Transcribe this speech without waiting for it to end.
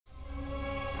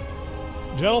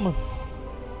Gentlemen,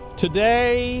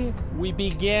 today we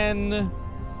begin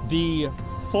the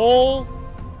full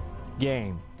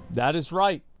game. That is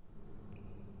right.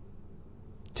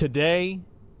 Today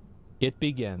it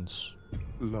begins.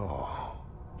 Lo,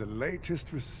 the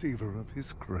latest receiver of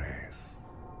his grace.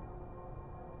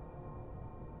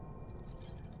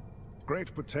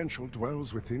 Great potential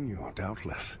dwells within you,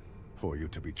 doubtless, for you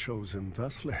to be chosen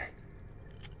thusly.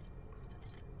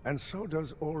 And so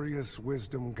does Aureus'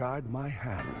 wisdom guide my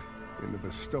hand in the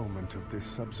bestowment of this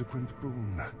subsequent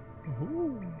boon.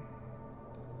 Ooh.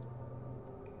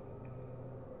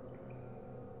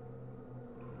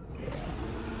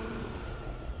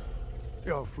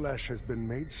 Your flesh has been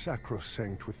made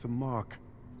sacrosanct with the mark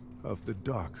of the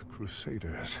Dark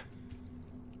Crusaders.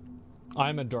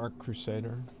 I'm a Dark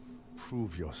Crusader.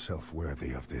 Prove yourself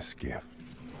worthy of this gift.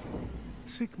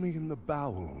 Seek me in the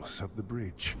bowels of the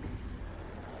bridge.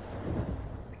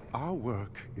 Our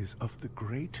work is of the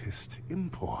greatest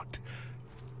import.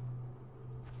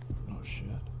 Oh shit.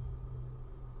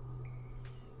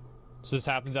 So this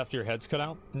happens after your head's cut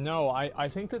out? No, I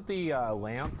think that the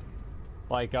lamp,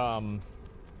 like the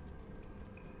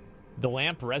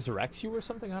lamp resurrects you or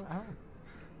something.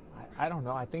 I don't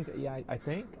know. I think yeah. I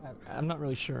think I'm not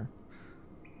really sure.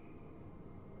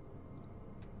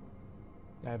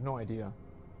 I have no idea.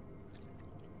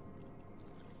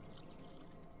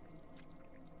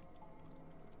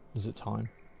 Is it time?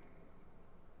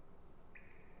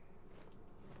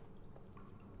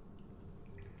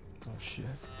 Oh shit.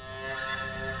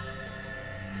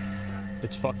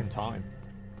 It's fucking time.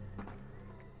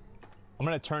 I'm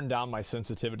gonna turn down my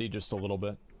sensitivity just a little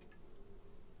bit.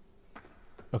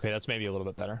 Okay, that's maybe a little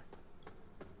bit better.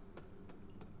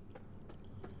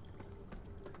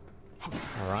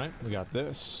 Alright, we got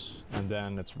this. And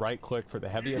then it's right click for the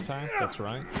heavy attack, that's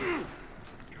right.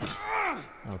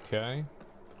 Okay.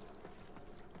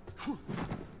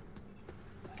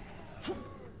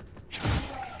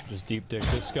 Just deep dick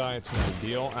this guy, it's no big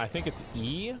deal. And I think it's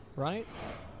E, right?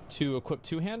 To equip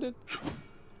two-handed?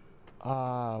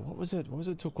 What was it? What was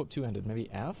it to equip two-handed? Maybe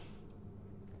F?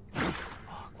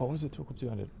 What was it to equip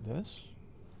two-handed? This?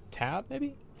 Tab,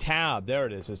 maybe? Tab, there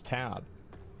it is, it's tab.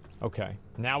 Okay,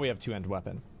 now we have two-handed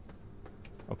weapon.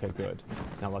 Okay, good.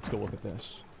 Now let's go look at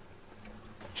this.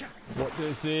 What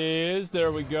this is,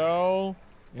 there we go.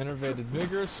 Innervated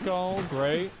Vigor Skull,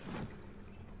 great.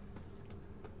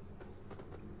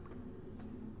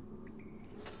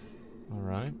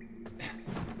 Alright.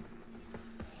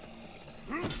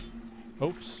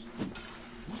 Oops.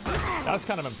 That's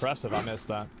kind of impressive, I missed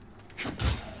that.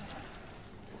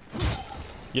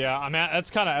 Yeah, I mean,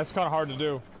 that's kind of hard to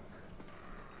do.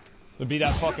 To be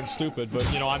that fucking stupid,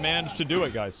 but you know, I managed to do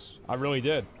it, guys. I really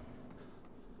did.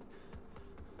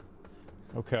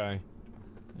 Okay.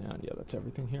 And yeah, that's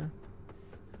everything here.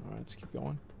 Alright, let's keep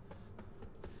going.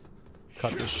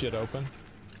 Cut this shit open.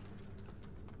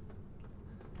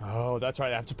 Oh, that's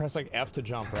right. I have to press like F to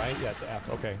jump, right? Yeah, it's F.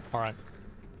 Okay, alright.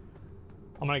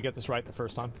 I'm gonna get this right the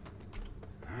first time.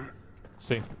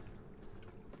 See.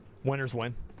 Winners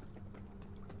win.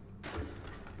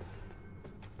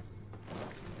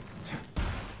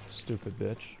 Stupid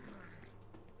bitch.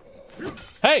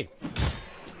 Hey!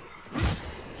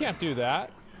 Can't do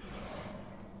that.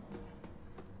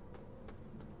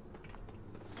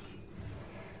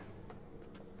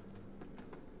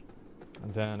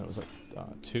 And then it was like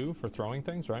 2 for throwing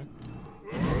things, right?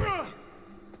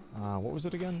 What was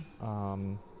it again?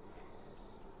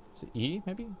 Is it E,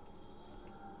 maybe?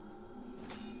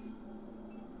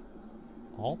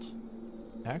 Alt?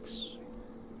 X?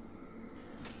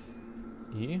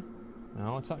 E?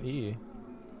 No, it's not E.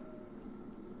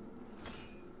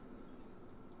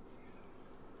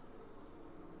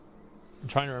 I'm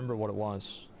trying to remember what it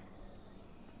was.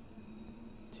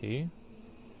 T?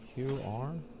 Q?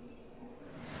 R?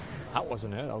 That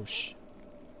wasn't it. Oh,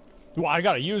 well, I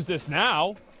gotta use this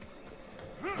now.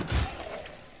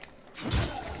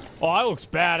 Oh, that looks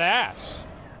badass.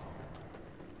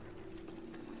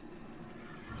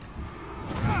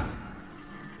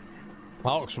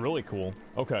 That looks really cool.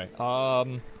 Okay,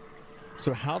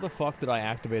 so how the fuck did I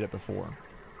activate it before?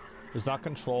 It was not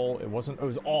control, it wasn't, it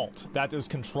was alt. That is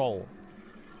control.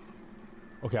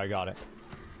 Okay, I got it.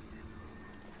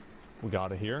 We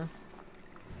got it here.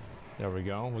 There we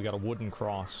go. We got a wooden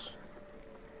cross.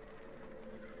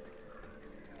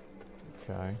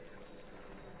 Okay.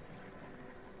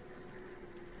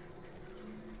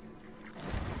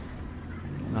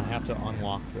 I have to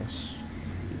unlock this.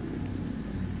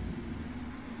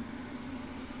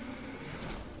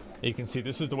 You can see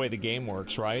this is the way the game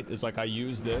works, right? It's like I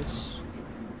use this,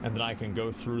 and then I can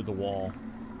go through the wall.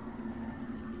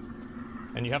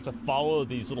 And you have to follow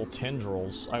these little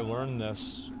tendrils. I learned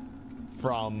this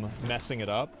from messing it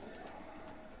up.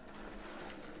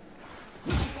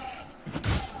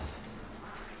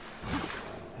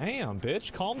 Damn,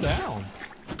 bitch, calm down.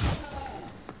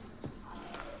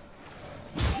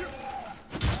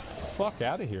 Fuck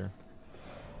out of here.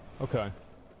 Okay.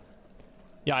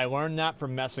 Yeah, I learned that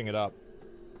from messing it up.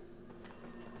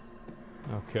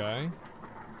 Okay.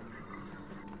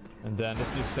 And then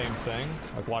this is the same thing.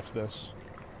 Like, watch this.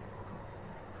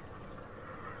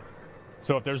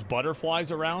 So if there's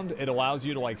butterflies around, it allows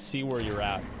you to, like, see where you're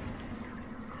at.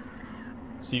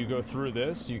 So you go through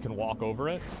this, you can walk over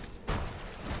it.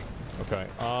 Okay,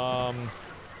 I'll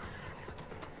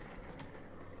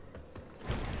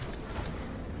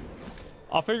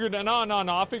figure it out. No,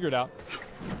 I'll figure it out.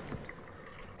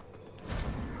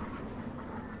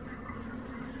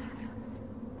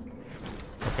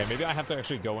 Okay, maybe I have to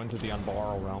actually go into the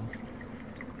Unborrow realm.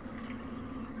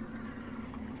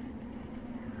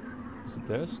 Is it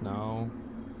this? No.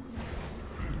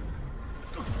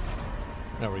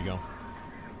 There we go.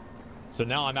 So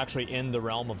now I'm actually in the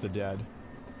realm of the dead.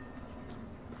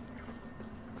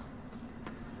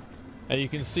 And you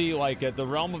can see, like, the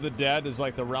realm of the dead is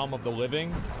like the realm of the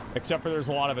living, except for there's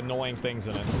a lot of annoying things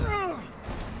in it.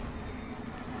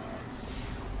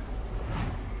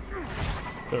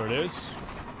 There it is.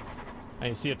 And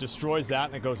you see it destroys that,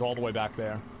 and it goes all the way back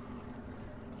there.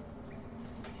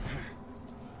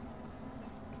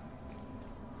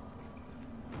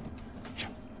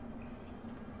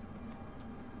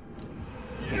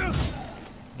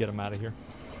 Get him out of here.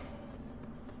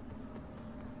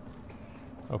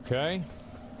 Okay.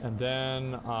 And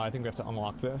then, I think we have to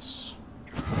unlock this.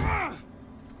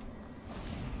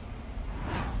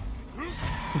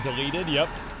 Deleted, yep.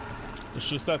 It's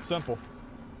just that simple.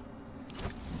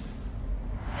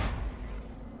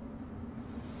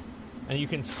 And you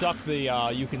can suck these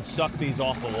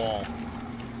off the wall.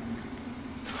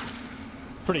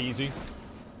 Pretty easy.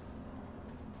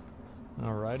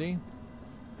 Alrighty.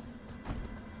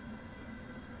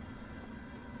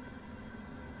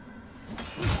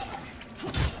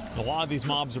 A lot of these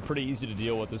mobs are pretty easy to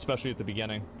deal with, especially at the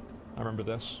beginning. I remember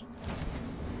this.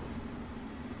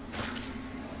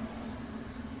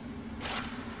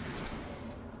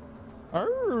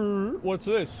 Arr, what's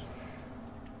this?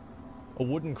 A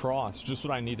wooden cross, just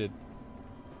what I needed.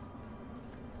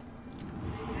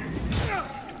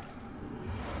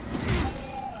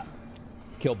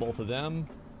 Kill both of them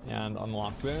and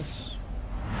unlock this.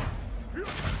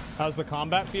 How's the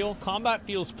combat feel? Combat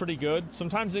feels pretty good.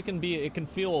 Sometimes it can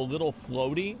feel a little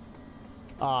floaty.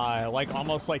 Like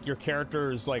almost like your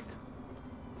character is like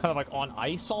kind of like on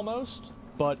ice almost,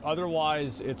 but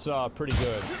otherwise it's pretty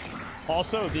good.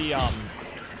 Also the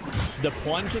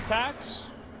plunge attacks.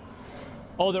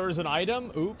 Oh, there was an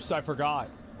item? Oops, I forgot.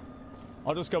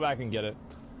 I'll just go back and get it.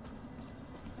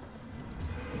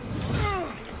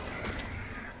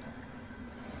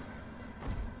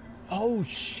 Oh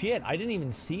shit, I didn't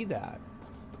even see that.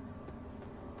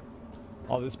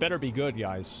 Oh, this better be good,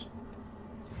 guys.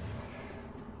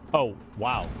 Oh,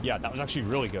 wow. Yeah, that was actually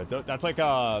really good. That's like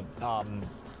a,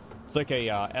 it's like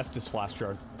a Estus flash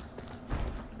shard.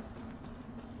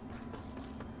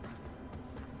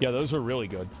 Yeah, those are really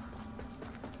good.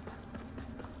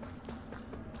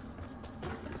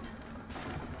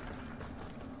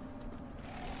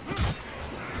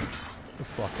 Get the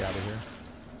fuck out of here.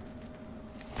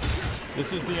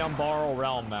 This is the Unborrow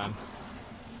realm, man.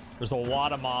 There's a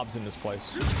lot of mobs in this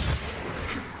place.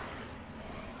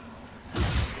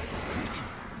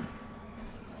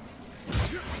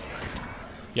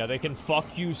 Yeah, they can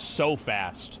fuck you so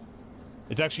fast.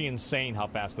 It's actually insane how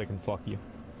fast they can fuck you.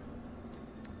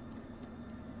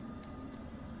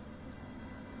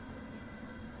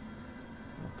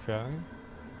 Okay.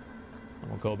 And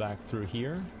we'll go back through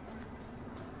here.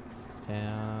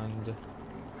 And...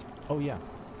 oh, yeah.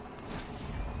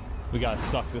 We gotta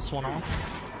suck this one off.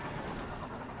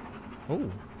 Oh.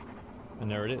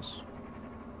 And there it is.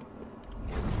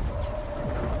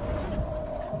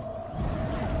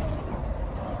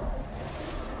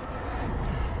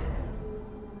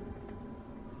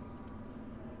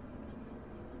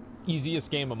 Easiest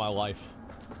game of my life.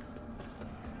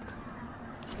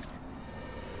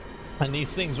 And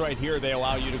these things right here, they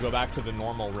allow you to go back to the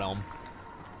normal realm.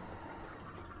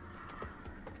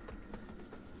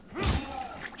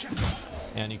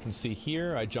 And you can see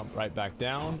here, I jump right back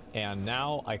down, and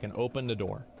now I can open the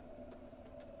door.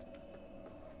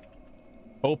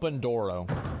 Open Doro.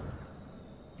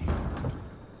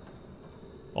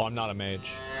 Oh, I'm not a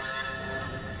mage.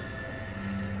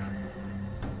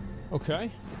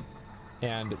 Okay.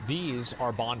 And these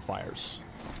are bonfires.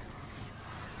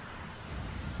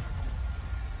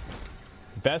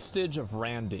 Vestige of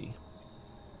Randy.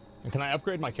 And can I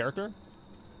upgrade my character?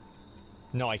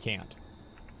 No, I can't.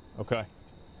 Okay.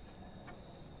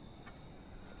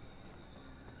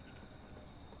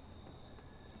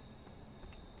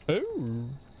 Ooh.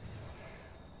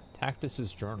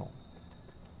 Tactus's journal.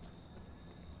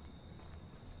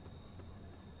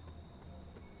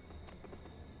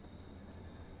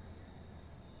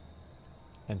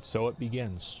 And so it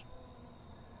begins.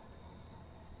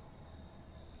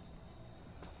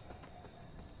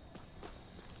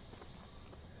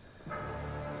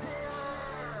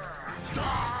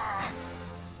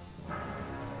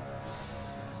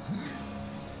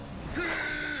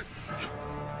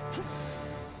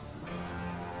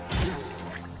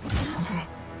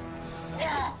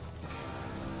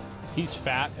 He's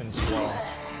fat and slow.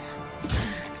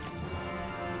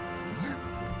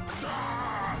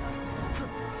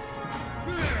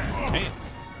 Man,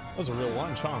 that was a real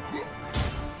lunge, huh?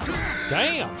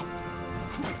 Damn!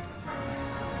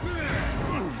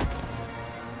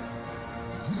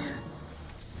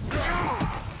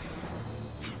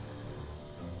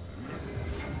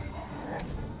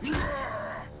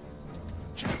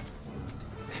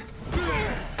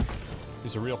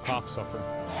 He's a real cocksucker.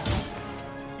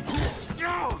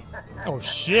 Oh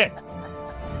shit!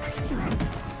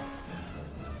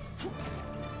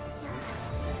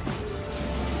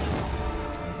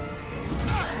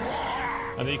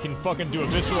 And then he can fucking do a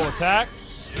visceral attack.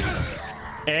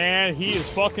 And he is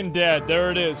fucking dead.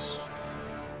 There it is.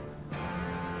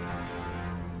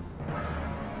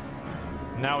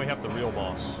 Now we have the real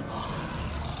boss.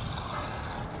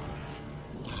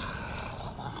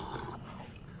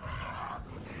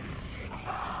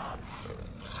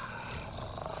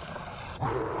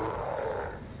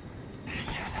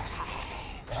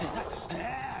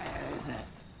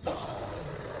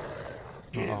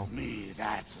 Give me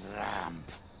that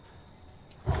lamp.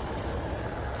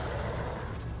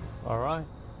 All right.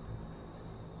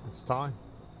 It's time.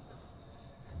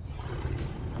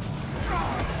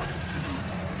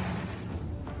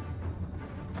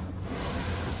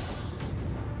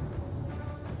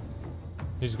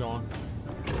 He's gone.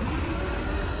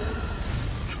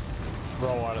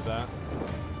 Roll out of that.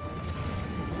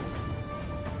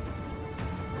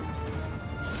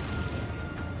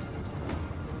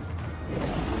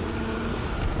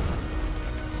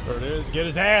 There it is. Get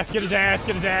his ass, get his ass,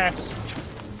 get his ass.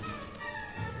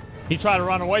 He tried to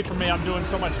run away from me. I'm doing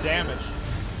so much damage.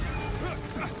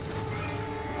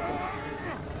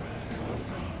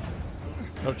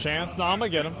 No chance? No, I'm gonna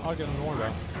get him. I'll get him. Don't worry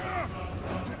about it.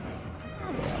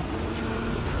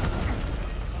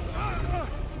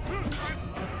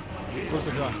 Where's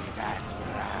the gun?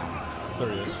 There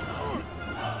he is.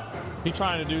 He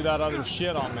trying to do that other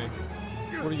shit on me.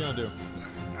 What are you gonna do?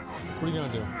 What are you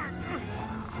gonna do?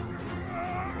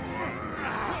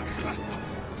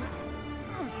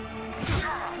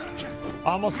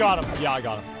 Almost got him. Yeah, I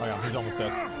got him. I got him. He's almost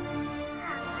dead.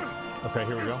 Okay,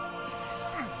 here we go.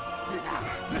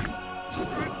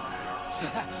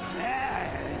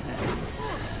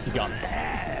 He got me.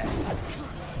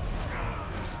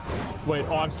 Wait,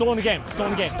 oh, I'm still in the game. Still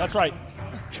in the game. That's right.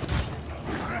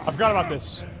 I forgot about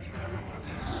this.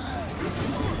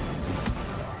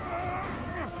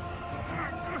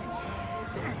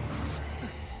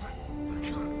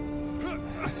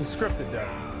 It's a scripted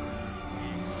death.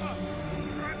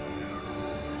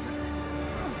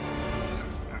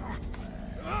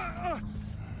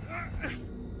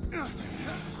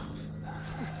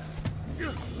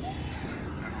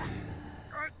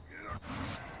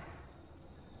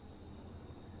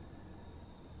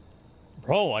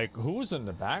 Bro, like, who was in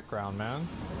the background, man?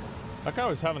 That guy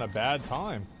was having a bad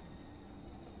time.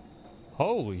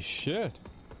 Holy shit.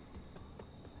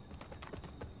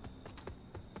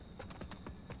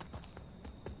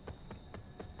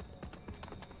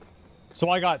 So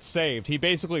I got saved. He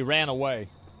basically ran away.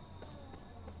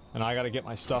 And I gotta get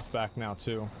my stuff back now,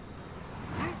 too.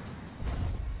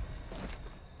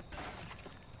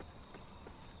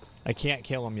 I can't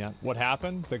kill him yet. What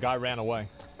happened? The guy ran away.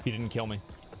 He didn't kill me.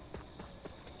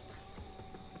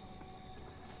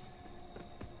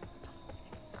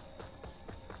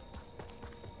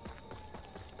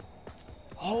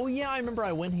 Oh yeah, I remember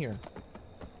I went here.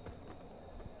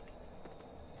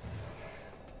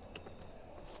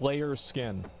 Flayer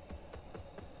skin.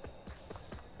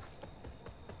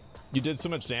 You did so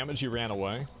much damage you ran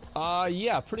away?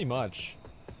 Yeah, pretty much.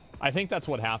 I think that's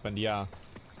what happened, yeah.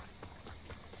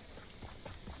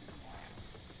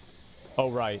 Oh,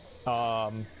 right.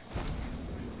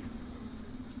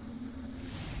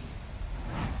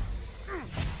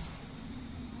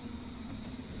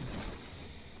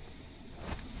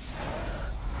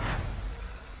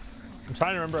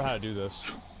 Trying to remember how to do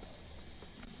this.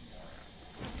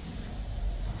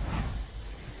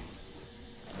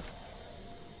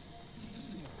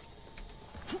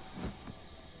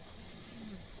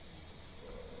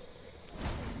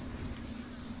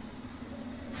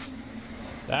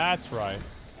 That's right.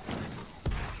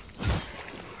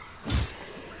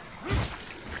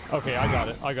 Okay, I got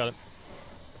it. I got it.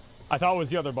 I thought it was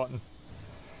the other button.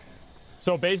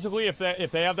 So basically, if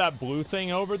they have that blue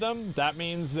thing over them, that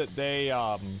means that they're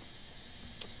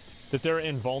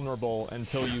invulnerable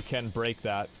until you can break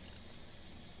that.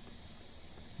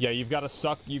 Yeah, you've got to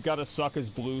suck his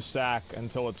blue sack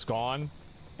until it's gone,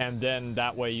 and then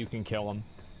that way you can kill him.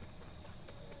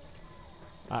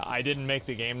 I didn't make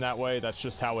the game that way. That's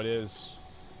just how it is.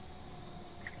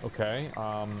 Okay.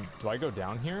 Do I go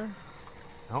down here?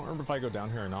 I don't remember if I go down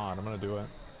here or not. I'm gonna do it.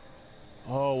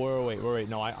 Oh, wait.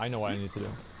 No, I know what I need to do.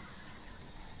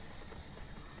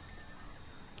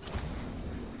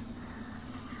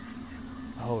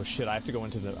 Oh shit! I have to go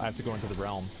into the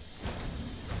realm.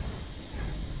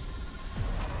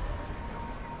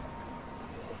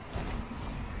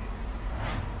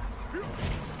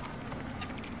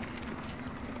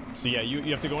 So yeah,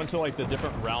 you have to go into like the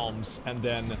different realms and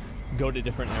then go to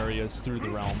different areas through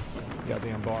the realm. Yeah, the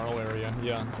Ambarl area.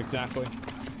 Yeah, exactly.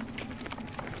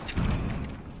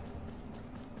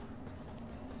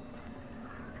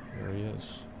 There he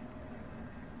is.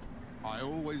 I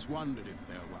always wondered if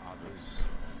there were others.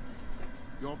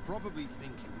 You're probably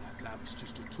thinking that lamp's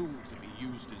just a tool to be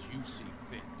used as you see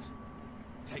fit.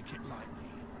 Take it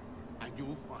lightly, and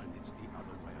you'll find it's the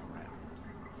other way around.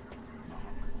 Mark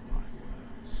my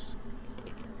words.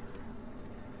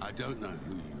 I don't know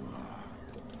who you are,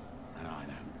 and I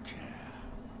don't care.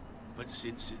 But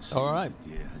since it seems the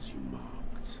deer has you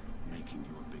marked, making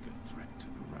you a bigger threat to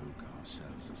the rogue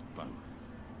ourselves as both.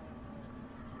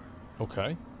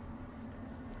 Okay.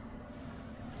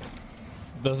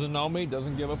 Doesn't know me,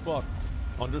 doesn't give a fuck.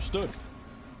 Understood.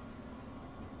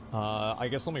 I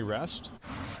guess let me rest.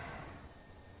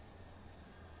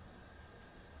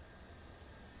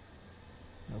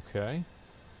 Okay.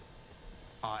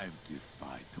 I've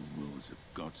defied the wills of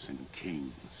gods and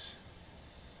kings.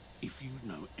 If you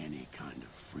know any kind of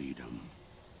freedom,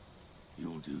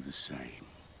 you'll do the same.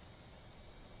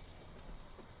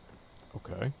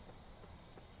 Okay.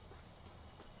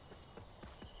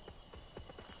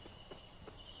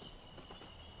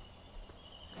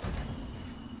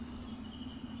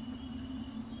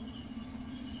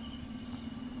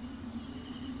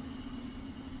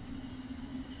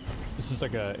 This is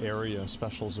like a area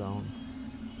special zone.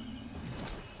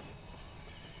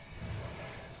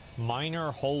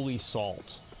 Minor holy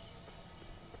salt.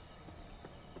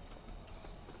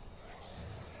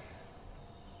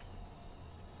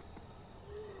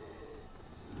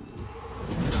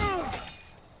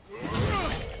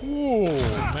 Ooh,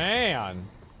 man.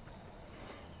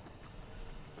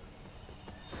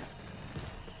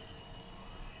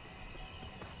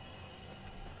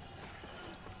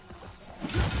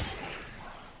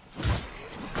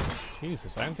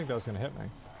 Jesus, I didn't think that was gonna hit me.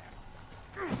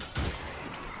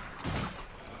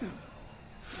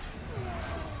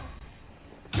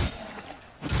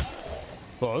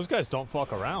 Well, those guys don't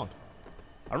fuck around.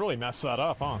 I really messed that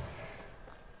up, huh?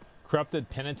 Corrupted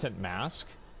Penitent Mask?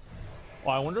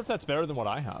 Well, I wonder if that's better than what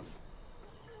I have.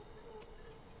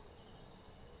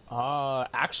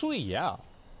 Actually, yeah.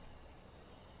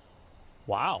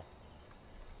 Wow.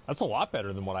 That's a lot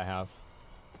better than what I have.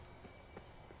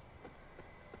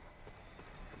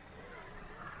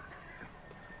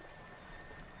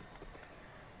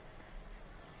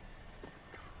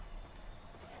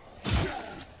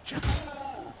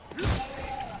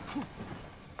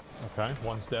 Okay,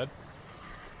 one's dead.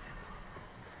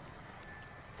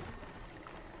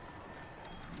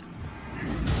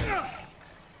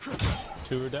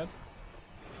 Two are dead.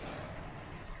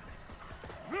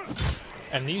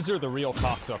 And these are the real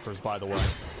cocksuckers, by the way.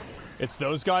 It's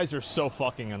those guys are so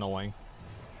fucking annoying.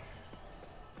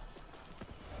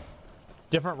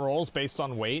 Different roles based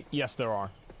on weight? Yes, there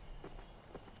are.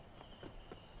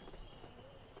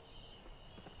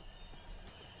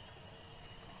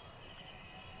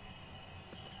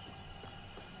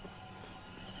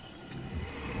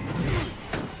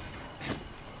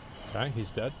 Okay,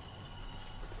 he's dead.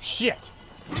 Shit!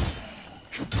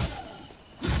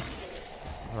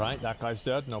 Alright, that guy's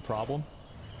dead, no problem.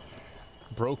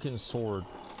 Broken sword.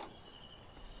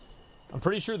 I'm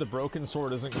pretty sure the broken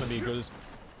sword isn't going to be good as...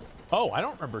 Oh, I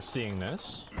don't remember seeing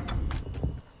this.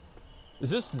 Is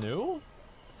this new?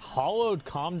 Hollowed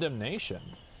Condemnation.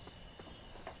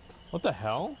 What the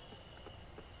hell?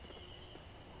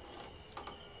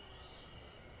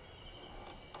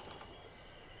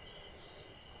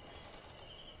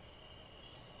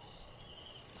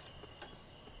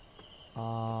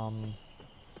 I'm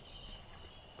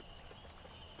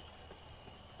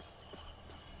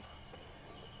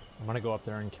gonna go up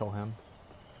there and kill him.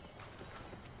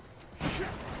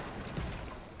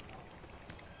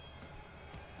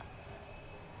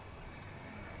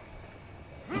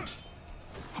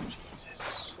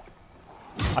 Jesus.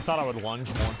 I thought I would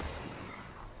lunge more.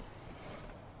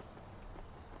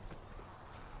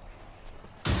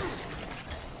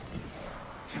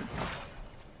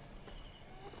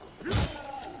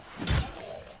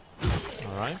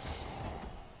 Alright.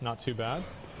 Not too bad.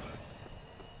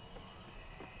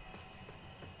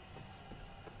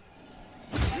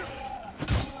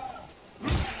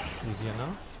 Easy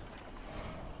enough.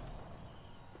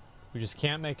 We just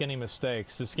can't make any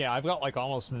mistakes. This game, I've got like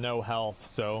almost no health,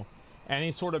 so any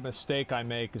sort of mistake I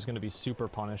make is going to be super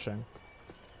punishing.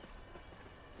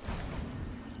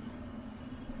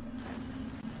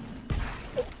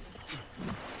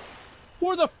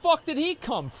 Where the fuck did he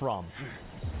come from?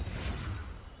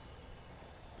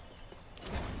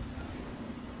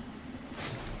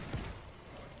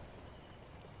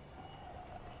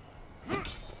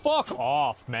 Fuck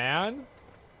off, man.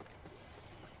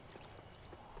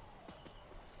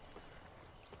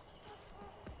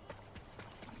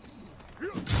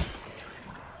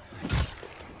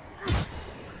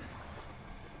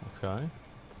 Okay.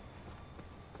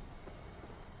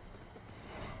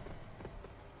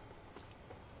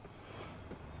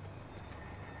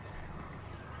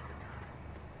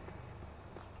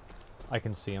 I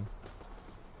can see him.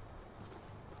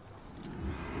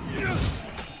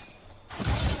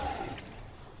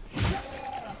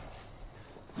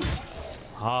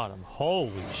 Got him.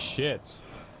 Holy shit.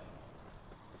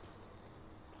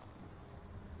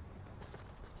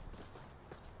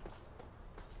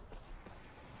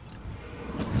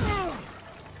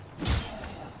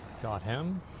 Got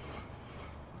him.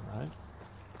 Alright.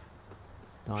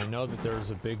 Now I know that there's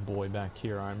a big boy back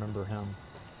here. I remember him.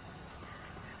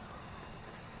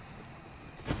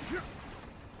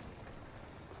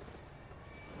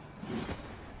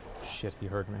 Shit, he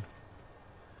heard me.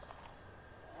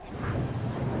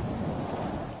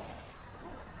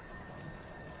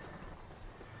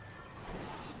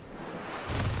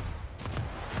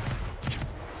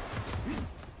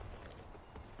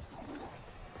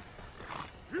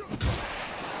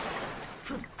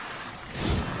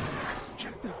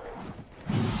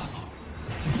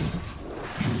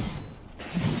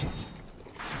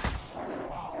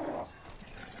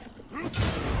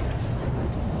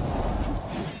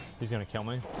 He's gonna kill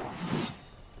me.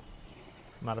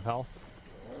 I'm out of health.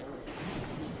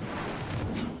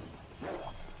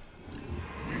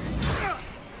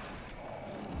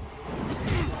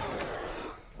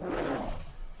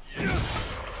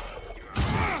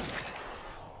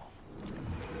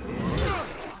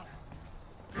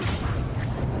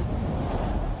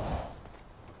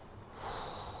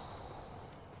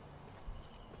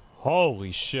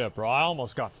 Holy shit, bro. I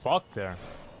almost got fucked there.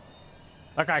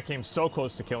 That guy came so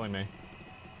close to killing me.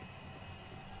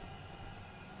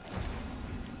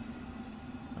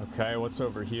 Okay, what's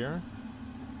over here?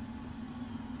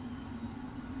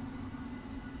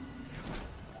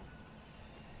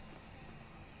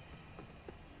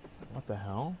 What the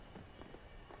hell?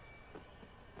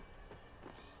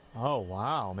 Oh,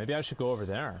 wow. Maybe I should go over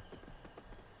there.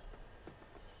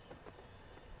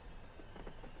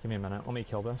 Give me a minute. Let me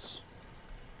kill this.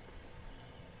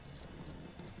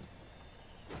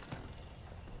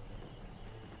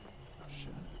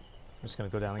 I'm just gonna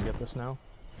go down and get this now.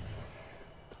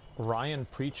 Ryan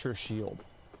Preacher Shield.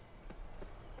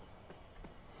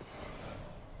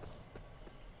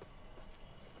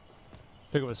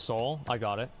 Pick up his soul. I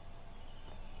got it.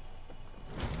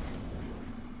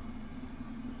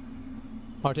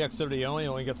 RTX 30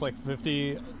 only gets like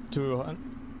 50 to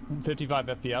 55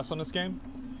 FPS on this game.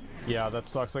 Yeah, that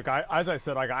sucks. Like as I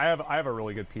said, like I have a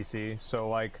really good PC, so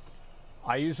like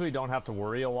I usually don't have to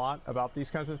worry a lot about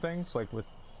these kinds of things, like with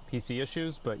PC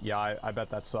issues, but yeah, I bet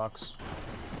that sucks.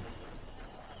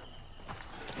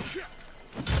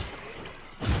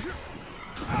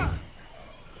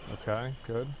 Okay,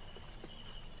 good.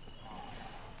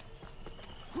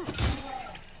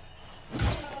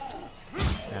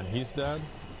 And he's dead.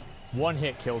 One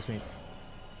hit kills me.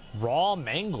 Raw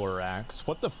Mangler Axe?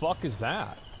 What the fuck is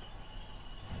that?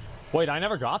 Wait, I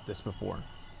never got this before.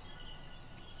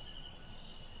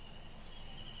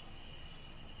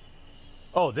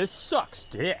 Oh, this sucks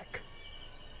dick.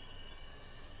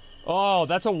 Oh,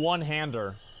 that's a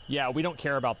one-hander. Yeah, we don't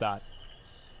care about that.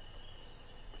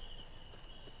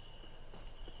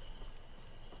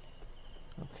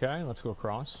 Okay, let's go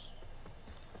across.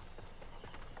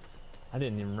 I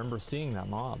didn't even remember seeing that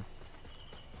mob.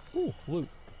 Ooh, loot.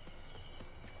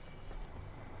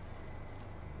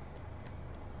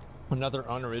 Another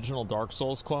unoriginal Dark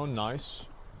Souls clone, nice.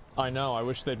 I know, I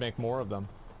wish they'd make more of them.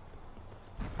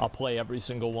 I'll play every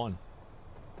single one.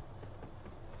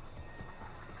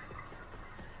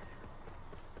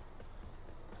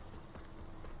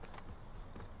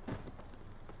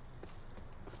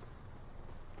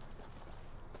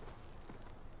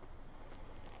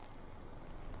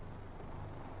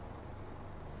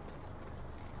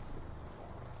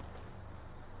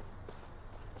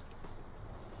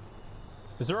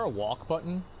 Is there a walk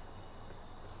button?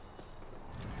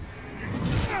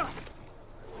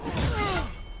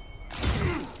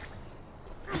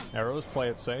 Arrows, play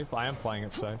it safe. I am playing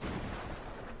it safe.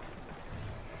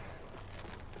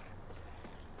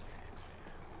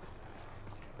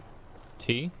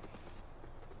 T?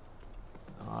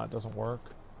 It doesn't work.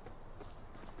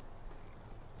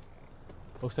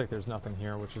 Looks like there's nothing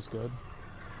here, which is good.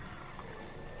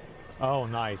 Oh,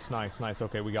 nice, nice, nice.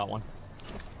 Okay, we got one.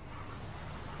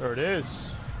 There it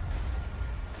is.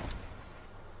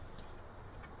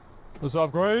 Let's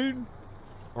upgrade.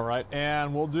 Alright,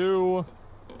 and we'll do...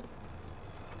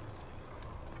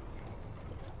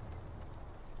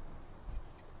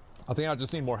 I think I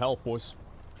just need more health, boys.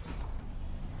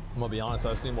 I'm gonna be honest,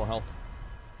 I just need more health.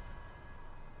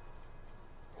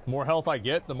 The more health I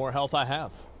get, the more health I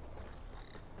have.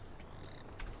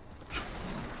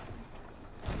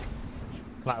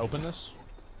 Can I open this?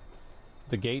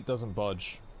 The gate doesn't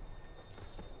budge.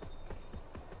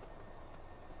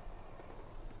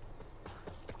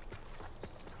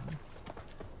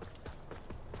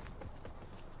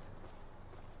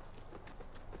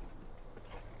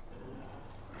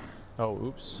 Oh,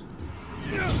 oops.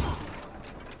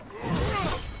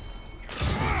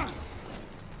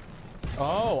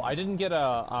 Oh, I didn't get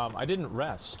a, I didn't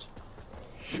rest.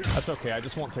 That's okay, I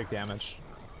just won't take damage.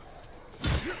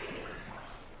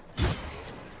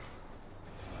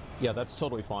 Yeah, that's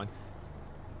totally fine.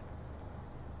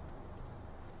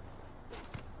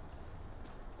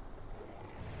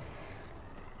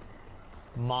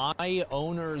 My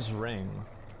owner's ring.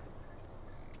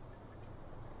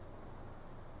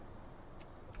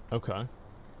 Okay.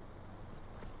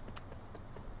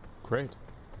 Great.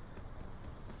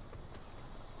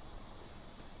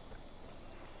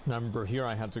 Now remember, here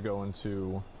I had to go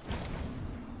into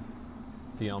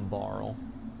the Umbarl.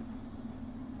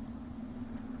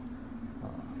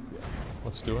 Yeah.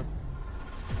 Let's do it.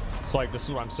 So like, this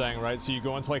is what I'm saying, right? So you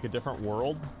go into like a different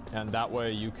world, and that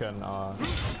way you can,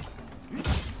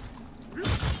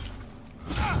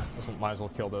 might as well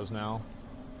kill those now.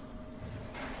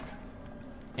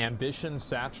 Ambition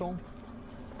Satchel.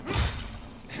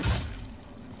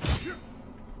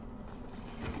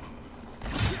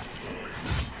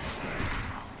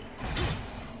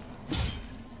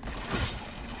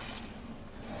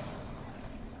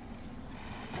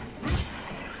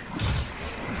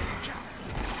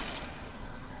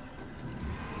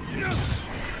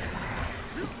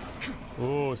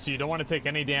 Ooh, so you don't want to take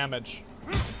any damage.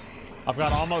 I've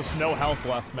got almost no health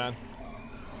left, man.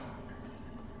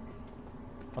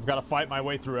 I've got to fight my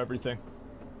way through everything.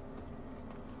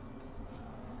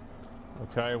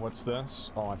 Okay, what's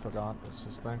this? Oh, I forgot. What's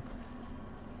this thing?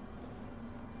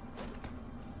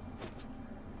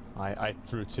 I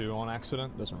threw two on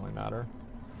accident. Doesn't really matter.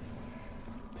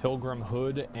 Pilgrim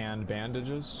hood and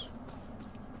bandages.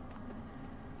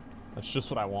 That's just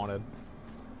what I wanted.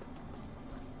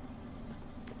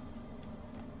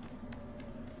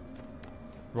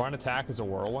 Run attack is a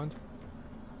whirlwind?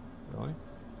 Really?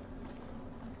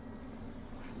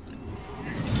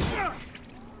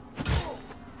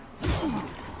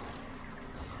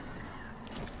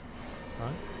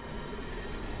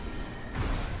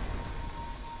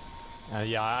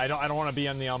 Yeah, I don't want to be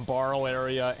in the Umbarl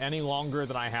area any longer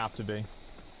than I have to be.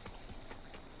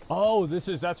 Oh,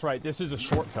 that's right, this is a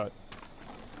shortcut.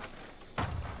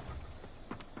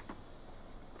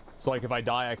 So like if I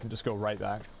die, I can just go right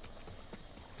back.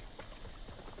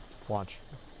 Watch.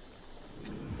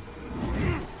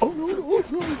 Oh no,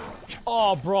 no, no.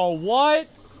 Oh bro, what?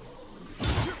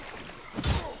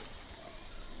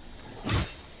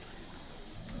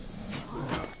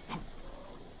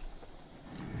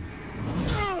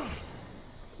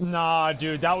 Nah,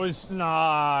 dude, that was...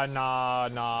 Nah.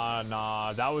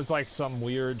 That was like some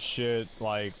weird shit,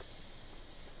 like...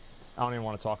 I don't even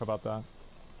want to talk about that.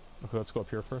 Okay, let's go up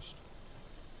here first.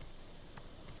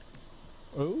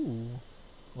 Ooh.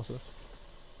 What's this?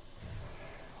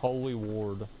 Holy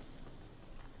Ward.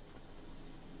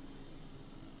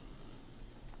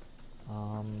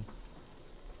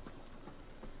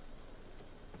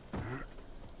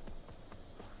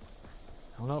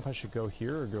 don't know if I should go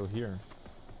here or go here.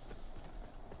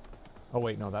 Oh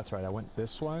wait, no, that's right. I went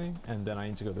this way, and then I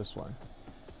need to go this way.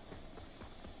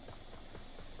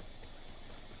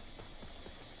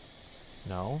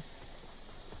 No.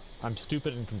 I'm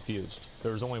stupid and confused.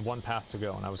 There was only one path to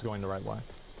go, and I was going the right way.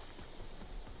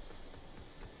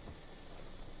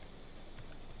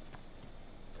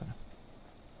 Okay.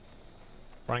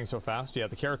 Running so fast? Yeah,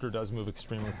 the character does move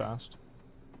extremely fast.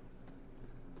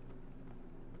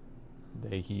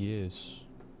 There he is.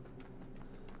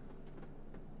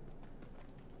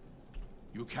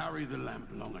 You carry the lamp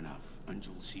long enough, and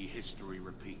you'll see history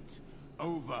repeat,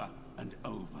 over and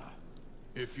over.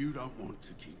 If you don't want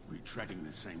to keep retreading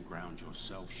the same ground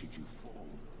yourself should you fall,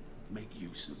 make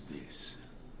use of this.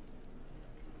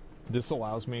 This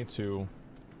allows me to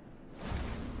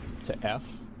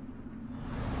F.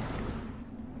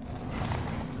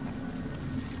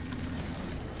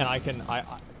 And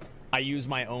I use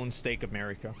my own stake of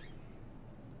Marika.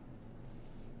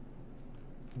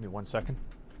 Give me 1 second.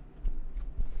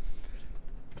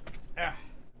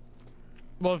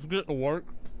 Let's get to work.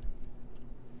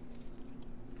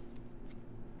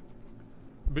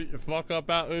 Beat the fuck up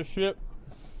out of this shit.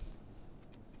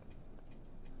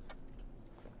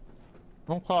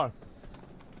 Okay.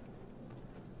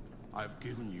 I've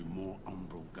given you more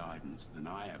umbral guidance than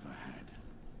I ever had.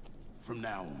 From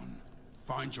now on,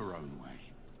 find your own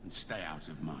way and stay out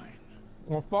of mine.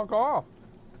 Well, fuck off.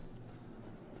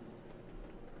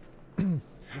 Okay,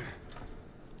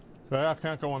 I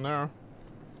can't go in there.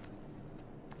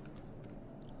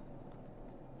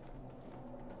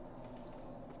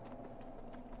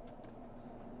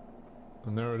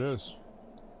 And there it is.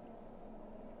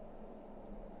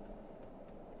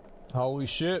 Holy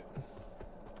shit.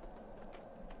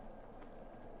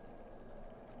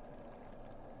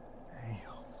 Damn.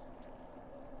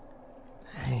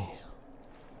 Damn.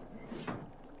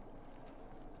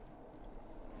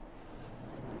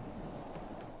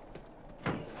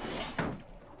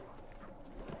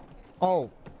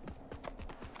 Oh.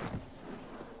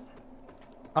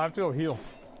 I have to go heal.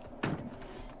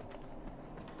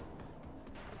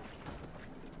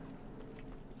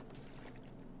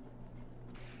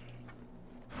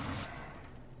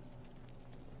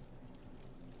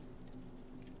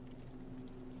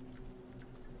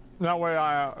 That way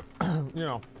I, you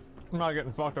know, I'm not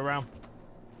getting fucked around.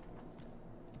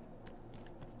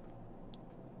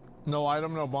 No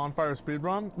item, no bonfire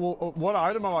speedrun? Well, what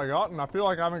item have I gotten? I feel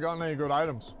like I haven't gotten any good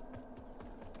items.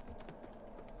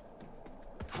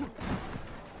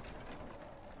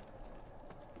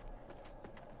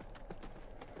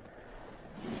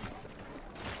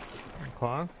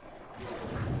 Okay.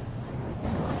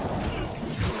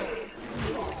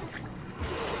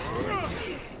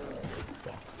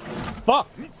 Fuck!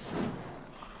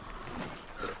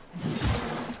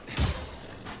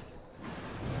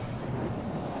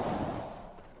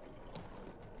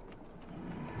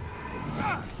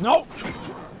 Nope!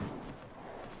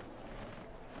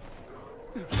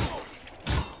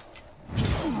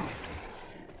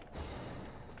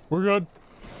 We're good.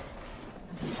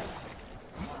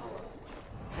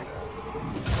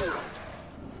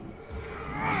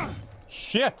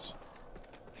 Shit!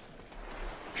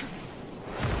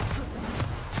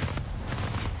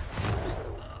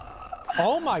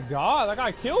 Oh my god, that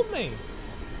guy killed me!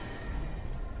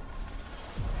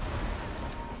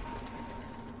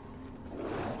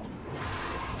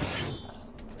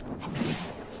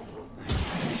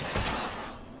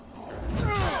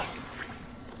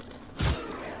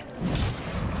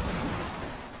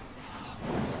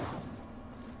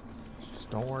 Just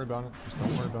don't worry about it. Just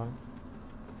don't worry about it.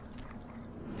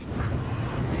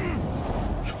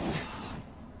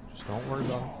 Just don't worry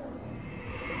about it.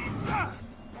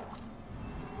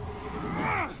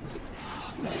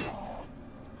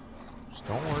 Just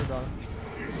don't worry about it.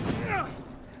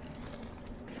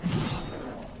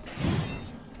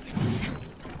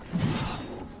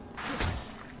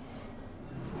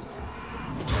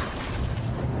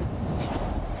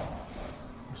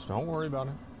 Just don't worry about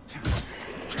it.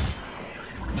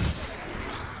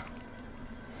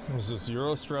 This is a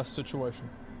zero stress situation.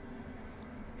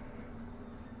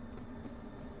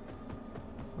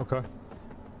 Okay.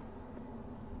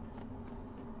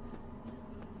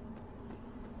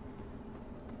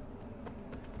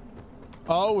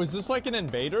 Oh, is this like an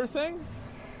invader thing?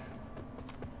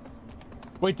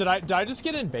 Wait, did I just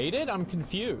get invaded? I'm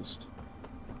confused.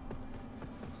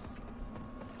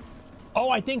 Oh,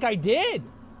 I think I did.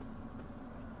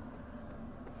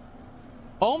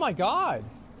 Oh my god.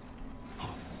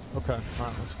 Okay, all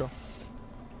right, let's go.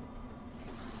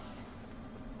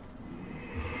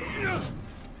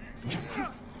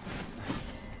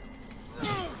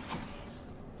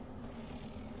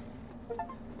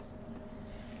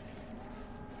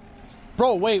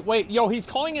 Bro, wait. Yo, he's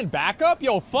calling in backup?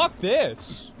 Yo, fuck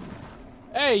this.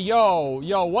 Hey, yo,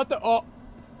 what the... Oh.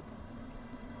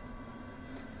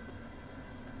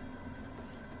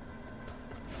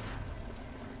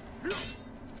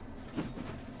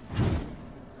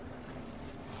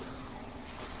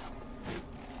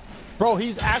 Bro,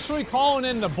 he's actually calling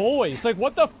in the boys. Like,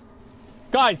 what the...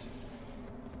 Guys.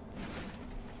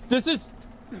 This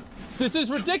is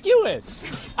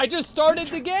ridiculous. I just started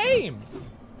the game.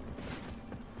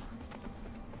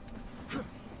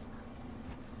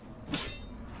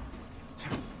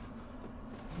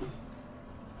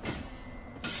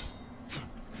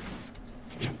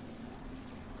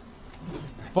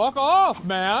 Fuck off,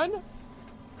 man.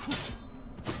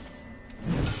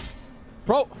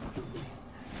 Bro,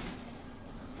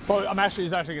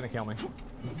 he's actually gonna kill me.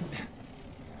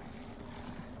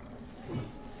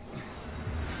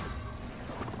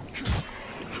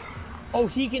 Oh,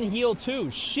 he can heal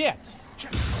too. Shit.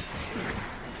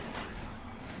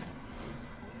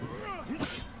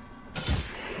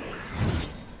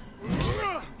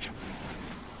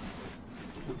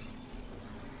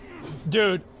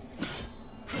 Dude.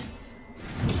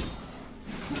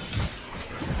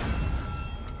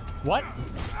 What?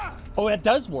 Oh, that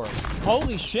does work.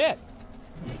 Holy shit.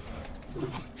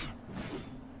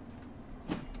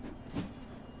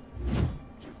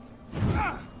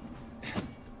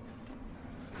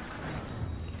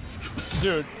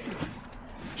 Dude.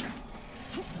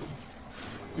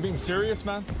 You being serious,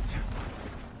 man?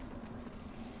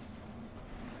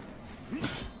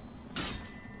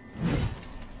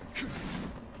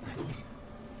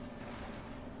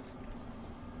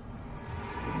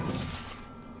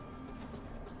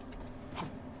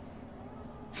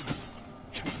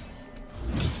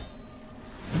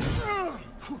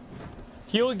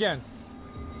 Heal again.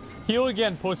 Heal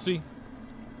again, pussy.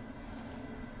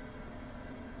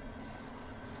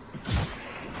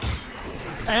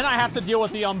 And I have to deal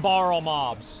with the unborrow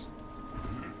mobs.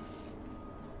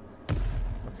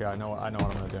 Okay, I know what I'm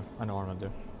gonna do. I know what I'm gonna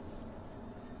do.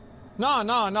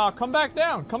 Nah, come back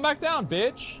down. Come back down,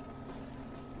 bitch.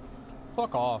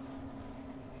 Fuck off.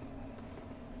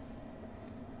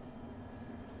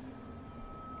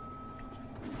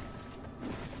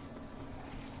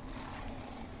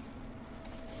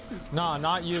 Nah,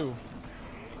 not you.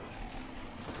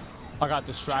 I got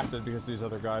distracted because of these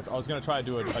other guys. I was gonna try to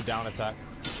do a down attack.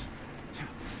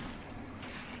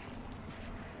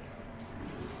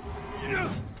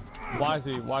 Why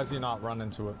is he not running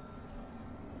into it?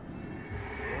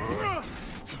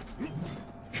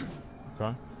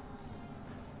 Okay.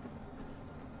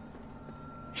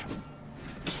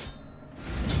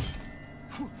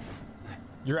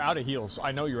 You're out of heals.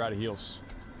 I know you're out of heals.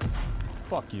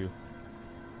 Fuck you.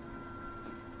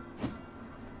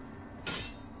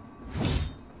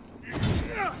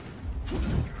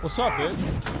 What's up, bitch?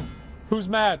 Who's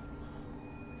mad?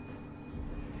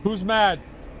 Who's mad?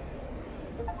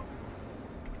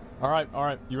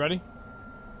 Alright. You ready?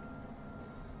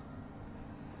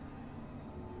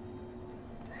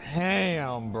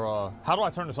 Damn, bro. How do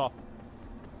I turn this off?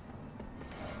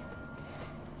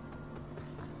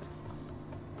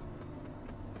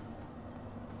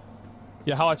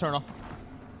 Yeah, how do I turn it off?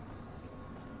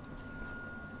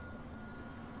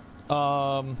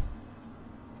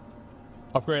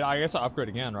 Upgrade. I guess I upgrade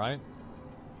again, right?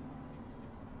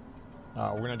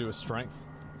 We're gonna do a strength.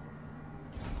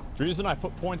 The reason I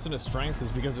put points into strength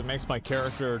is because it makes my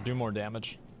character do more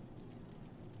damage.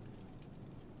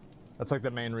 That's like the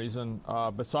main reason.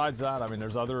 Besides that, I mean,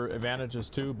 there's other advantages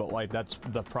too, but like that's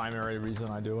the primary reason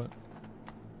I do it.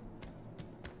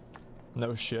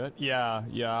 No shit. Yeah.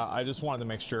 I just wanted to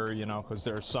make sure, you know, because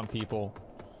there's some people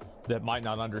that might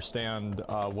not understand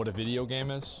what a video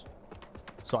game is.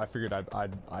 So I figured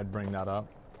I'd bring that up.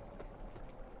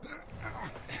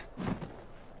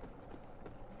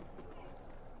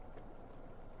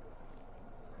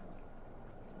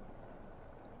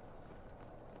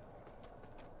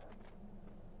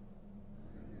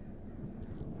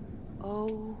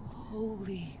 O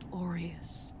holy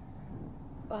Aureus,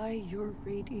 by your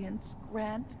radiance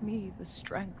grant me the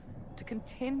strength to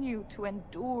continue to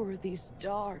endure these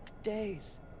dark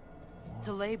days,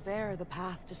 to lay bare the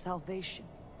path to salvation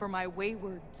for my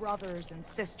wayward brothers and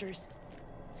sisters,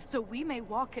 so we may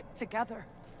walk it together,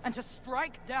 and to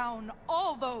strike down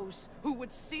all those who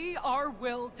would see our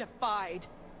will defied.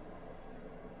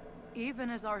 Even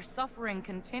as our suffering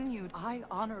continued, I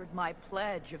honored my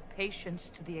pledge of patience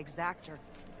to the exactor.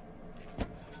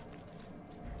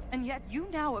 And yet you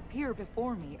now appear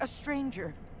before me, a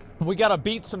stranger. We gotta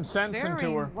beat some sense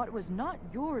into her. What was not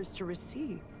yours to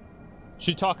receive.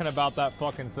 She talking about that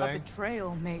fucking A thing?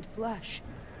 betrayal made flesh.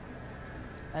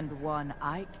 And one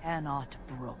I cannot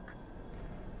brook.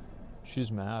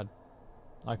 She's mad.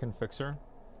 I can fix her.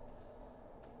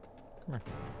 Come here.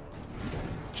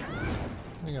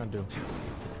 What are you gonna do?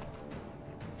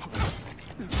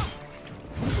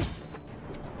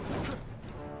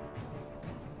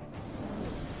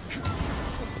 Shut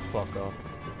the fuck up.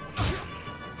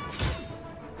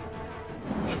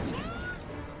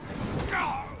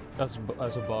 That's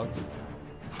a bug.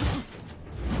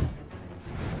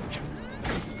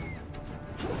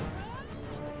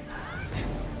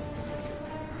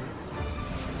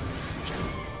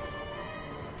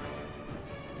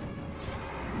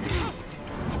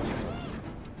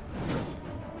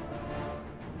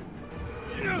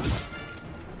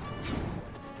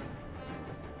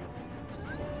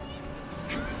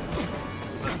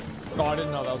 Oh, I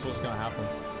didn't know that was what was gonna happen.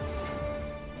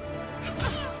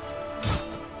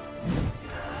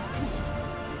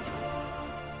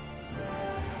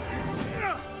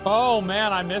 Oh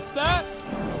man, I missed that?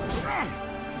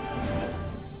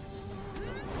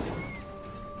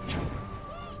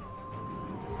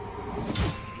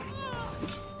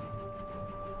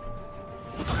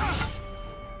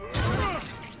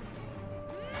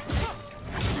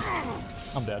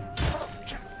 I'm dead.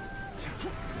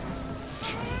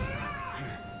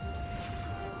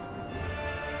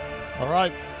 All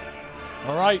right.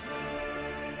 All right.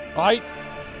 Right.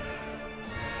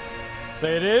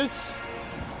 There it is.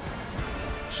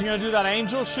 She gonna do that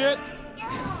angel shit?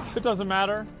 It doesn't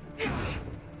matter.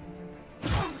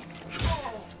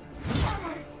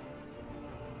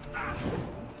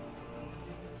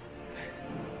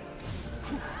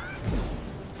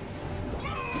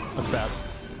 That's bad.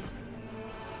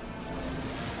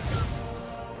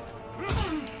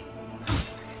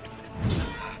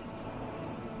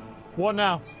 What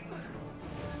now?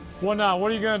 What now?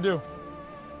 What are you gonna do?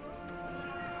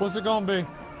 What's it gonna be?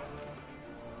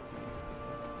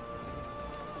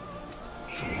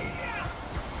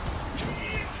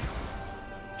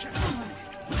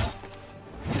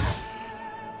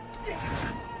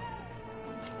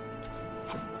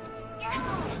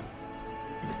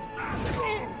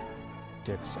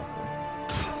 Dick sucker.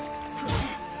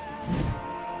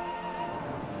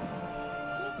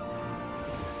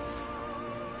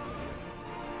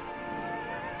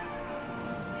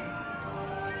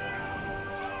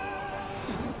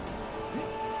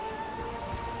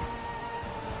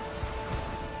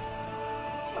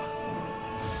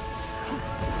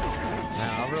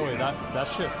 Yeah, really, that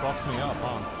shit fucks me up,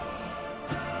 huh?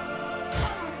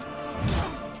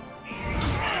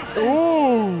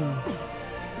 Ooh!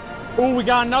 Ooh, we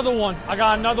got another one. I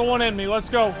got another one in me. Let's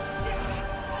go.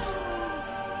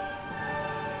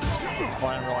 Oh,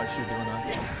 I didn't realize she was doing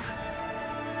that.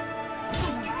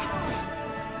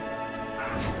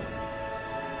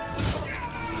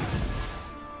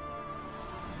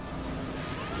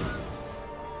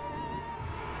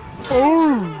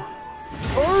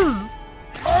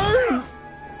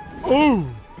 Ooh!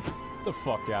 Get the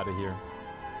fuck out of here.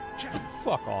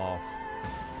 Fuck off.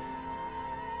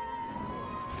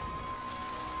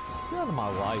 Get out of my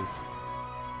life.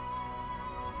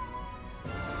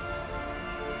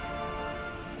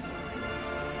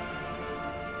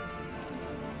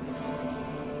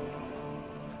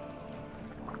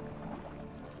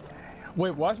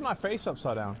 Wait, why's my face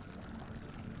upside down?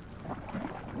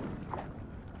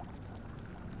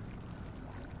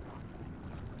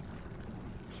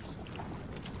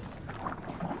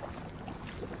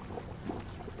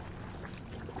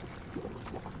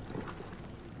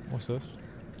 What's this?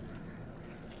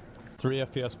 3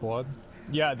 FPS blood.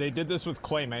 Yeah, they did this with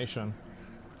claymation.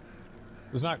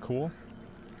 Isn't that cool?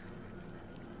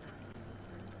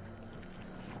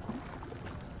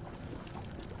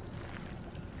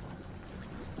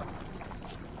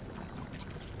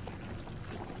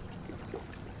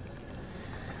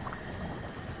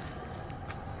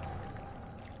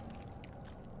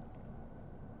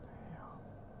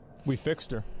 We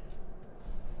fixed her.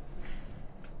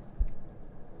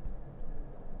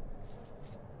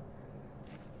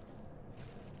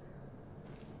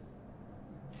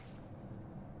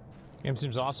 Game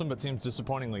seems awesome, but seems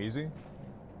disappointingly easy.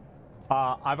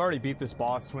 I've already beat this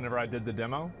boss whenever I did the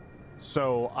demo,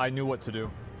 so I knew what to do.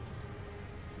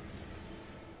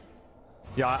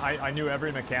 Yeah, I knew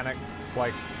every mechanic.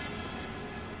 Like,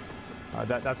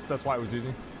 that's why it was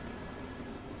easy.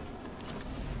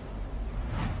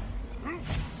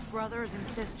 Brothers and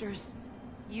sisters,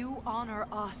 you honor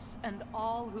us and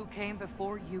all who came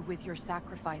before you with your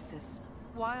sacrifices.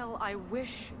 While I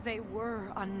wish they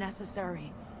were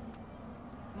unnecessary,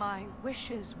 My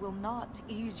wishes will not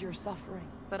ease your suffering,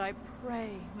 but I pray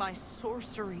my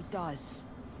sorcery does.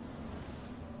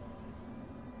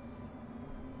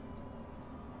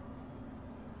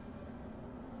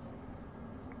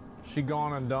 She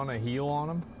gone and done a heal on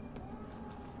him?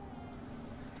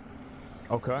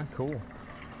 Okay, cool.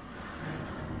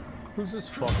 Who's this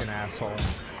fucking asshole?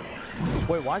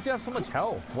 Wait, why does he have so much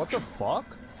health? What the fuck?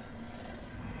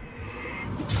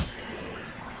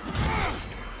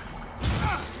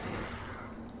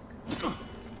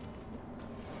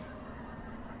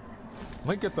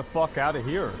 Let me get the fuck out of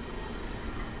here.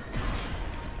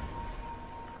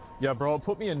 Yeah, bro,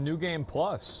 put me in New Game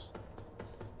Plus.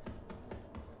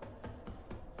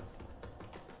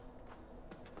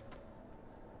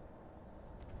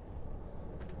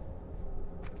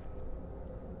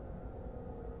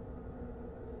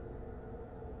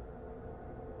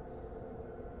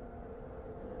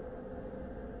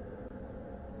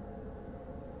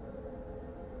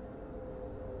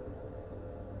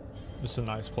 This is a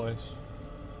nice place.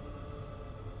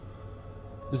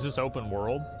 Is this open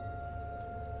world?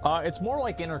 It's more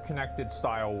like interconnected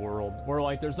style world, where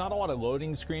like there's not a lot of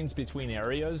loading screens between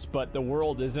areas, but the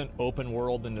world isn't open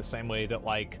world in the same way that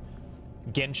like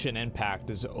Genshin Impact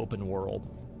is open world,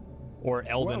 or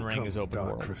Elden Ring is open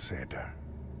world. Crusader.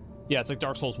 Yeah, it's like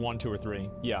Dark Souls 1, 2, or 3.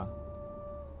 Yeah.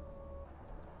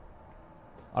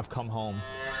 I've come home.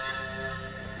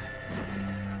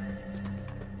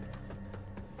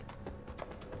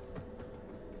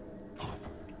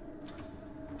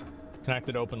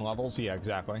 Connected open levels? Yeah,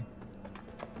 exactly.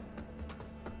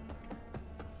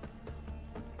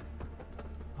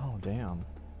 Oh, damn.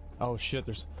 Oh, shit,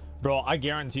 there's... Bro, I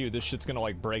guarantee you this shit's gonna,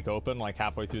 like, break open, like,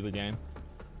 halfway through the game.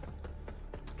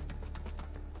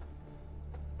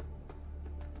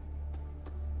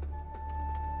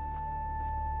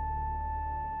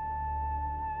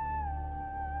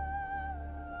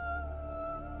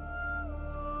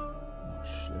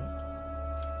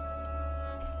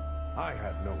 I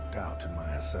had no doubt in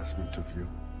my assessment of you,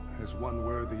 as one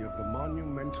worthy of the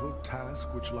monumental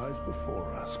task which lies before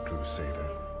us, Crusader.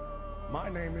 My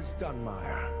name is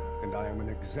Dunmire, and I am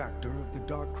an exactor of the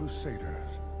Dark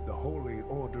Crusaders, the holy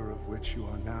order of which you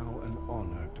are now an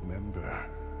honored member.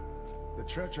 The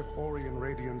Church of Orien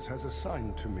Radiance has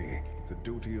assigned to me the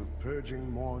duty of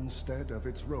purging Mornstead of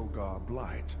its Rogar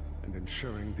blight, and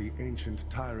ensuring the ancient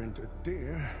tyrant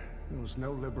Adir knows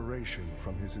no liberation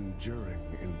from his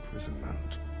enduring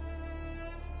imprisonment.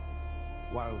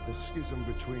 While the schism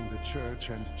between the Church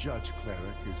and Judge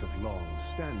Cleric is of long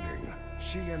standing,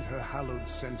 she and her hallowed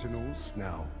sentinels,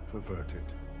 now perverted,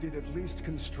 did at least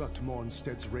construct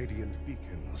Mornstead's radiant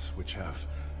beacons, which have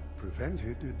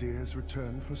prevented Adir's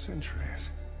return for centuries.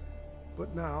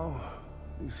 But now,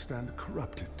 we stand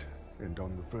corrupted and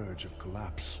on the verge of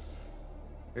collapse.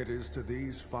 It is to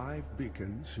these 5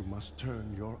 beacons you must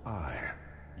turn your eye.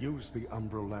 Use the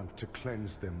Umbral Lamp to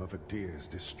cleanse them of Adir's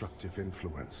destructive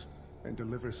influence, and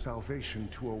deliver salvation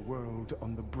to a world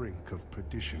on the brink of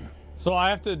perdition. So I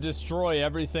have to destroy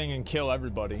everything and kill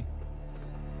everybody.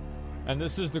 And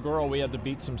this is the girl we had to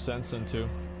beat some sense into.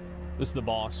 This is the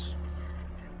boss.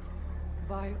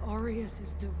 By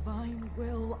Aureus' divine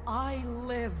will, I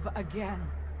live again.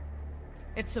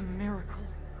 It's a miracle.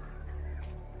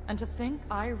 And to think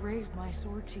I raised my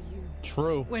sword to you.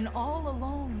 True. When all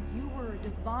along you were a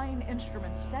divine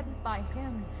instrument sent by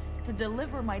him to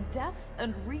deliver my death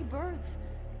and rebirth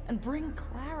and bring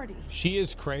clarity. She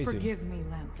is crazy. Forgive me,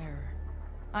 Lampbearer.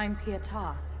 I'm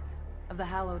Pietà of the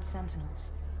Hallowed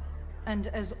Sentinels. And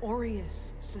as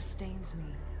Aureus sustains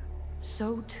me,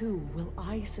 so too will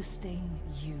I sustain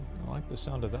you. I like the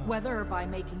sound of that. Whether by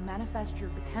making manifest your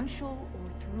potential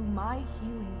or through my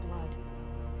healing blood,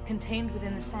 contained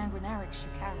within the sanguinarics you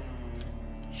carry.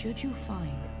 Should you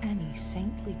find any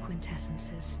saintly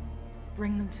quintessences,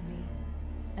 bring them to me,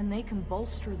 and they can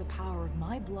bolster the power of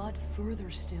my blood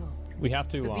further still. We have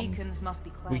to, the beacons must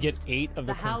be cleansed. We get 8 of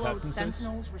the hallowed quintessences.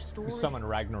 sentinels restored, We summon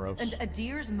Ragnaros. and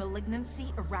Adir's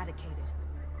malignancy eradicated.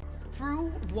 Through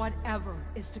whatever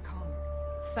is to come,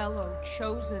 fellow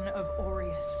chosen of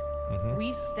Aureus,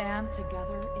 we stand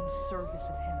together in service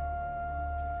of him.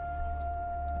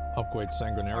 Upgrade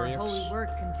Sanguinarius. Our holy work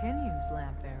continues,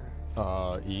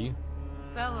 Lampbearer. E.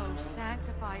 Fellow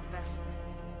sanctified vessel,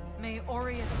 may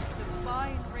Aureus'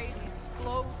 divine radiance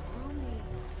flow through me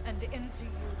and into you.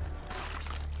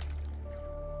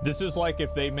 This is like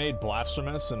if they made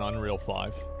Blasphemous in Unreal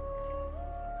 5.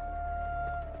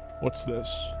 What's this?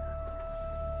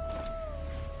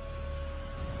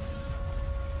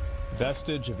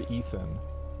 Vestige of Ethan.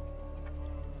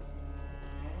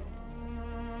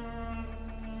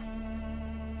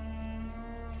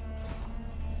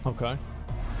 Okay.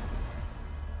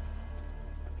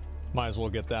 Might as well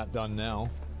get that done now.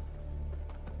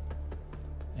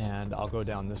 And I'll go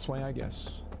down this way, I guess.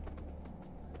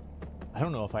 I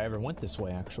don't know if I ever went this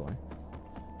way, actually.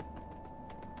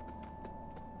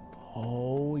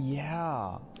 Oh,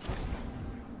 yeah.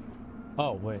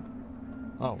 Oh, wait.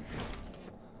 Oh.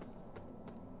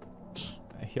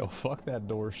 Yo, fuck that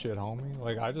door shit, homie.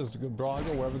 Like, I just, bro, I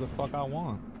go wherever the fuck I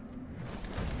want.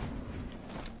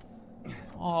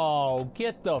 Oh,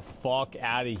 get the fuck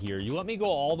out of here. You let me go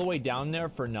all the way down there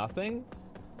for nothing?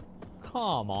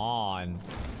 Come on.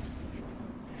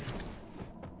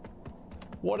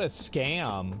 What a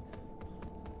scam.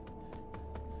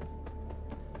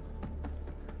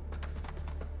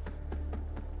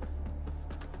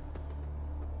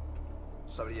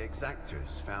 So the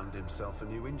exactors found himself a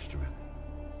new instrument,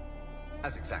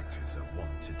 as exactors are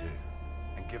wont to do.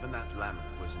 And given that lamp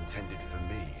was intended for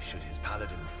me should his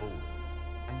paladin fall,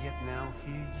 and yet now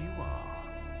here you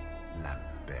are, lamp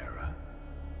bearer.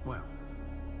 Well,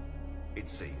 it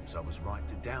seems I was right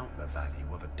to doubt the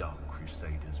value of a Dark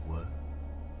Crusader's work.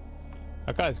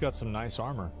 That guy's got some nice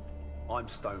armor. I'm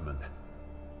Stoneman,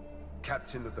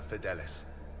 captain of the Fidelis,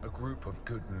 a group of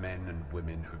good men and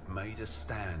women who've made a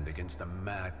stand against the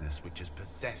madness which has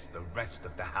possessed the rest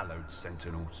of the hallowed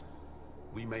Sentinels.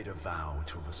 We made a vow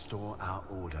to restore our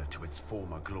order to its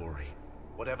former glory,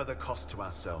 whatever the cost to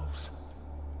ourselves.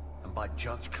 And by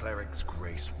Judge Cleric's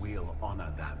grace, we'll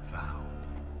honor that vow.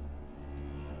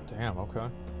 Damn, okay.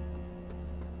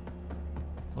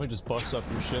 Let me just bust up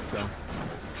your shit, though.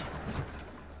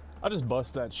 I just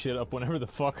bust that shit up whenever the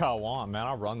fuck I want, man.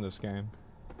 I run this game.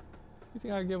 You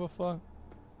think I give a fuck?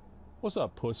 What's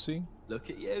up, pussy? Look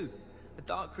at you. A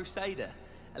Dark Crusader,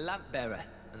 a lamp bearer,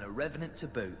 and a revenant to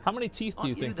boot. How many teeth do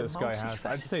you think this guy has?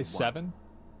 I'd say 7.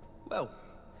 Well,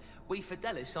 we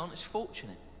Fidelis aren't as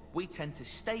fortunate. We tend to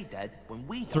stay dead when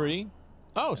we die. 3?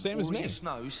 Oh, same as me. Aureus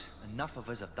knows enough of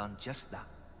us have done just that.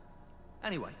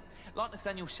 Anyway, like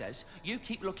Nathaniel says, you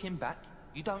keep looking back,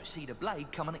 you don't see the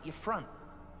blade coming at your front.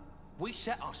 We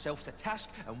set ourselves a task,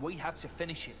 and we have to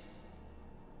finish it.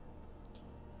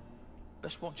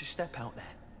 Best watch your step out there.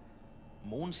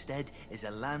 Mornstead is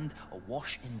a land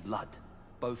awash in blood,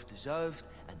 both deserved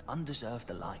and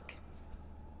undeserved alike.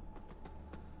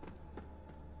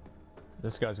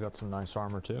 This guy's got some nice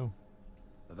armor, too.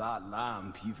 That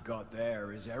lamp you've got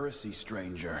there is heresy,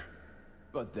 stranger.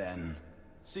 But then,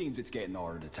 seems it's getting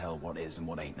harder to tell what is and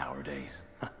what ain't nowadays.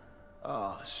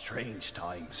 Ah, strange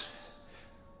times.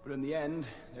 But in the end,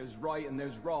 there's right and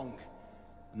there's wrong.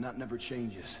 And that never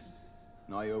changes.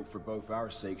 And I hope for both our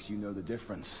sakes you know the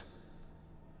difference.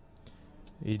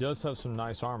 He does have some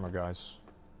nice armor, guys.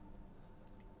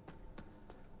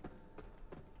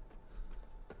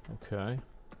 Okay.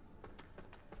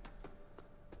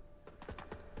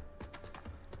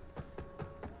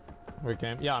 Great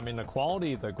game. Yeah, I mean, the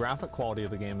quality, the graphic quality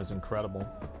of the game is incredible.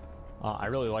 I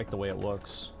really like the way it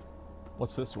looks.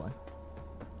 What's this way?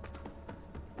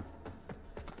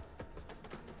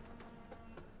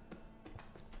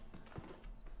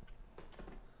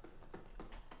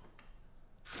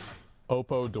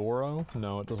 Opodoro?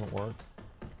 No, it doesn't work.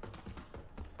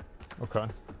 Okay,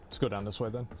 let's go down this way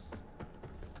then.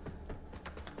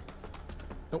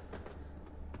 Nope.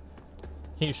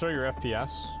 Can you show your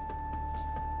FPS?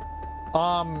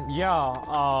 Yeah,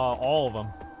 all of them.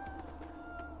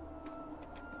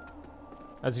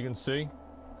 As you can see.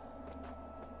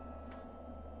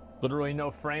 Literally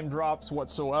no frame drops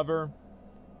whatsoever.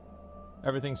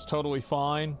 Everything's totally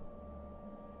fine.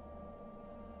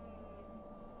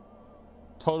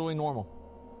 Totally normal.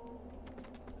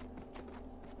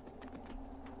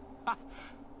 Ah,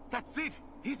 that's it,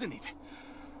 isn't it?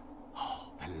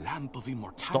 Oh, the Lamp of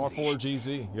Immortality. Starfuller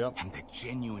GZ, yep. And the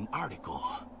genuine article.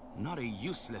 Not a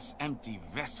useless, empty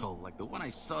vessel like the one I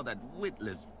saw that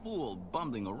witless fool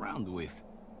bumbling around with.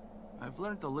 I've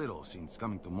learned a little since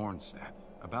coming to Mornstead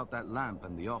about that lamp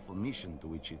and the awful mission to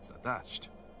which it's attached.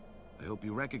 I hope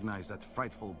you recognize that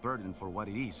frightful burden for what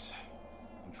it is.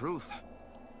 In truth,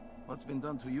 what's been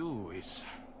done to you is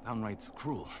downright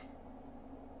cruel.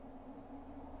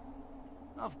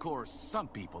 Of course, some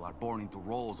people are born into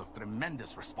roles of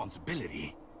tremendous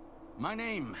responsibility. My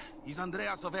name is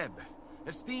Andreas of Ebb,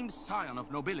 esteemed scion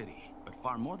of nobility, but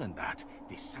far more than that,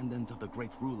 descendant of the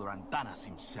great ruler Andanas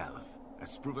himself,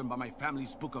 as proven by my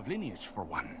family's book of lineage, for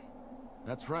one.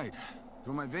 That's right.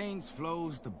 Through my veins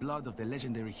flows the blood of the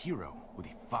legendary hero who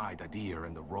defied Adir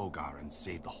and the Rogar and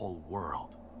saved the whole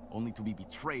world, only to be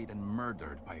betrayed and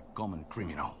murdered by a common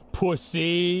criminal.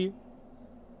 Pussy!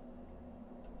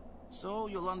 So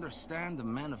you'll understand a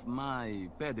man of my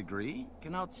pedigree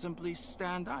cannot simply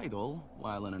stand idle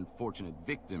while an unfortunate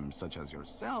victim such as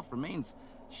yourself remains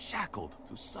shackled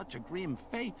to such a grim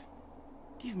fate.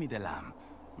 Give me the lamp,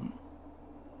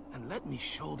 and let me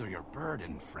shoulder your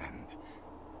burden, friend.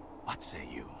 What say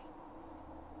you?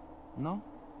 No?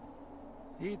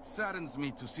 It saddens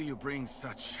me to see you bring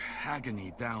such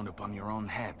agony down upon your own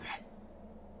head.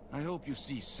 I hope you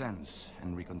see sense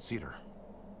and reconsider.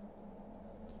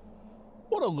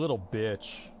 What a little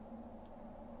bitch.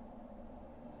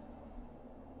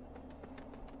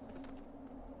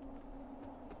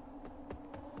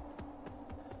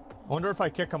 I wonder if I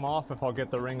kick him off if I'll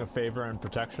get the Ring of Favor and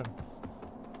Protection.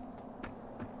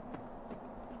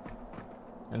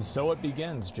 And so it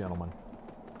begins, gentlemen.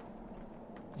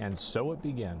 And so it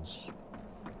begins.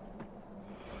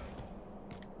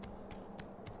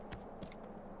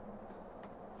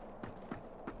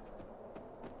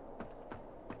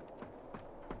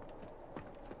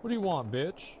 What do you want,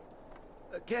 bitch?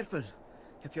 Careful.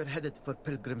 If you're headed for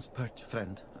Pilgrim's Perch,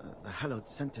 friend. The hallowed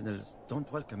sentinels don't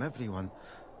welcome everyone.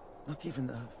 Not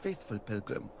even a faithful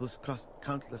pilgrim who's crossed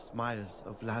countless miles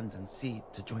of land and sea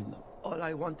to join them. All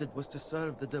I wanted was to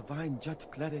serve the divine judge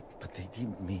cleric, but they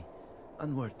deemed me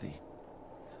unworthy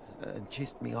and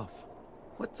chased me off.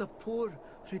 What's a poor,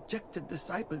 rejected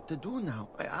disciple to do now,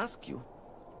 I ask you?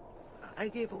 I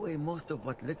gave away most of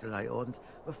what little I owned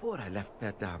before I left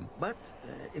Perdam. But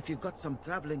if you've got some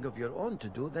traveling of your own to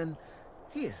do, then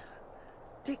here,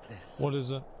 take this. What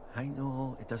is it? I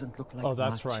know it doesn't look like Oh,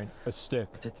 that's much, right. A stick.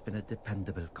 but it's been a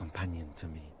dependable companion to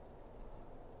me.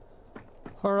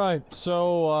 Alright,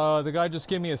 so the guy just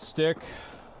gave me a stick.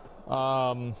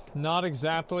 Not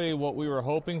exactly what we were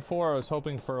hoping for. I was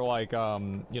hoping for, like,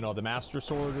 you know, the Master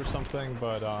Sword or something,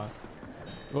 but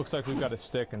it looks like we've got a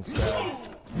stick instead.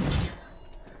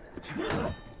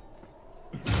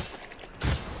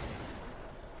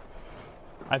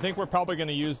 I think we're probably going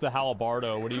to use the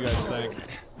Halabardo. What do you guys think?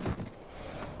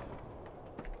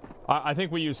 I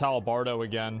think we use Halabardo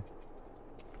again.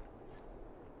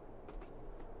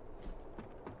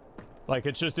 Like,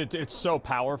 it's just, it's so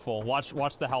powerful. Watch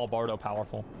the Halabardo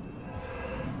powerful.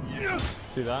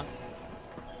 See that?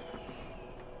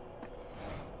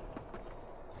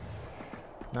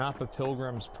 Map of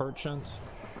Pilgrim's Perchant.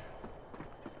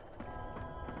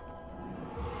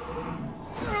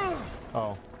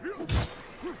 Oh.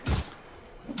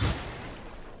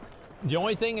 The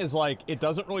only thing is, like, it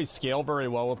doesn't really scale very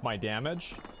well with my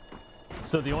damage.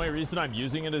 So the only reason I'm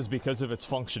using it is because of its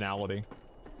functionality.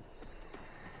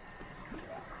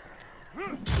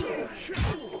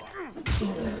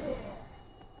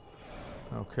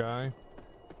 Okay.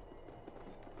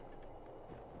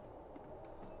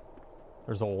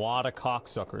 There's a lot of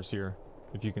cocksuckers here,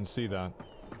 if you can see that.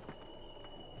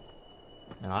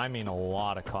 And I mean a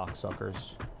lot of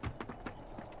cocksuckers.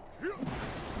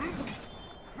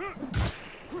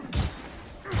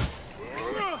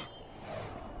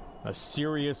 A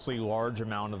seriously large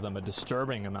amount of them, a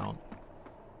disturbing amount.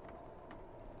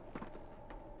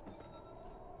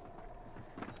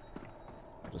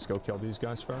 Just go kill these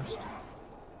guys first.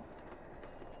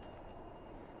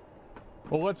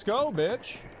 Well, let's go,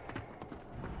 bitch.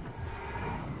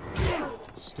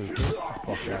 Stupid. Fuck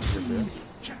out of here,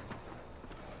 bitch.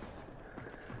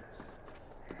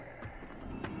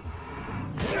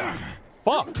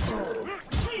 Fuck!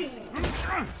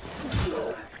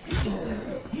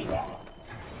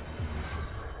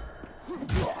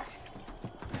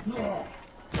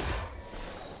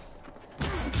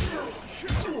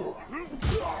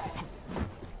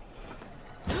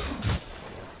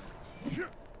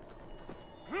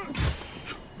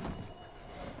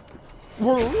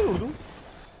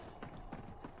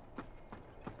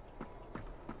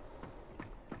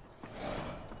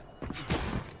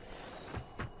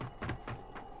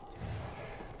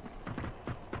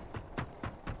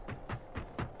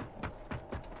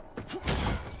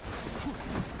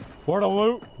 Where to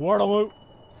loot? Where to loot?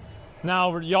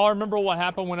 Now, y'all remember what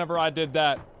happened whenever I did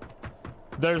that?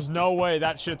 There's no way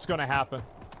that shit's gonna happen.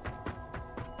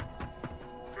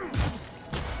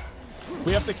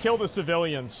 We have to kill the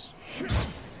civilians.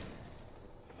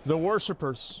 The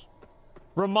worshippers.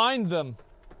 Remind them.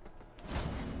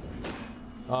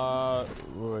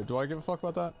 Wait, do I give a fuck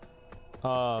about that?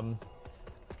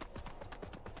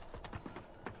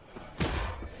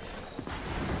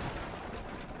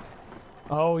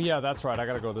 Oh yeah, that's right, I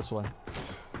gotta go this way.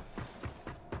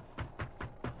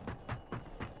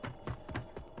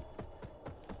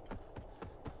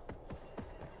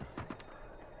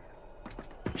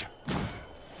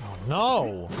 Oh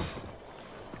no!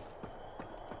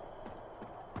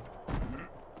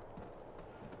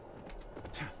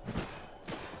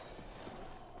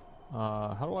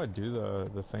 do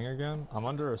the thing again? I'm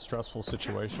under a stressful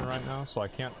situation right now, so I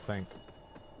can't think.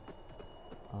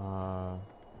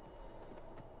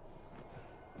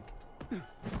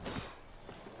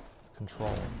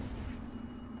 Control.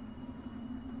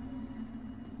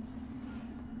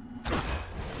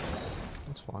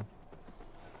 That's fine.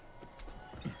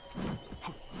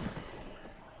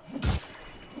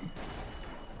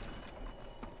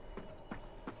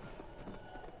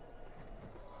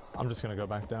 I'm just gonna go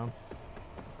back down.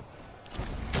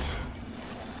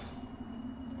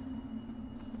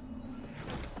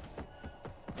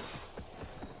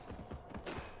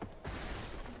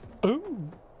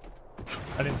 Ooh!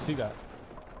 I didn't see that.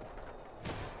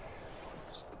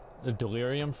 The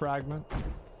delirium fragment.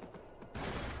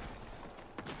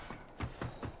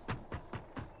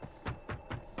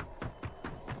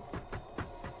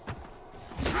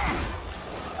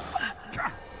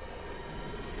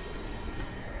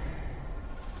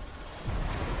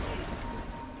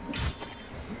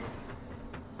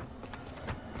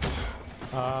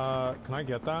 Can I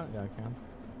get that? Yeah, I can.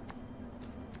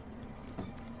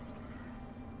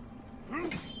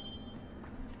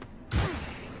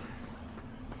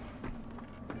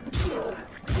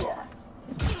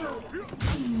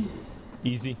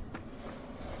 Easy.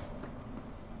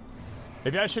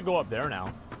 Maybe I should go up there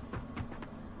now.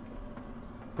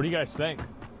 What do you guys think?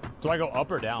 Do I go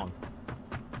up or down?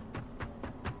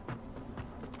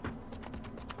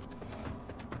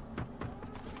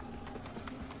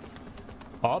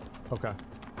 Up? Okay.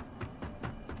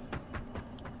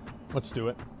 Let's do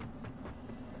it.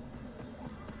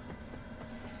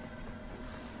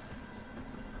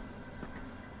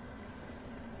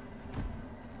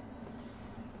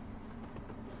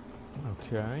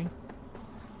 Okay.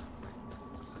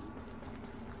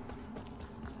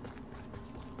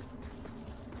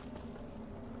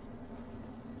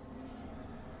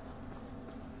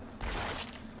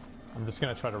 I'm just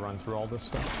gonna try to run through all this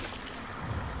stuff.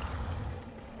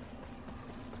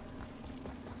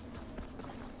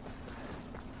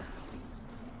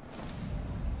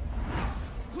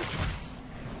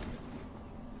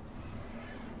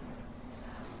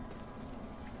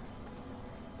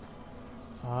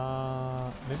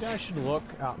 Maybe I should look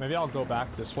out. Maybe I'll go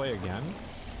back this way again.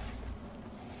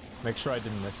 Make sure I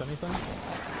didn't miss anything.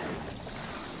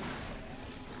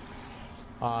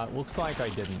 Looks like I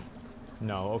didn't.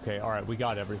 No, okay, alright, we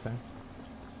got everything.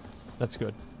 That's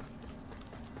good.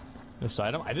 This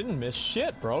item? I didn't miss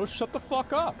shit, bro. Shut the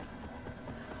fuck up.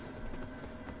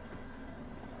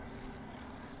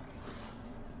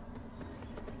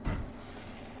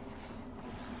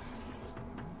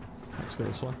 Let's go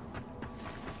this way.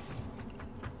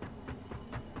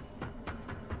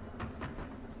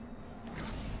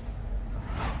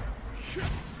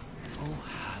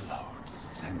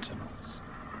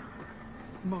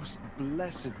 Most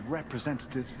blessed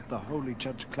representatives of the Holy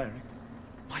Judge Cleric,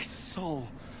 my soul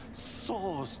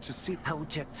soars to see...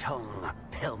 Hold your tongue,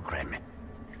 pilgrim.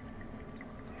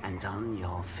 And on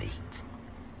your feet.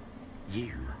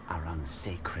 You are on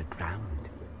sacred ground,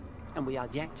 and we are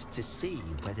yet to see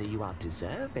whether you are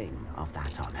deserving of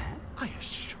that honor. I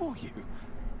assure you,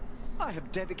 I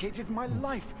have dedicated my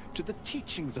life to the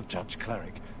teachings of Judge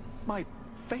Cleric. My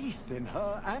faith in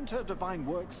her and her divine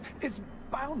works is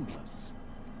boundless.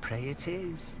 Pray it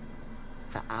is,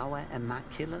 for our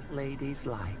Immaculate Lady's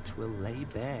light will lay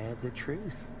bare the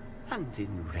truth, and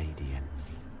in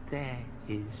radiance there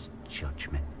is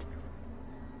judgment.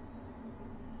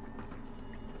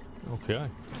 Okay.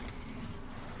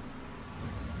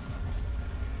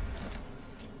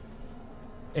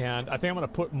 And I think I'm going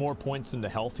to put more points into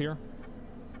health here.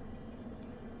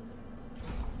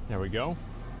 There we go.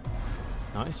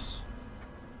 Nice.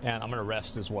 And I'm going to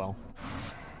rest as well.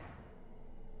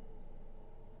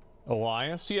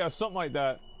 Elias? Yeah, something like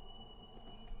that.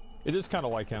 It is kind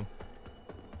of like him.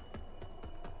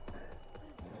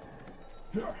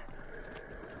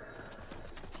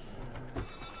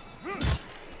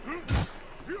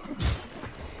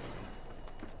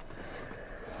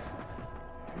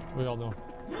 What y'all doing?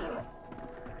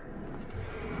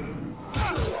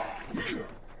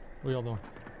 What y'all doing?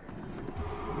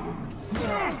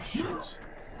 Shit.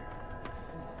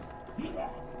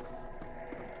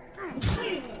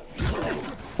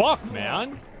 Fuck,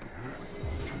 man.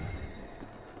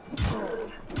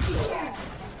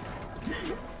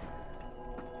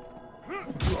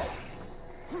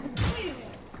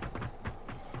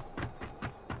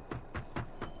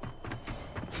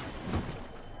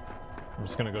 I'm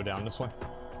just gonna go down this way.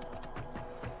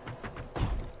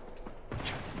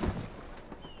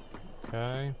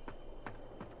 Okay.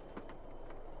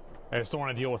 I just don't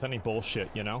want to deal with any bullshit,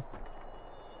 you know?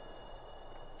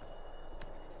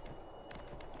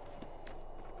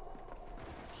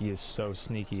 He is so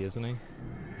sneaky, isn't he?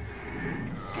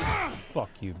 Fuck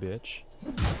you, bitch.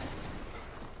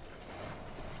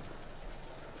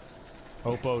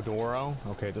 Opodoro?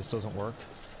 Okay, this doesn't work.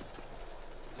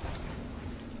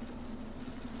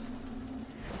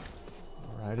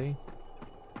 Alrighty.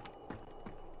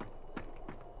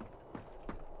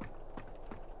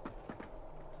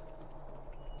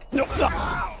 No! No!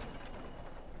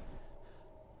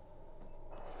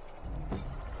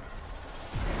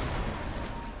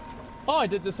 Oh, I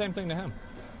did the same thing to him.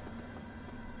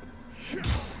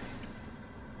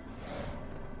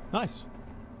 Nice.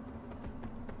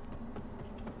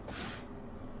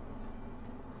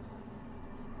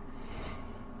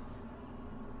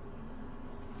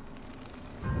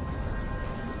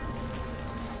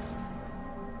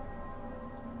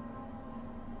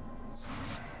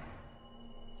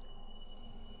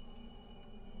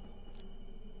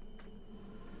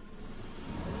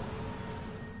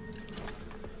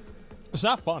 It's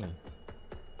not funny.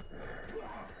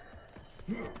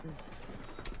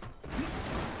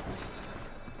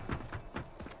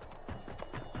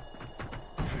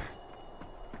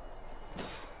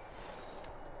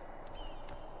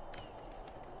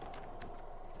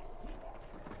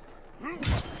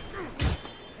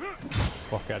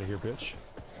 Fuck out of here, bitch.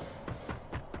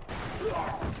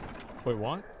 Wait,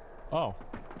 what? Oh.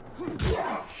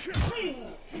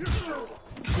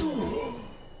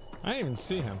 I didn't even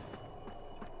see him.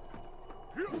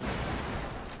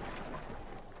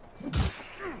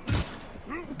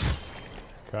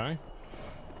 Okay.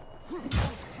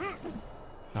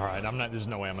 Alright, I'm not, there's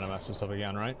no way I'm gonna mess this up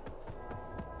again, right?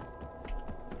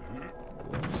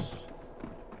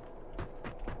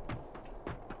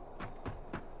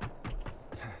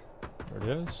 There it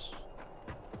is.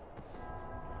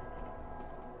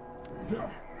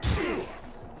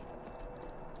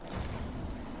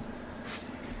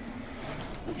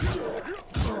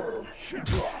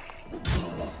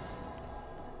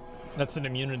 That's an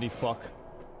immunity fuck.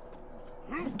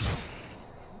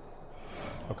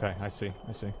 Okay, I see,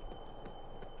 I see.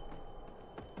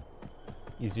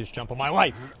 Easiest jump of my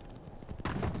life!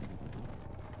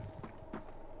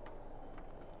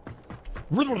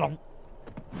 You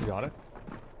got it?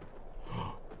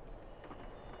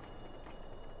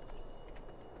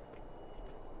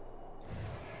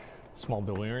 Small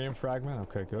delirium fragment,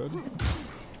 okay, good.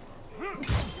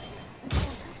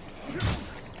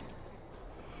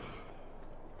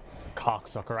 It's a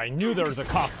cocksucker. I knew there was a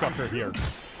cocksucker here.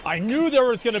 I knew there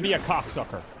was gonna be a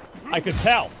cocksucker. I could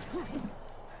tell.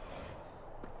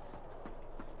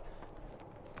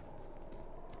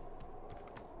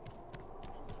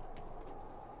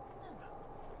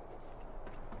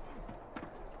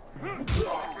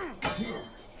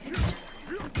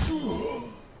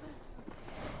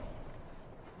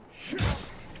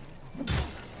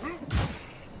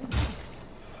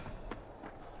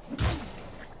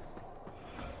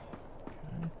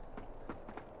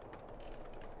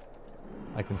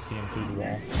 I can see him through the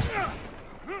wall.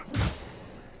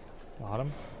 Got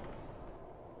him.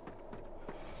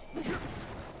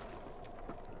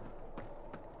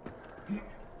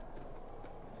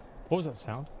 What was that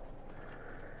sound?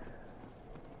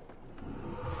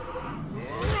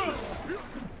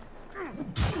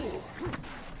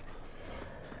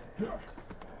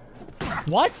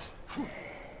 What?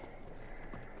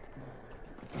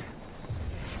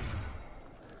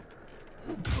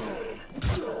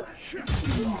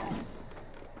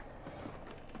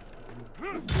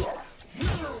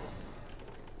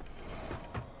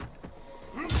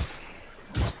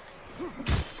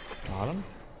 Got him.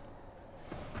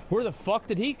 Where the fuck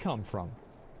did he come from?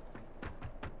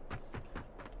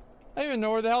 I didn't even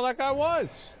know where the hell that guy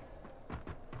was.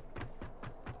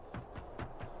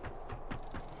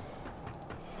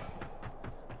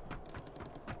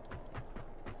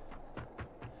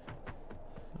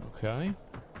 Okay.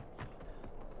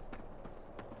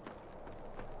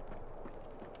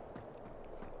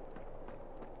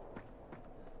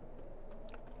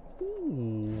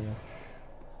 Ooh.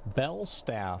 Bell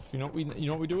staff. You know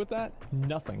what we do with that?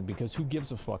 Nothing, because who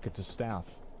gives a fuck? It's a staff.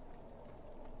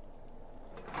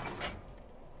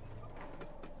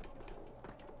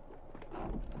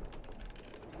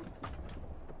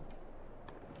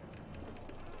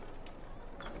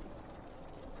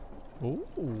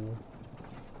 Ooh.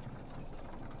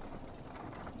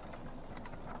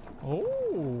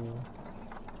 Oh.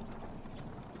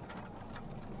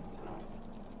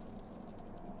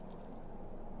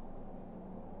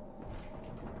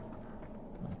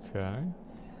 Okay.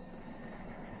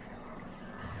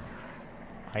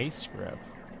 Ice grip.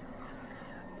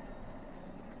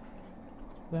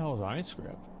 What the hell is ice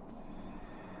grip?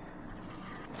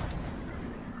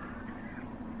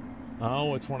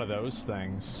 Oh, it's one of those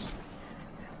things.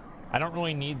 I don't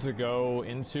really need to go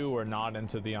into or not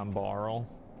into the Unbarl.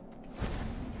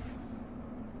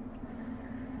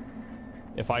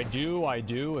 If I do, I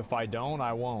do. If I don't,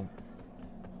 I won't.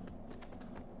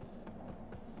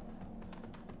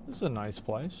 This is a nice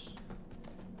place.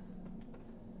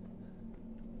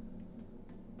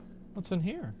 What's in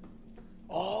here?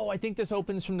 Oh, I think this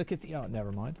opens from the cathedral. Oh,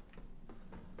 never mind.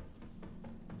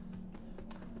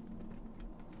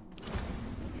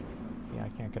 Yeah, I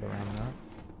can't get around that.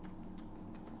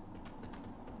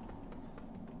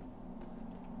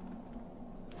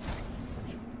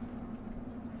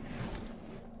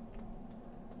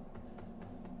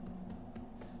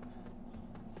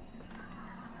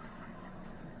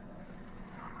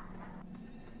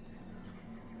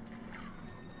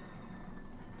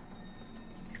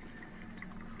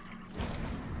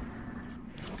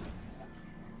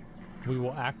 We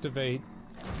will activate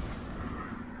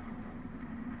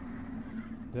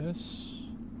this,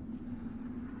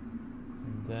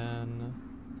 and then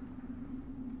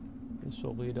this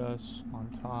will lead us on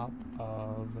top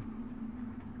of...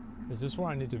 Is this where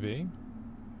I need to be?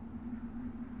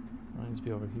 I need to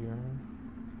be over here.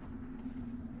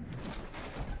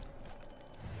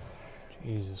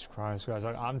 Jesus Christ, guys.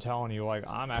 Like, I'm telling you, like,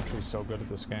 I'm actually so good at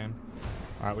this game.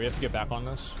 Alright, we have to get back on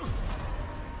this.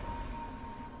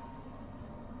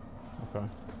 Okay.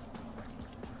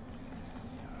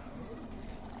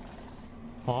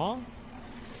 Huh?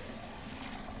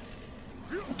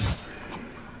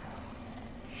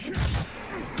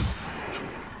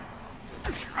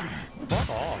 Fuck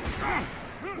off.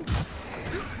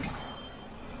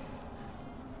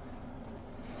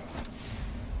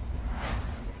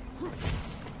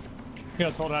 You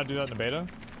got told how to do that in the beta?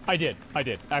 I did.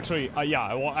 Actually, yeah,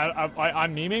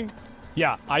 I'm memeing.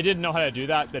 Yeah, I didn't know how to do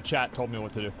that. The chat told me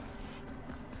what to do.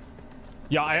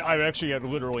 Yeah, I actually had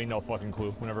literally no fucking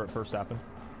clue whenever it first happened.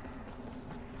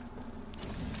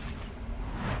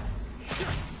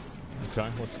 Okay,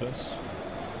 what's this?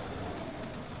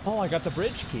 Oh, I got the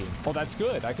bridge key. Oh, that's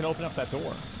good. I can open up that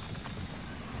door.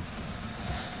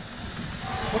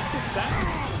 What's this sound?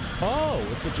 Oh,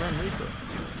 it's a Grim Reaper.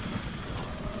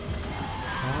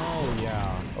 Oh,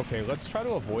 yeah. Okay, let's try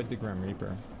to avoid the Grim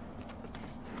Reaper.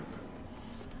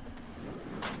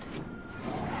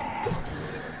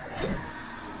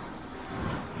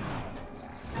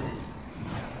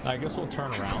 I guess we'll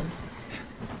turn around.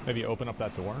 Maybe open up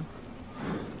that door.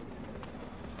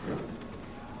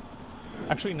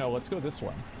 Actually, no, let's go this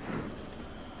way.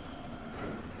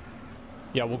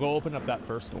 Yeah, we'll go open up that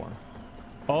first door.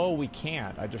 Oh, we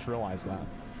can't. I just realized that.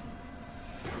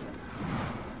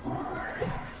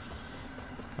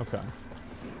 Okay.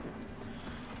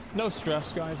 No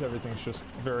stress, guys. Everything's just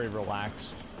very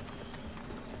relaxed.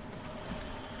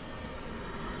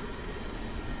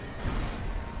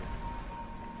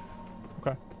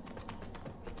 Okay.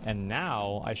 And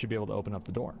now I should be able to open up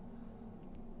the door.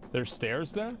 There's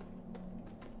stairs there?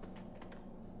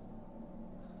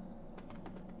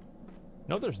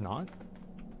 No, there's not.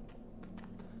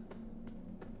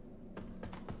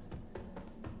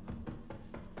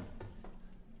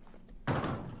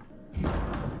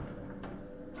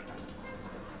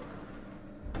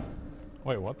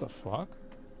 Wait, what the fuck?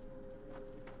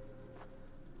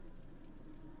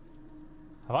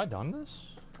 Have I done this?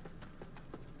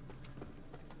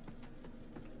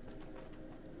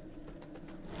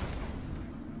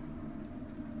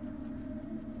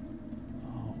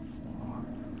 Oh, fuck.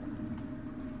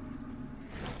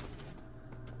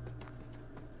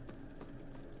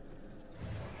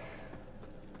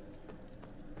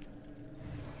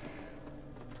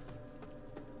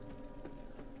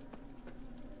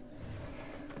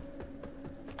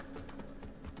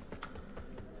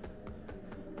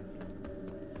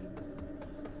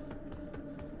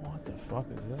 What the fuck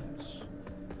is this?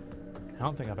 I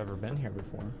don't think I've ever been here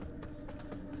before.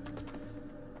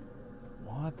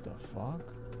 What the fuck?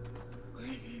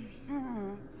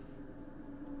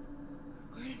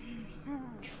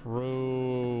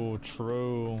 True,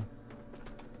 true.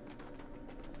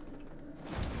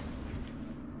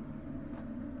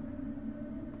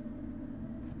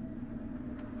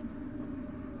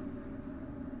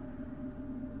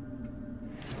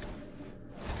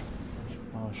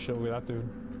 Oh shit, look at that dude.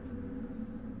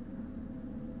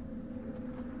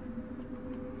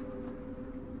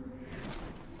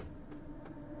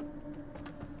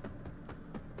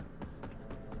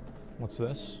 What's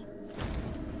this?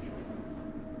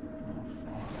 Oh,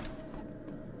 fuck.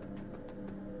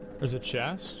 There's a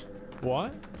chest?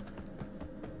 What?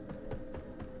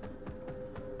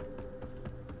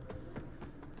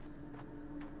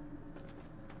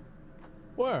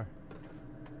 Where?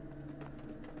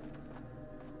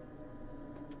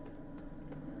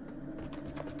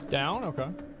 Down? Okay.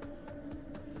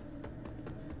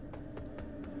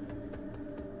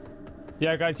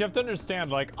 Yeah, guys, you have to understand,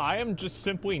 like, I am just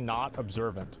simply not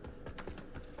observant.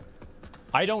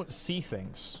 I don't see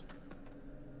things.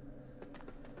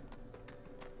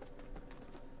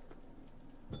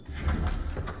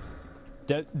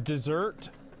 Dessert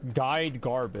guide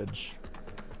garbage.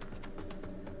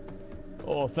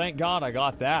 Oh, thank God I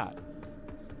got that.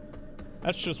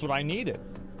 That's just what I needed.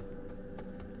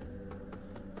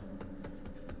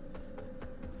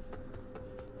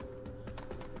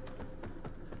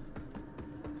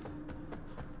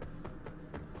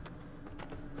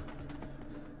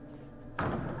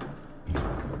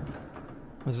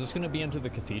 Is this going to be into the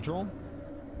cathedral?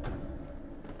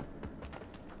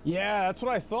 Yeah, that's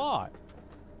what I thought.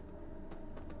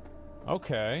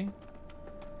 Okay.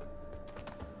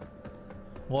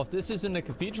 Well, if this is in the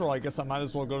cathedral, I guess I might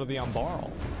as well go to the Umbarl.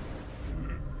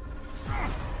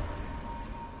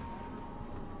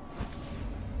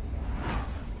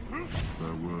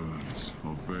 Their words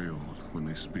are veiled when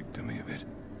they speak to me of it,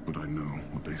 but I know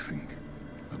what they think.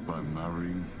 That by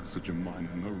marrying such a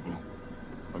minor noble,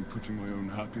 I'm putting my own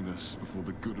happiness before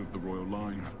the good of the royal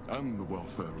line and the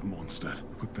welfare of Mondstadt.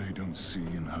 But they don't see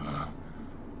in her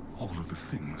all of the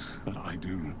things that I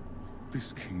do.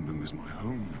 This kingdom is my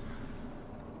home.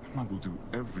 I will do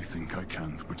everything I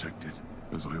can to protect it,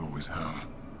 as I always have.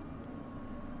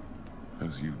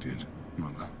 As you did,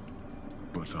 Mother.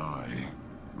 But I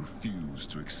refuse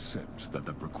to accept that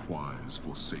requires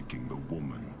forsaking the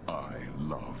woman I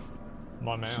love.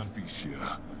 My man.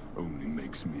 Sophicia only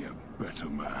makes me a better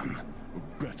man,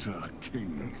 a better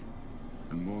king.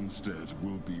 And Mondstadt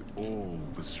will be all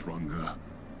the stronger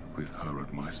with her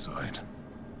at my side.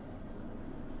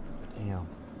 Damn.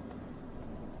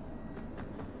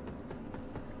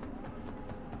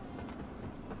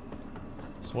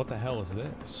 So what the hell is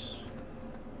this?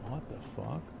 What the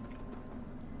fuck?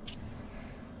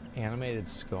 Animated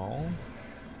skull?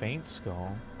 Faint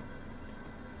skull?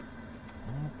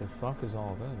 What the fuck is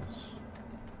all this?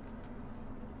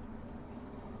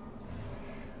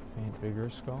 Faint bigger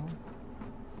skull?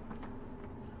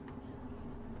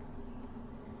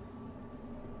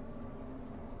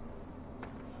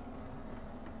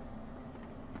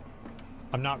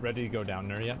 I'm not ready to go down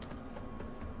there yet.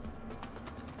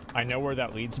 I know where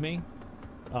that leads me,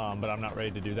 but I'm not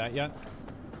ready to do that yet.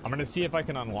 I'm gonna see if I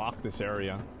can unlock this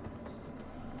area.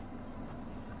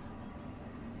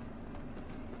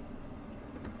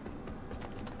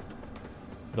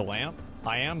 The lamp?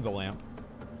 I am the lamp.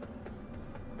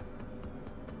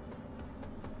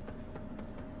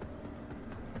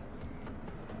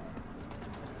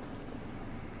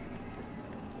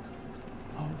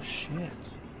 Oh shit.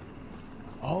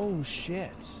 Oh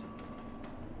shit.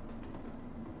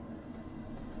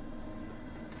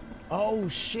 Oh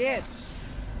shit.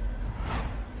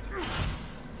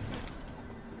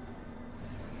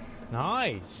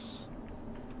 Nice.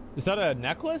 Is that a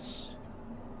necklace?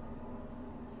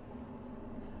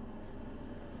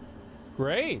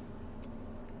 Great.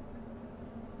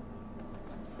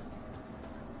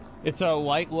 It's a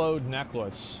light load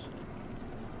necklace.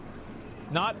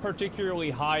 Not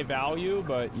particularly high value,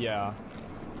 but yeah.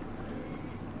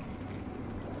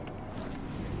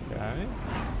 Okay.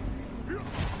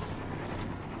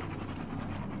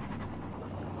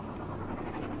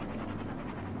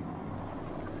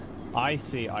 I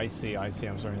see. I'm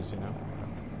starting to see now.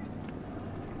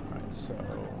 Alright, so...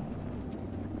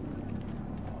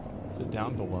 is it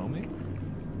down below me?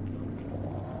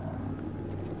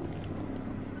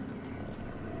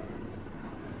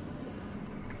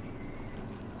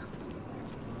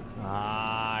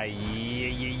 Ah, yeah.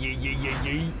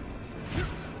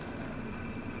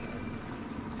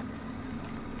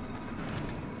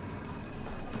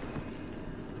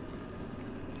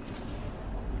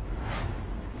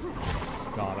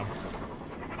 Got him.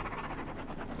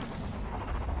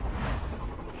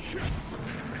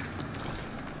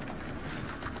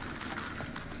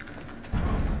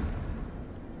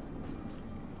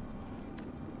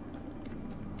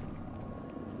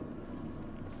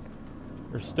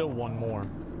 There's still one more.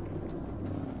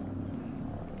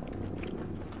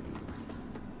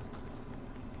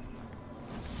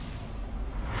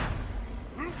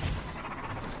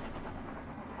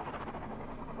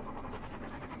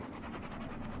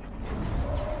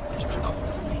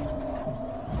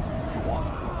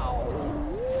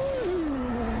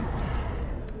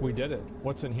 We did it.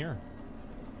 What's in here?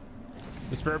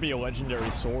 This better be a legendary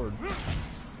sword.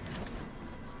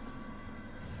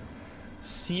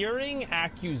 Searing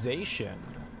accusation.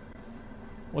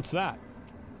 What's that?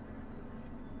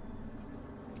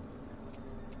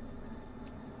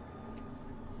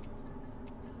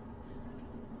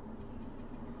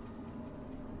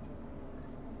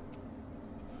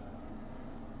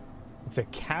 It's a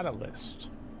catalyst.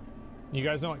 You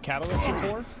guys know what catalysts are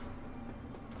for?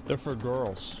 They're for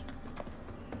girls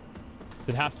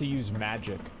that have to use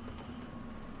magic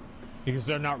because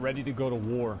they're not ready to go to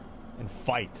war and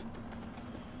fight.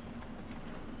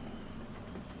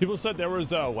 People said there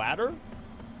was a ladder.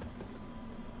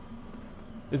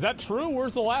 Is that true?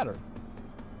 Where's the ladder?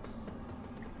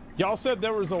 Y'all said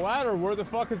there was a ladder. Where the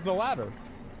fuck is the ladder?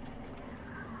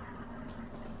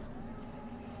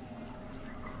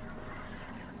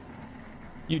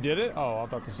 You did it? Oh, I was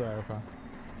about to say, okay.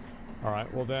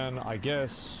 Alright, well then, I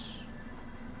guess...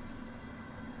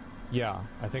 Yeah,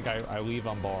 I think I leave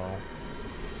on borrow.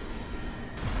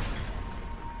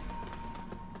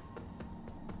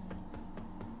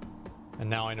 And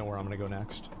now I know where I'm gonna go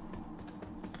next.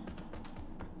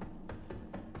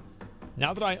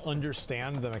 Now that I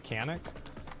understand the mechanic,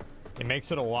 it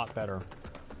makes it a lot better.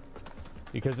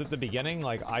 Because at the beginning,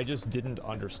 like, I just didn't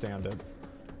understand it.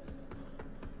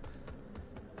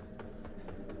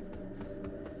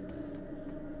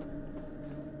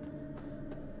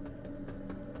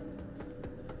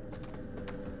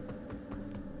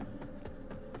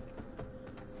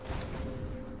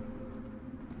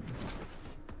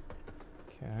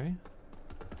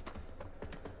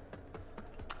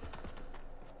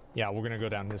 Yeah, we're gonna go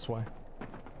down this way.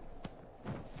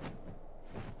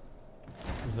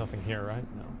 There's nothing here, right?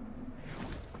 No.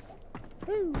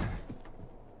 Woo.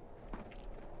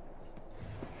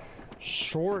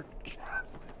 Short javelin.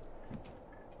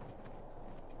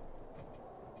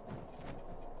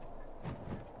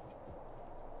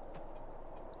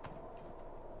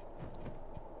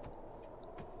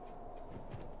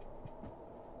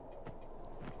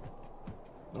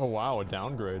 Oh wow, a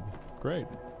downgrade. Great.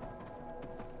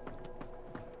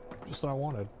 Just what I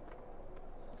wanted.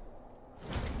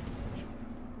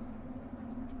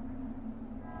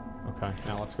 Okay,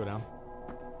 now let's go down.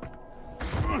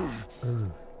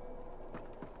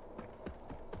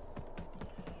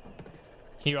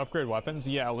 Can you upgrade weapons?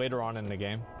 Yeah, later on in the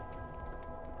game.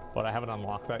 But I haven't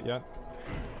unlocked that yet.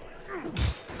 Get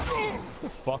the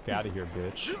fuck out of here,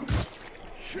 bitch.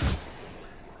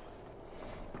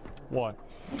 What?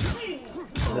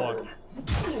 What?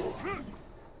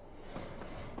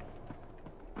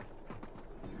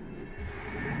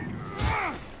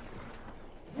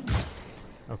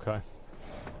 Okay.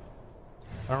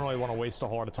 I don't really want to waste a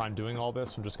whole lot of time doing all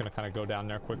this. I'm just going to kind of go down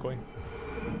there quickly.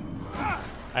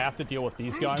 I have to deal with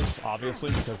these guys, obviously,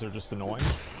 because they're just annoying.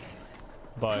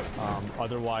 But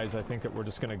otherwise, I think that we're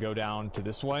just going to go down to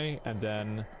this way, and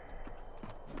then...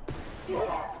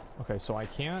 Okay, so I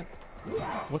can't...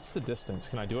 What's the distance?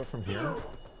 Can I do it from here?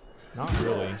 Not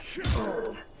really.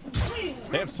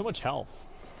 They have so much health.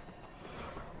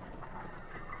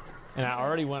 And I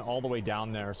already went all the way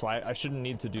down there, so I shouldn't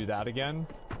need to do that again.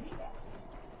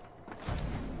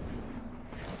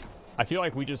 I feel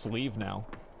like we just leave now.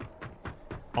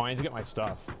 Oh, I need to get my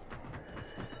stuff.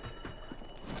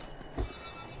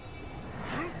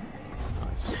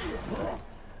 Nice.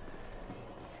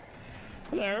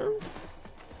 Hello?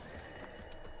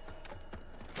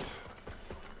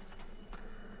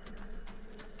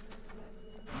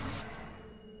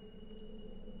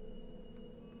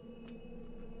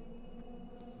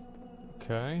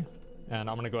 Okay, and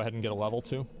I'm gonna go ahead and get a level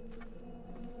 2.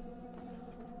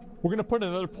 We're gonna put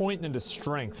another point into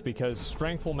strength because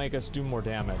strength will make us do more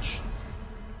damage.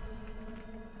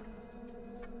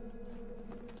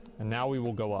 And now we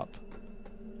will go up.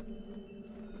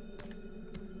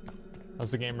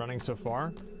 How's the game running so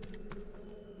far?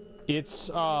 It's,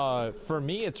 for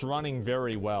me, it's running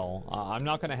very well. I'm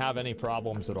not gonna have any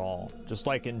problems at all. Just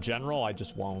like in general, I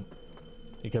just won't.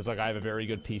 Because, like, I have a very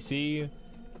good PC.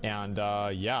 And,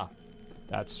 yeah,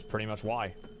 that's pretty much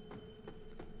why.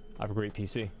 I have a great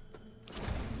PC.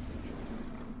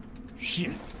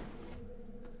 Shit.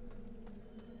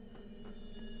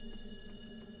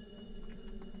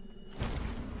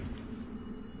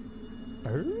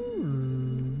 Oh.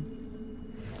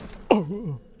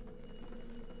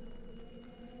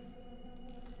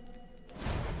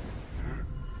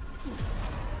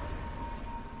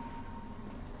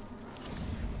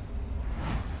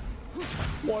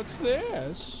 What's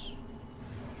this?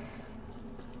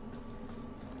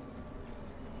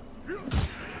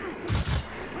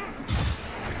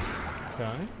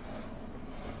 Okay.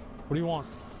 What do you want?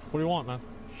 What do you want, man?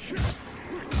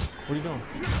 What are you doing?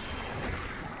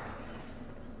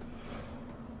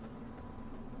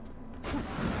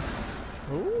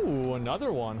 Ooh,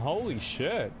 another one. Holy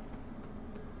shit.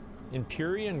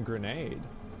 Empyrean grenade.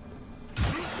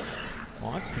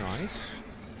 Well, that's nice.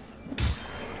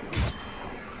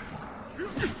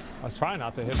 I was trying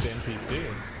not to hit the NPC.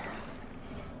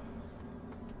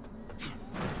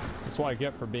 what I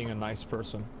get for being a nice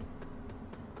person.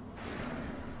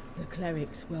 The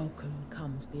cleric's welcome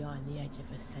comes behind the edge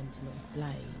of a sentinel's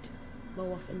blade,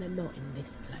 more often than not in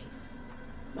this place.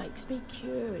 Makes me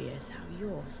curious how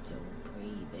you're still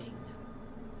breathing.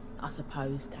 I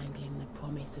suppose dangling the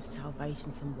promise of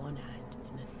salvation from one hand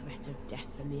and the threat of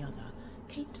death from the other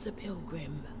keeps a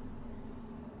pilgrim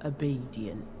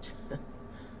obedient.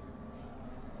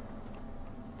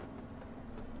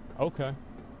 Okay.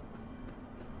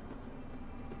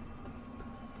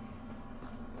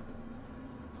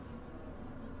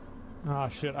 Ah,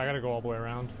 shit, I gotta go all the way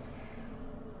around.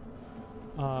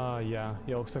 Yeah,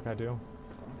 looks like I do.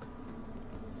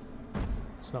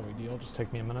 It's no big deal, just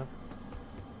take me a minute.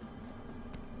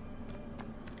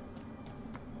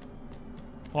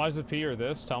 Liza P or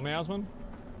this? Tell me, Asmon.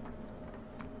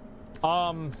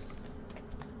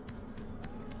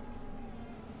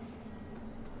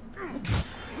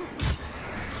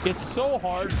 It's so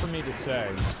hard for me to say.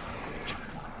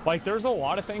 Like, there's a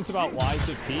lot of things about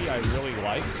Liza P I really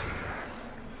liked.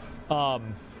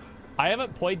 I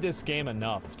haven't played this game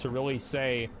enough to really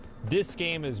say this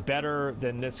game is better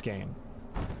than this game.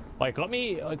 Like, let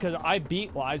me, because I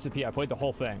beat Liza P, I played the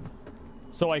whole thing.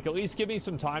 So, like, at least give me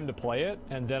some time to play it,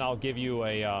 and then I'll give you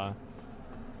a,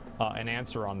 an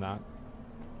answer on that.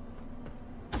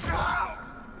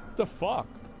 What the fuck?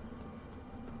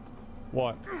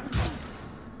 What?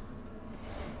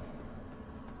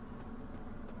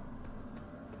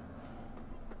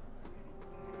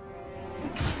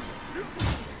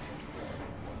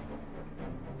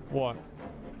 What?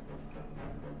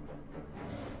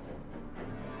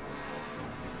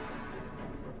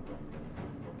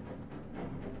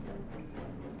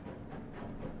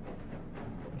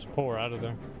 Just pull her out of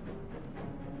there.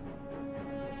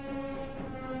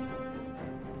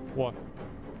 What?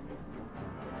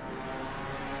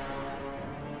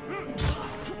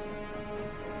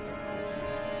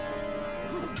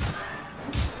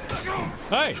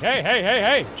 Hey, hey, hey, hey,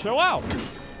 hey! Chill out!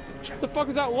 What the fuck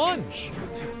is that lunge?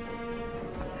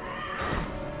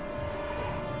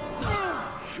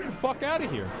 Get the fuck out of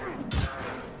here.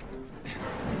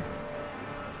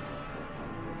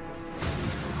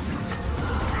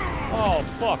 Oh,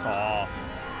 fuck off.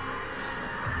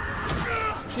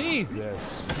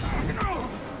 Jesus.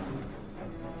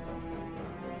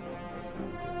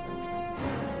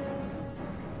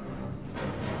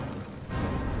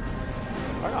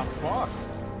 I got fucked.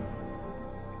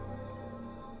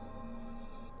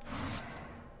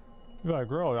 Like,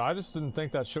 bro, I just didn't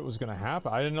think that shit was gonna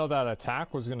happen. I didn't know that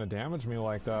attack was gonna damage me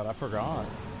like that. I forgot.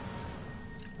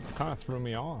 It kind of threw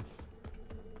me off.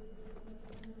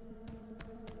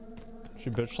 She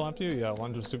bitch slapped you? Yeah,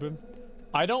 lunge is stupid.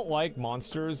 I don't like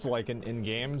monsters like in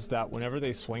games that whenever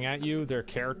they swing at you, their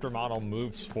character model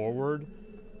moves forward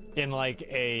in like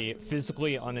a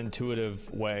physically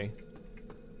unintuitive way.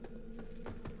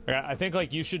 I think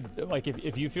like you should, like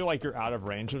if you feel like you're out of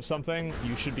range of something,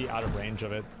 you should be out of range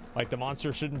of it. Like the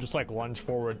monster shouldn't just like lunge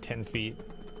forward 10 feet.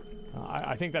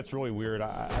 I think that's really weird.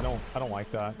 I don't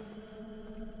like that.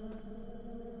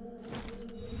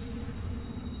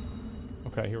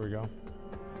 Okay, here we go.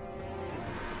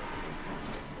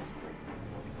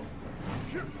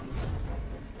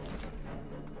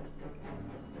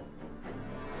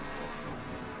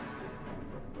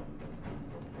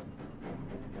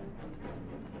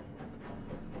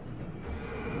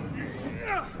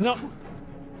 No.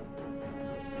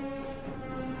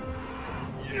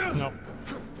 No.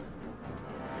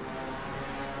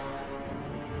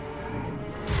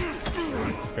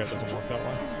 Okay, it doesn't work that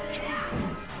way.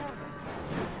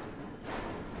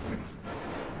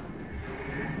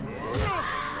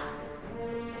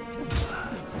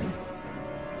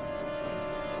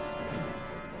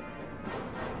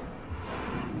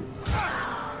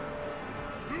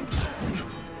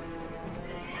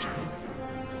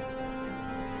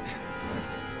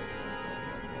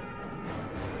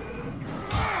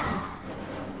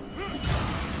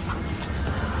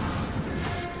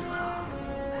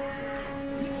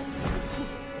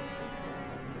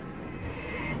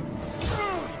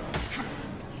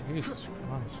 Jesus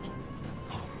Christ.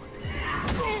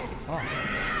 Oh.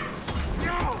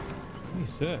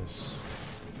 Jesus.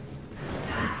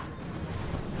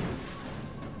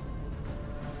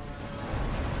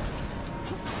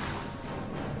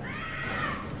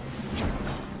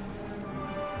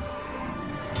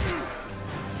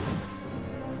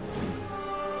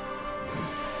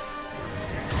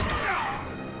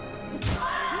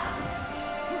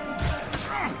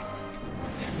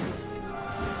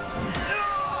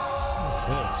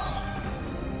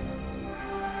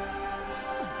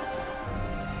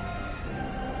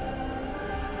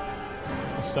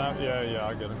 Stop. Yeah,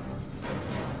 I get it.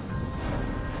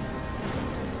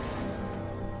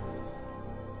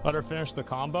 Let her finish the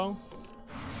combo?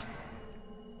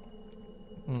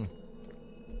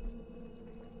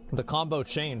 The combo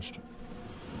changed.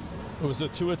 It was a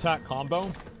 2-attack combo,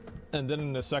 and then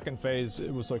in the second phase,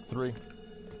 it was like 3.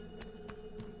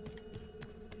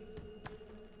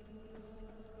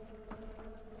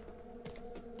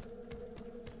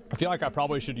 I feel like I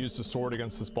probably should use the sword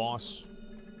against this boss.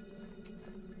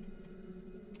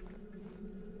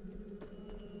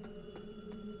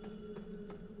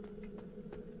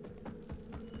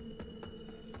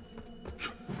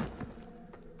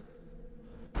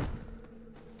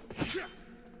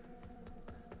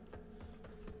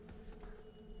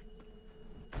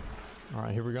 All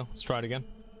right, here we go. Let's try it again.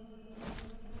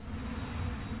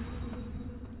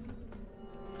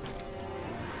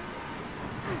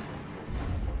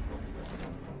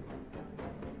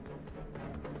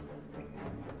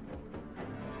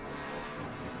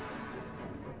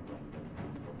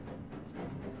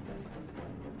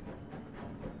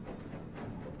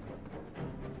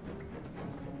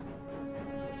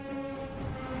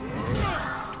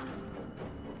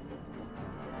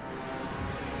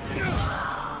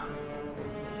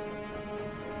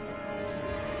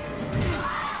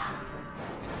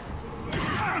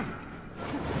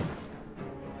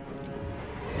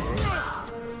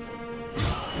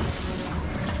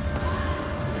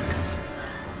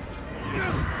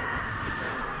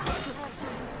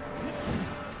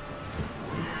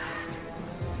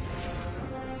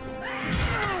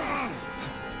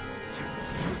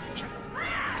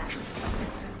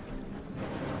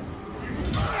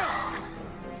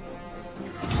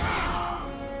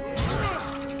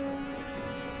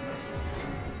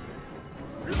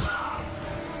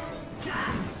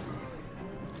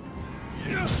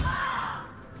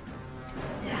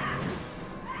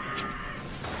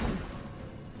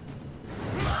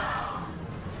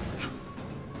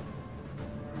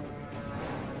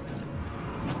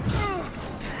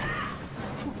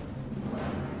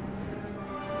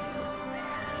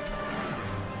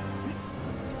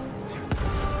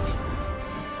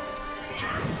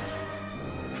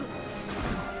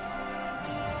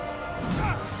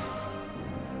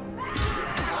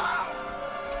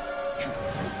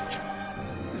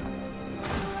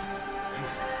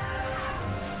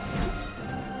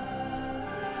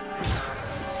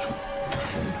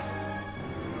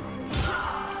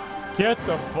 Get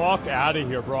the fuck out of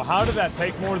here, bro. How did that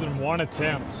take more than one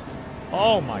attempt?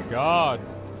 Oh my god.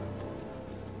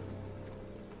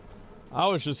 I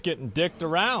was just getting dicked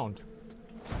around.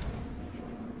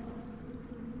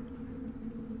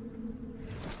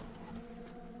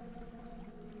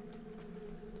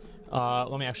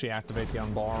 Let me actually activate the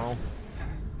unborrow.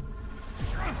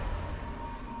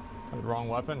 The wrong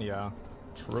weapon? Yeah.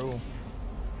 True.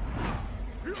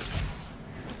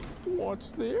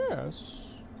 What's this?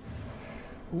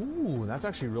 Ooh, that's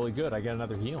actually really good. I get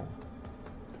another heal.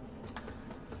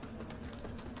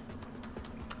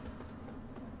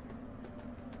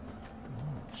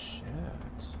 Oh, shit.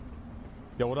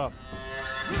 Yo, what up?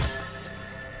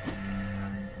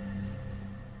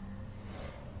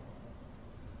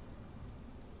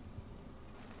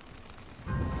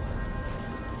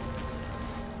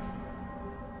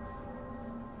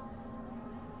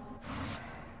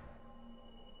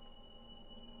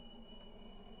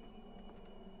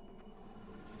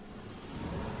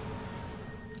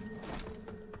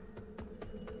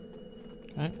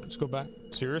 Let's go back.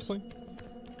 Seriously?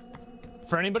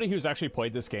 For anybody who's actually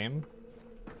played this game,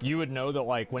 you would know that,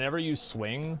 like, whenever you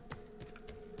swing,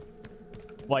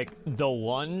 like, the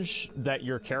lunge that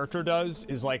your character does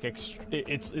is, like,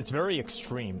 it's very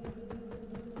extreme.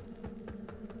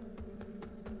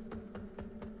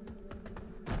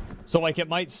 So, like, it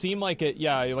might seem like it,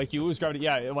 yeah, like, you lose gravity,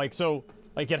 yeah, like, so,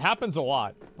 like, it happens a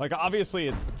lot. Like, obviously,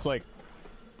 it's like,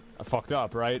 fucked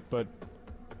up, right? But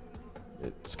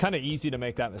it's kind of easy to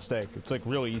make that mistake. It's, like,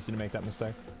 really easy to make that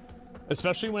mistake.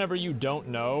 Especially whenever you don't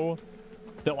know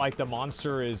that, like, the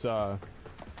monster is, like,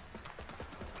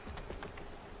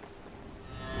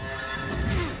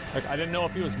 I didn't know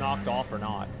if he was knocked off or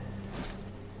not.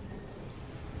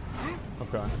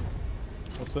 Okay.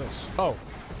 What's this? Oh.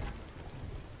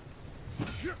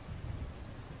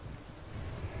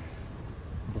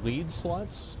 Bleed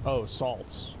sluts? Oh,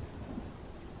 salts.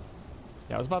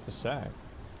 Yeah, I was about to say.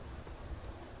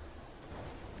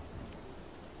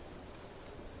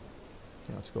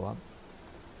 Okay, let's go up.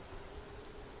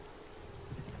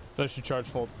 Does she charge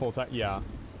full attack? Yeah.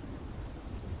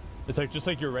 It's like just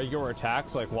like your regular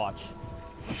attacks. Like, watch.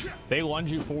 They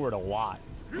lunge you forward a lot.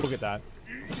 Look at that.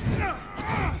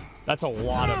 That's a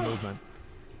lot of movement.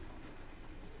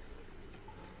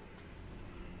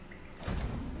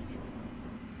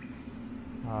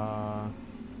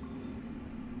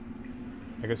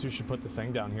 I guess we should put the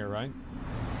thing down here, right?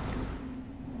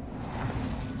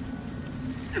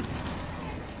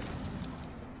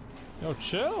 Yo,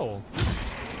 chill.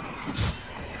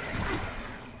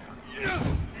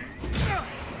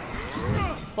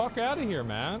 Fuck out of here,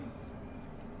 man.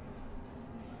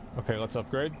 Okay, let's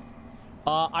upgrade.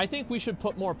 I think we should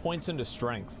put more points into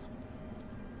strength.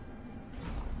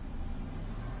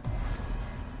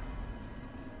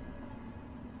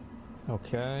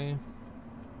 Okay.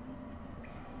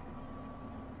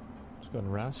 Let's go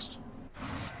and rest.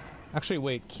 Actually,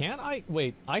 wait, can't I?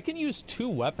 Wait, I can use 2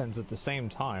 weapons at the same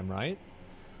time, right?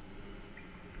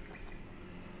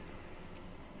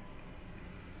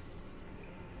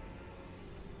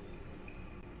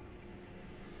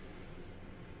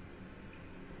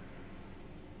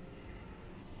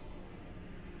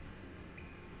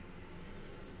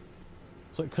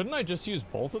 So couldn't I just use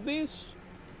both of these?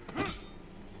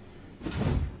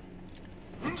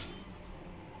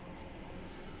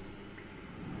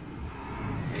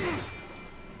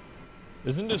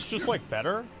 Isn't this just like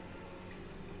better?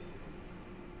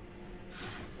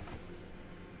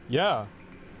 Yeah.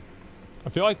 I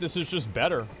feel like this is just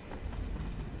better.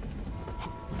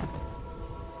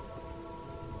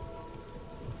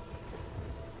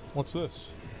 What's this?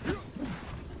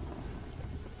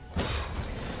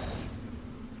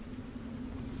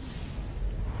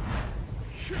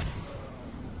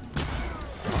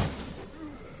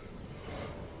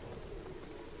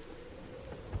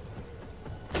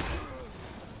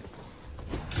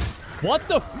 What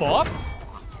the fuck?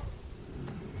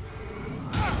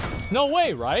 No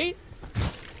way, right?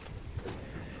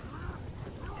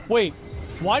 Wait,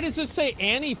 why does this say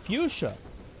Annie Fuchsia?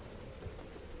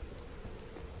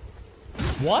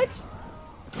 What?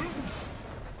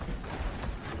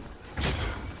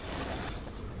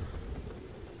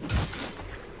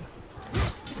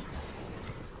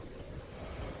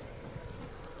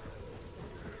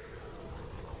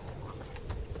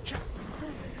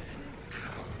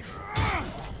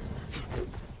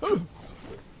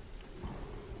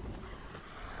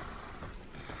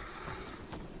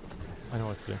 I know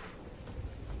what to do.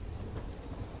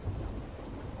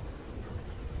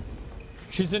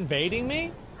 She's invading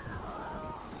me?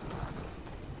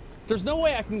 There's no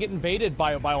way I can get invaded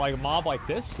by like a mob like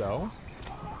this, though.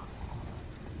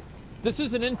 This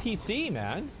is an NPC,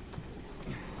 man.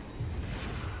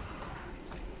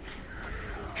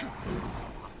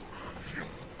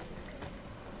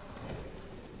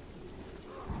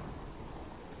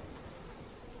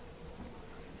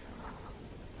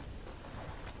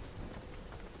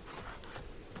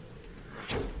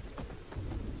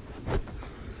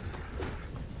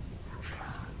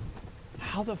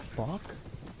 How the fuck?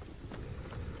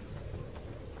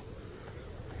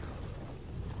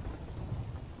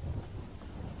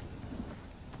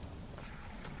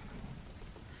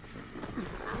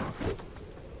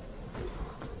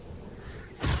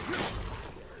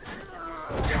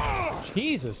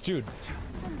 Jesus, dude.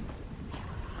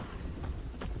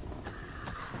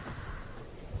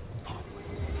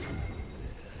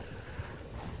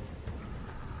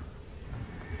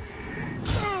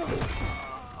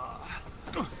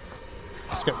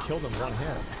 Just got killed in one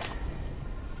hit.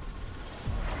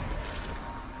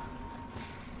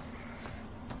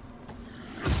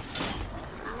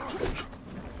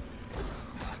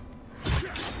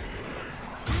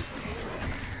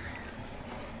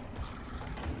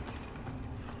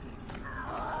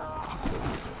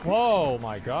 Whoa,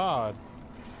 my God.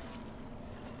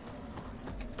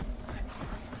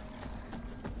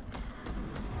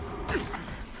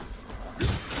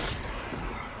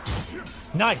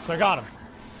 Nice, I got him.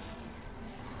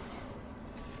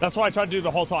 That's what I tried to do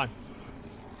the whole time.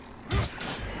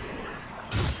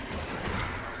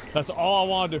 That's all I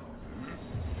want to do.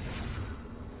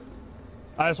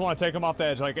 I just want to take him off the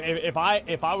edge. Like, if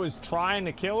I was trying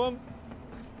to kill him,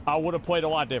 I would have played a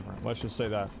lot different. Let's just say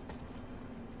that.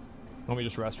 Let me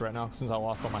just rest right now, since I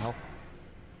lost all my health.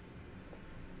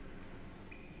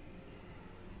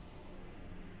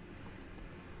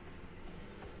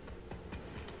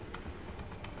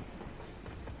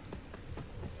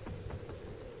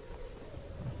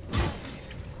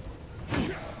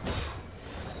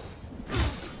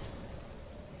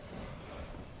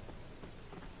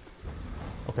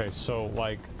 Okay, so,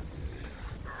 like...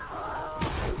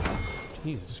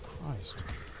 Jesus Christ.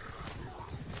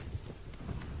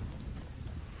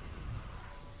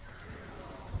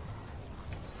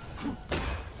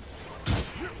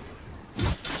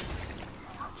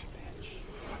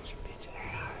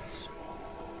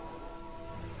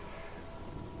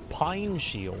 Pine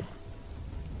shield.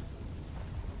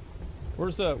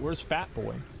 Where's Fat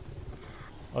Boy?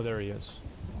 Oh, there he is.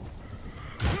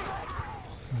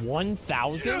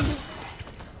 1,000?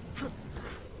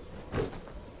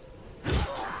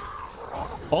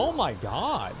 Oh my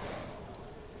god.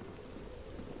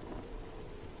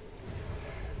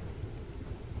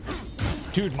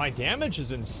 Dude, my damage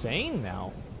is insane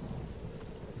now.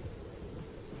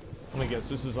 Let me guess,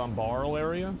 this is on Barl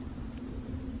area?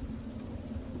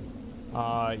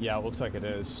 Yeah, it looks like it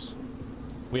is.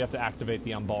 We have to activate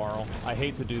the Umbarl. I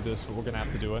hate to do this, but we're gonna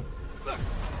have to do it.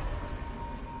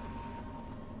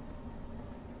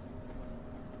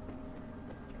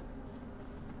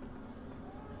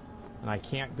 And I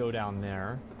can't go down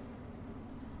there.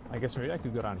 I guess maybe I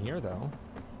could go down here, though.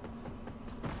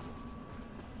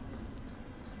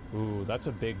 Ooh, that's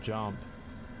a big jump.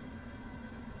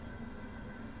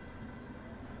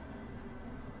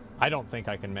 I don't think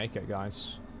I can make it,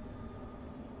 guys.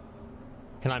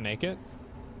 Can I make it?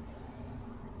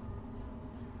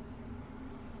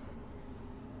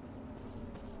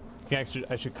 I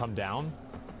think I should come down?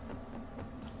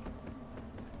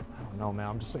 I don't know,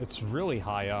 man. It's really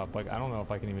high up. Like, I don't know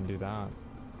if I can even do that.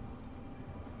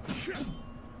 Jesus.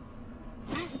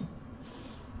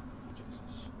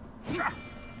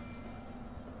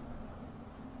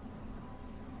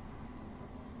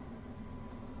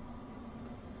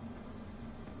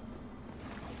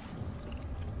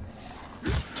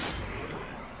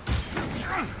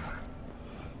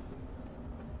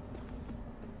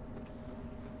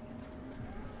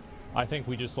 I think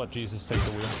we just let Jesus take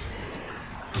the wheel.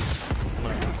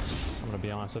 I'm gonna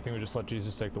be honest. I think we just let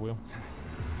Jesus take the wheel.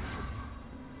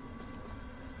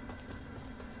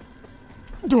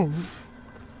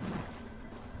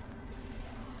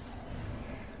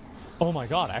 Oh my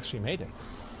god, I actually made it.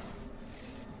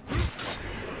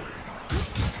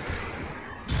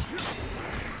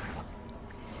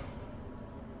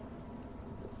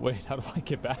 Wait, how do I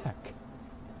get back?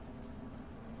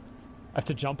 I have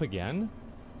to jump again?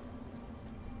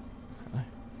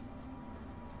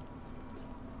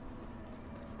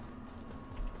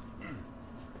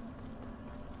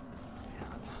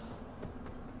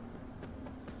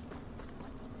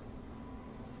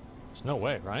 No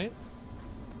way, right?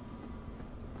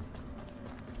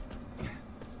 I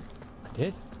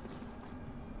did?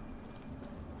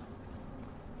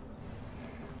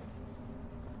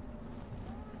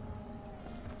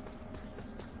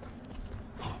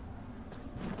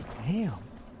 Damn.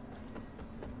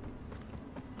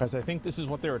 Guys, I think this is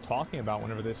what they were talking about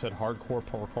whenever they said hardcore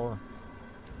parkour.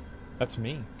 That's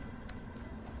me.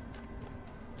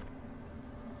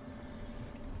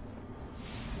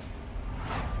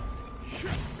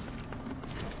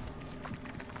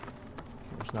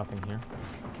 Nothing here.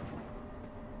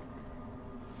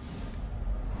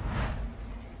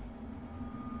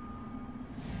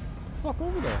 What the fuck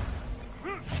over there?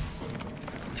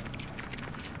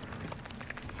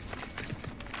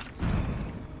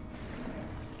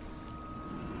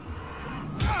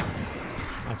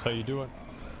 That's how you do it.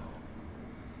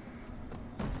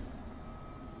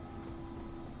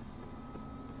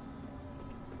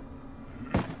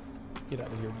 Get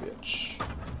out of here, bitch.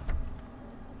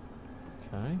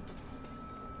 Okay.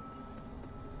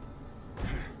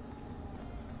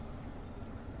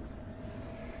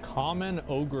 Common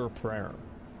Ogre Prayer.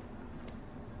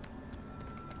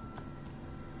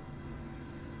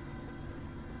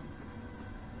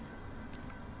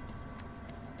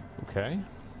 Okay.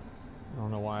 I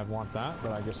don't know why I want that,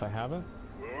 but I guess I have it.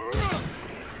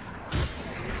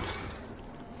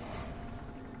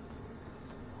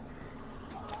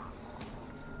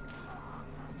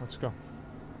 Let's go.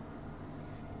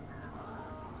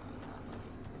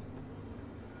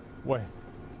 Wait.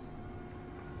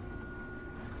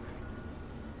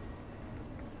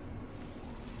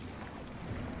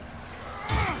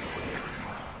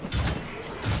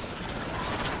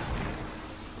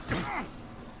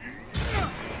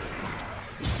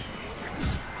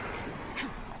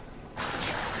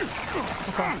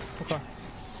 Okay.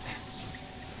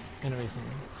 Enemies in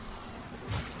there.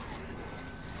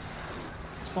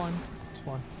 It's fine. It's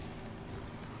fine.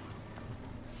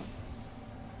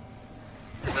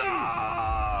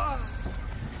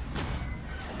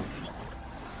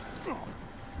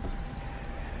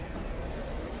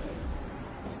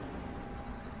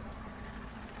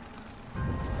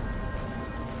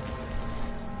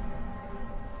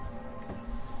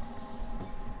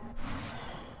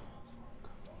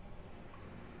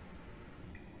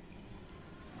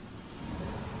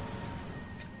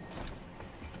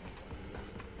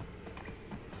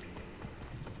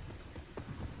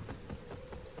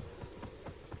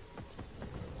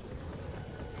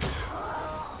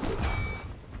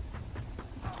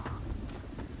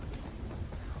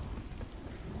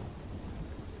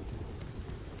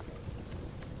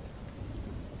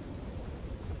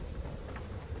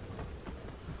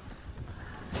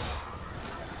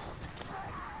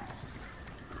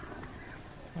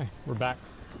 Hey, we're back.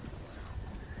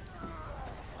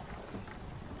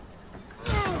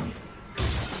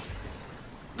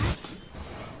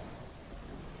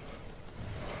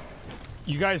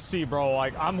 You guys see, bro,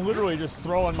 like, I'm literally just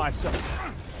throwing myself.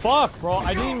 Fuck, bro,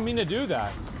 I didn't even mean to do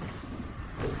that.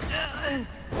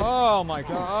 Oh my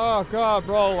god, oh god,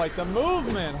 bro, like the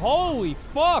movement, holy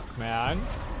fuck, man.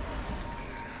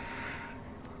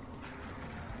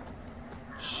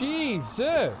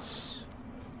 Jesus.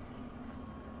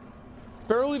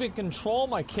 Barely even control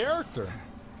my character.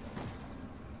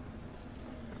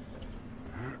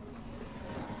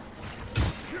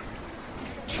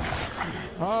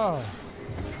 Oh.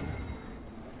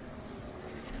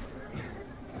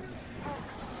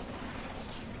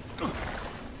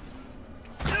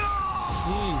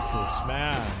 Jesus,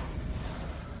 man.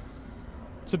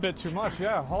 It's a bit too much,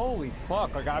 yeah. Holy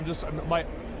fuck. Like, I'm just, like,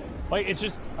 it's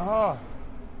just,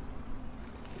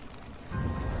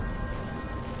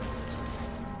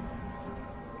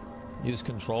 Use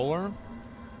controller?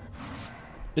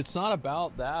 It's not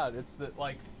about that. It's that,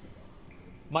 like,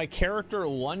 my character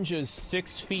lunges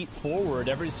 6 feet forward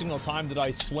every single time that I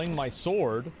swing my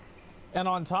sword. And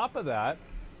on top of that,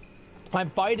 I'm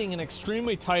fighting in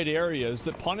extremely tight areas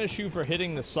that punish you for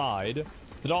hitting the side.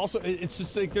 That also, it's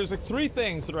just like, there's like 3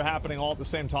 things that are happening all at the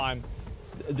same time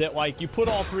that, like, you put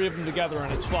all 3 of them together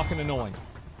and it's fucking annoying.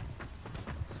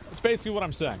 It's basically what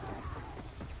I'm saying.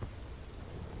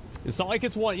 It's not like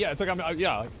it's one, yeah, it's like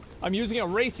I'm using a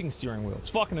racing steering wheel.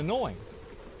 It's fucking annoying.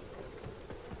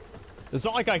 It's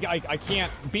not like I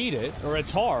can't beat it or it's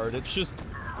hard. It's just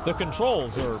the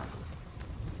controls are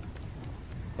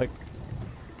like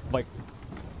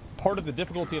part of the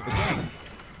difficulty of the game.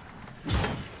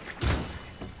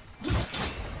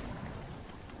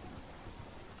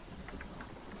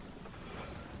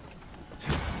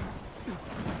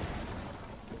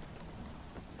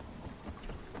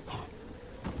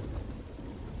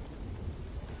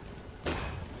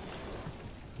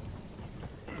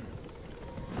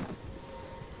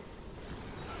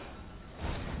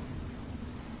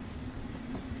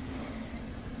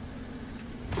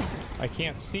 I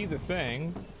can't see the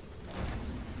thing.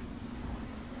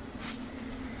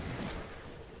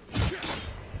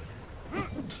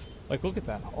 Like, look at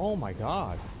that. Oh my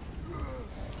god.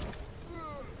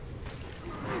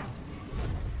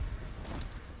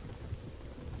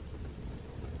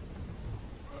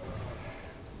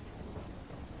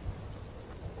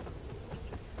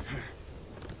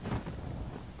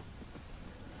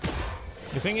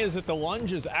 The thing is that the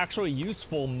lunge is actually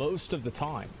useful most of the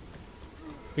time,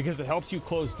 because it helps you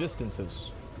close distances.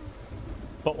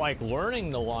 But, like,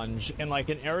 learning the lunge in, like,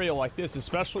 an area like this,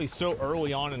 especially so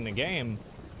early on in the game,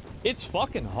 it's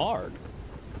fucking hard.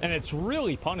 And it's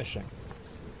really punishing.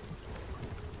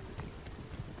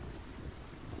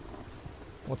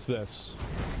 What's this?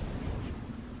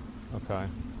 Okay.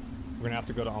 We're gonna have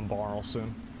to go to Umbarl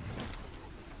soon.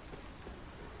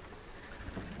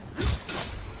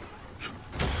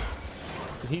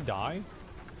 Did he die?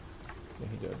 Yeah,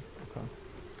 he did. Okay.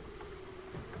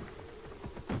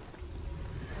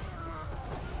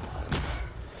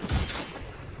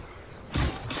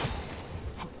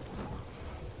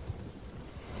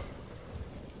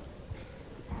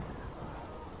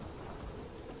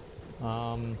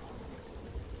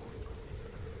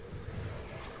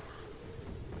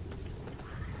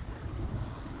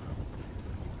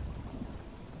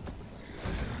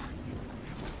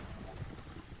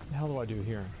 What the hell do I do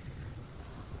here?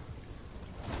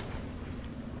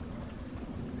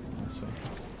 Let's see.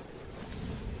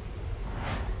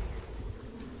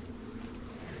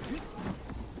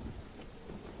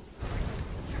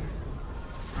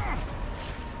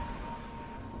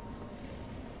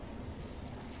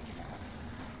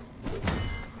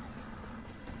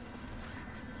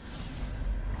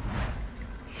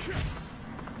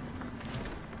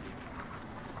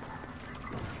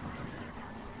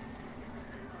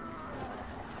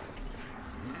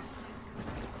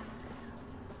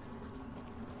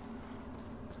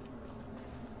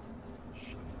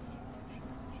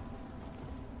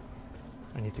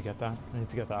 I need to get that. I need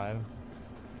to get that item.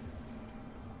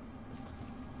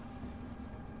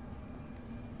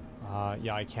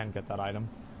 Yeah, I can get that item.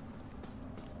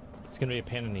 It's gonna be a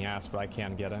pain in the ass, but I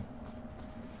can get it.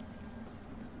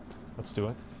 Let's do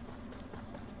it.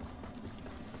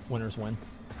 Winners win.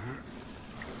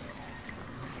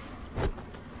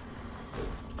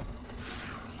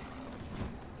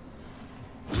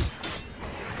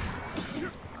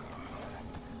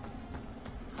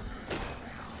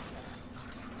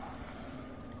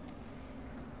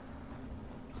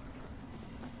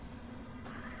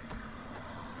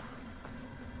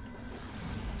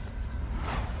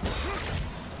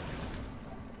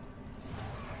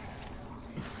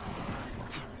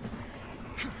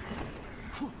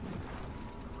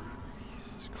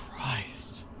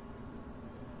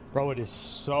 Bro, it is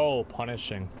so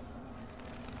punishing.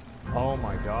 Oh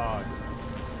my god.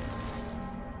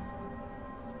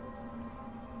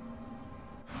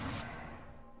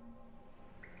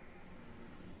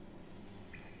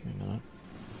 Wait a minute.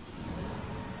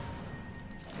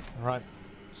 Alright.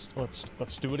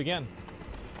 Let's do it again.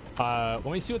 Let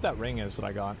me see what that ring is that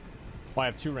I got. Well, I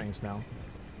have 2 rings now.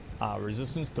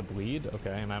 Resistance to bleed?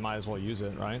 Okay, and I might as well use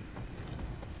it, right?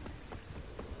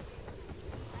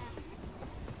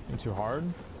 Ain't too hard?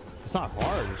 It's not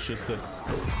hard, it's just that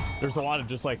there's a lot of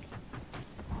just like...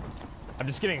 I'm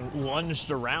just getting lunged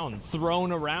around,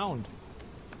 thrown around.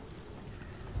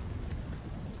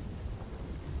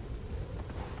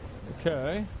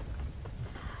 Okay.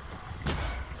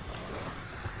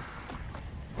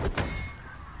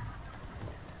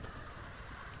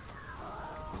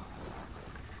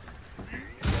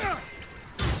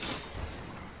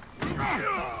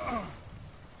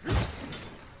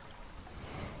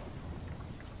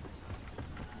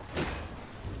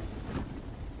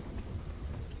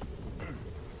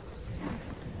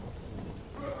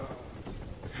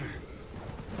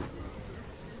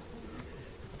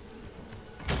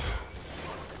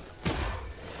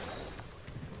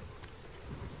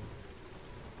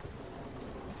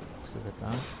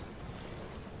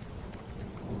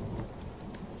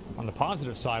 On the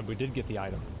positive side, we did get the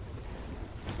item.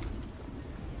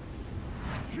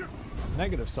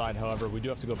 Negative side, however, we do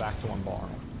have to go back to 1 bar.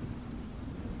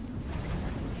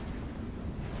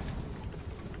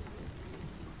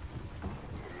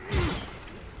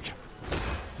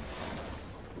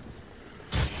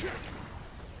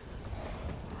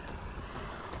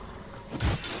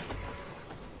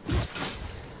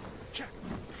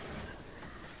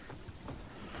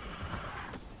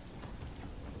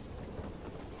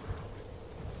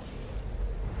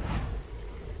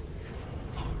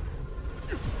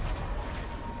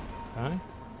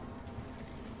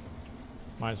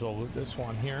 Might as well loot this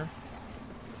one here.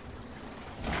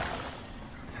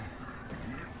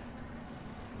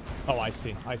 Oh, I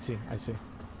see. I see. I see.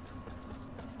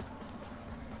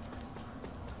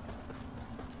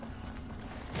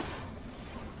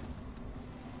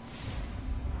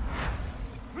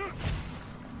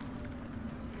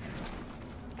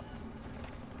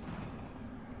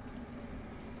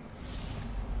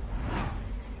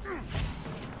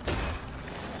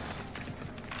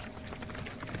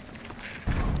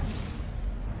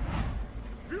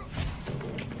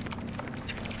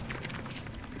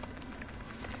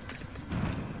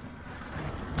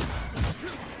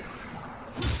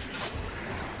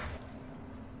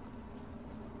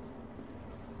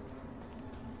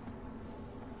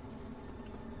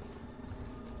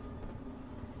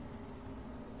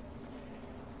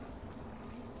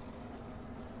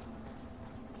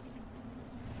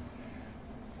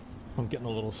 I'm getting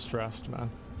a little stressed, man.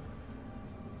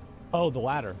 Oh, the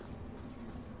ladder.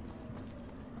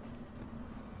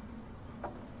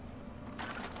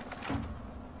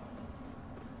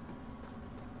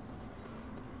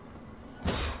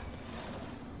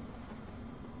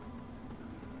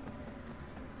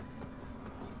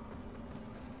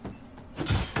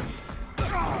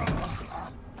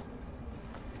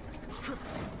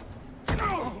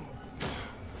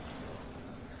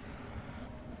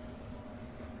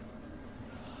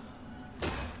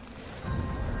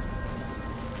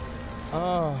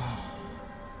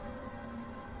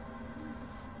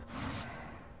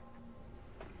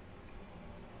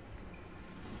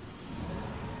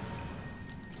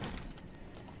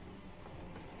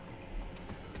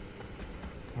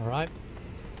 Alright.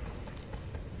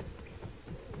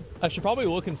 I should probably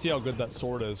look and see how good that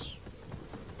sword is.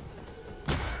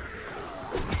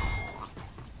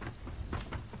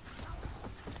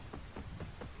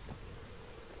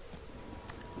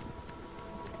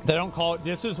 They don't call it...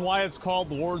 This is why it's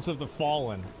called Lords of the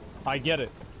Fallen. I get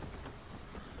it.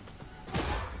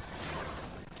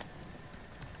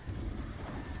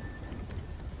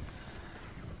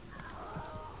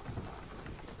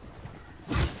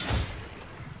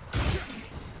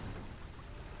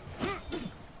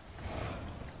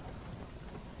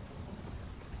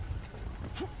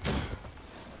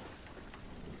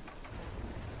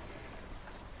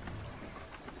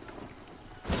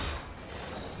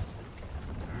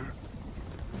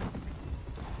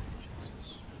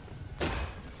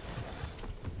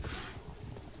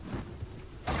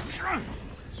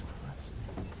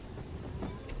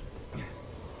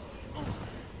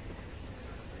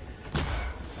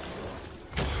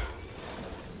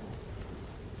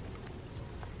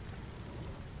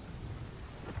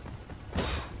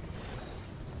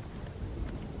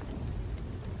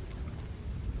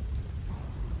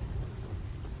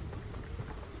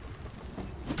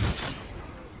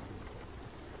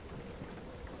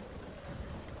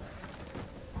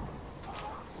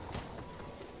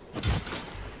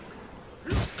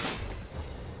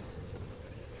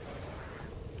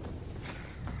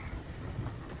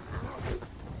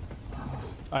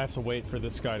 I have to wait for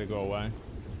this guy to go away.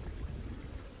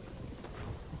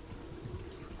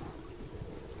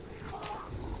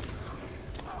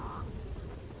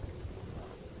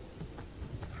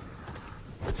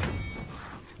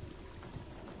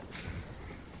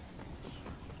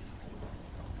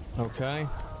 Okay.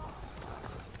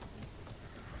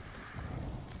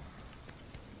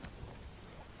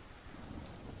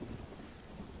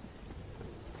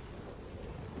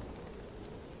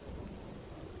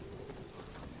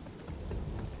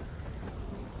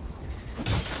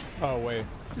 Oh, wait.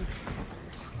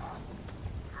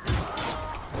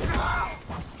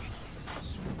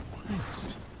 Jesus Christ.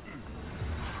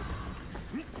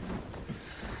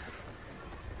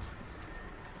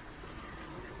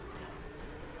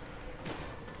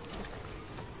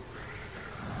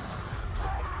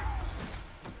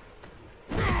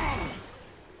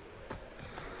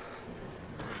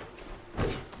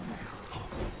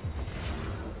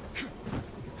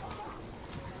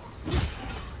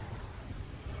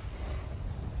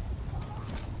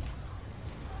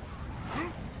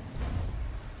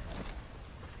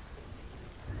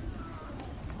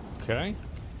 Okay.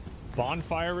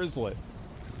 Bonfire is lit.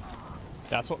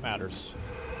 That's what matters.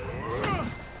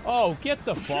 Oh, get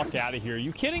the fuck out of here.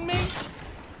 You kidding me?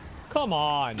 Come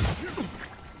on.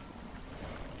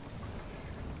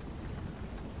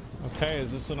 Okay,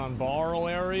 is this an unbarrel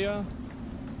area?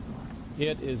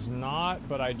 It is not,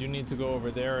 but I do need to go over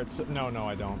there. It's no,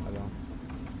 I don't.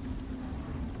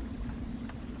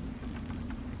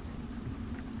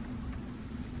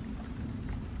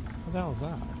 What the hell is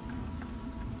that?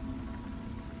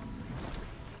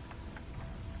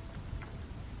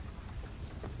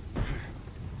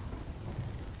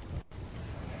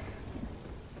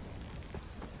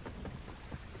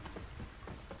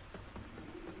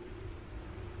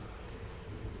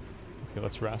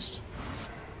 Let's rest.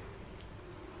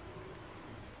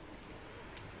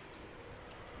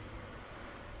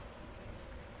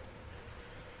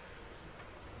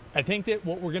 I think that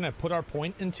what we're going to put our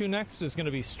point into next is going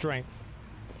to be strength.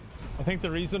 I think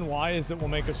the reason why is it will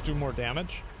make us do more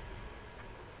damage.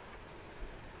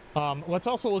 Let's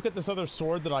also look at this other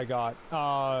sword that I got.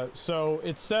 So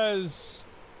it says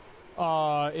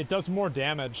it does more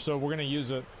damage, so we're going to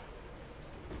use it.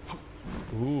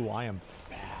 Ooh, I am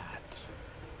fat.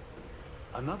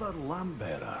 Another lamp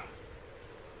bearer.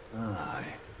 Aye,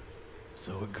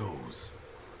 so it goes.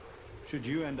 Should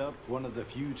you end up one of the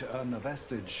few to earn a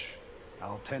vestige,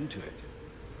 I'll tend to it,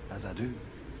 as I do,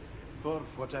 for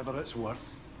whatever it's worth,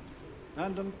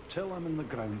 and until I'm in the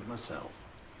ground myself.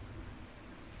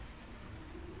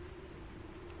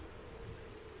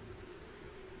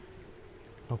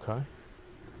 Okay.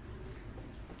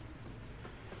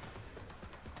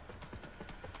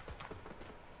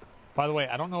 By the way,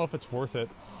 I don't know if it's worth it.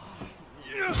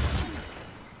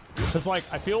 Because, like,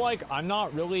 I feel like I'm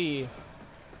not really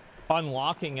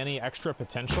unlocking any extra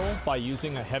potential by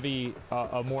using a heavy,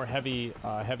 a more heavy,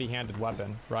 heavy-handed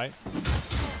weapon, right?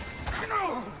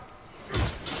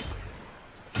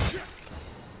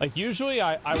 Like, usually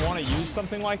I want to use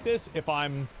something like this if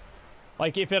I'm,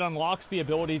 like, if it unlocks the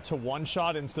ability to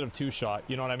one-shot instead of two-shot,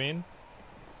 you know what I mean?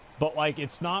 But, like,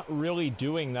 it's not really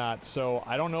doing that, so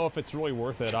I don't know if it's really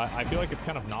worth it. I feel like it's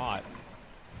kind of not.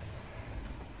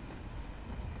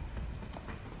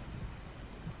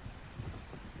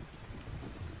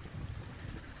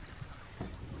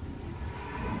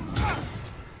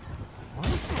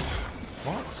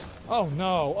 What? Oh,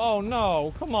 no. Oh,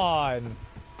 no. Come on.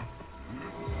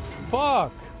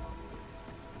 Fuck.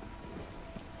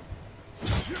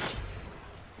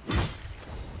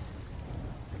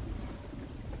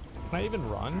 Can I even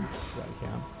run? Yeah, I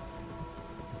can.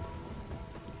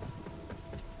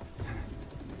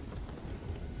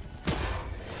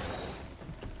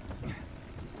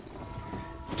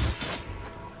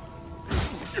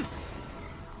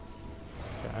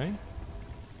 Okay.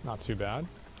 Not too bad.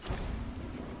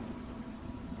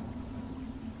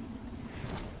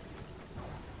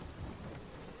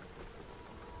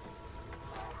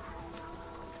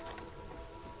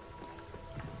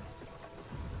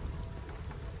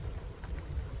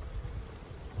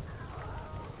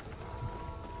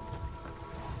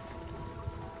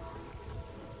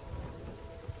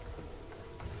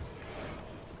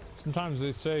 Sometimes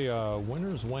they say,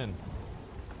 winners win.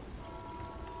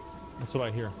 That's what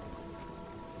I hear.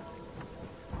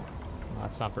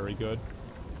 That's not very good.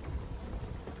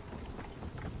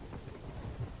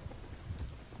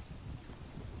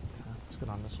 Let's get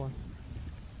on this one.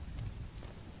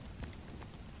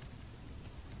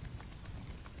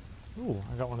 Ooh,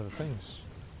 I got one of the things.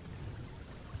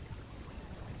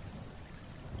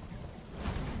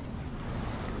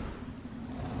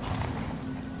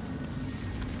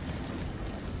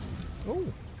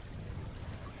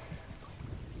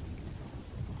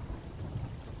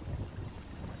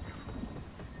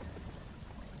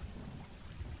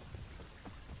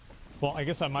 Well, I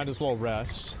guess I might as well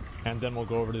rest, and then we'll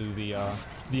go over to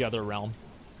the other realm.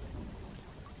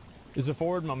 Is the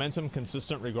forward momentum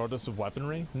consistent regardless of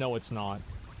weaponry? No, it's not.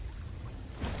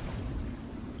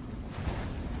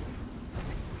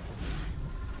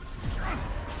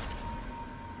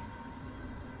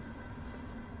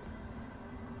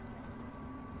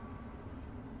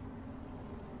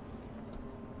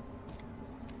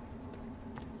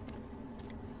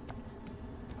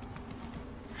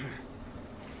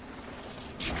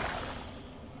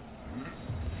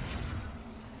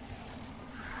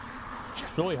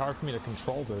 It's really hard for me to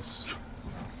control this.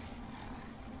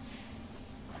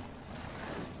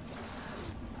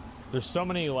 There's so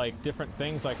many, like, different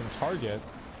things I can target.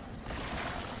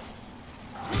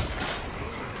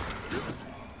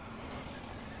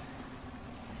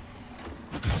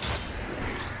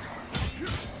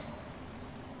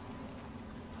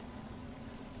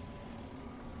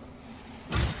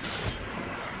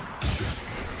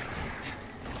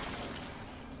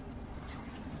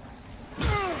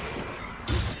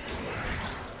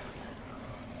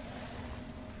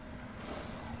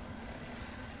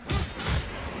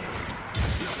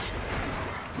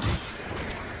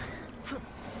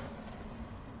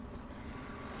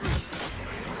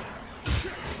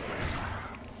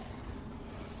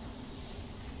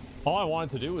 All I wanted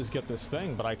to do was get this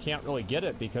thing, but I can't really get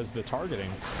it because of the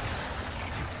targeting.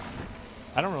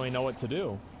 I don't really know what to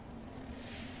do.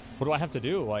 What do I have to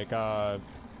do? Like I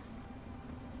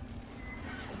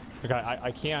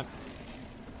can't...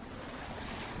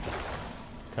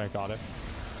 Okay, got it.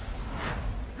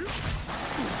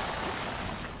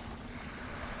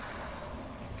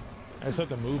 I just have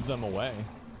to move them away.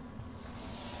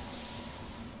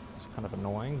 It's kind of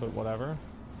annoying, but whatever.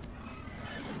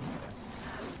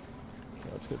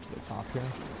 Let's get to the top here.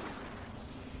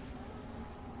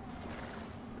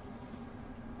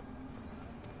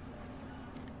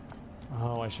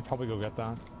 Oh, I should probably go get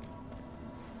that.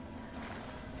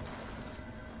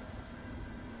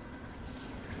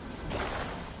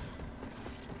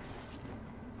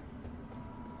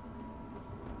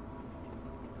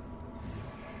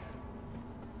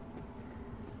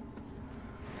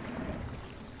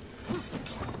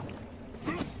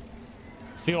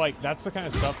 See, like, that's the kind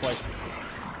of stuff, like...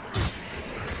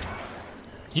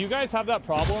 Do you guys have that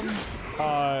problem?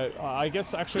 I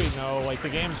guess actually no, like the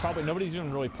game probably, nobody's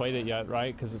even really played it yet,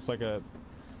 right? Because it's like a,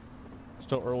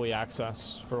 still early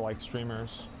access for like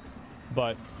streamers.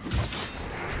 But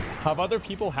have other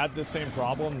people had the same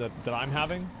problem that I'm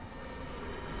having?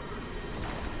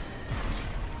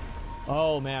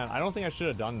 Oh man, I don't think I should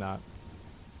have done that.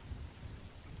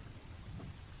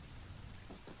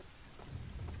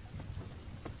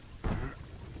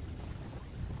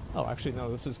 Oh, actually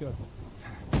no, this is good.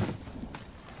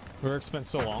 Rick spent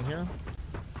so long here.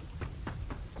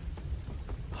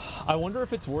 I wonder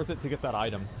if it's worth it to get that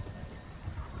item.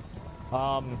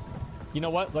 You know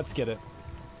what? Let's get it.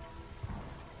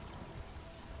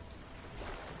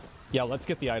 Yeah, let's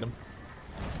get the item.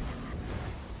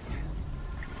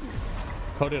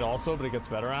 Code it also, but it gets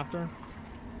better after.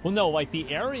 Well, no, like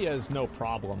the area is no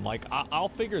problem. Like I'll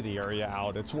figure the area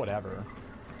out. It's whatever.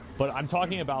 But I'm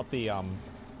talking about the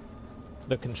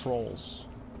controls.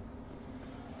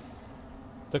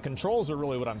 The controls are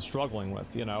really what I'm struggling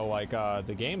with, you know, like,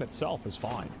 the game itself is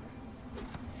fine.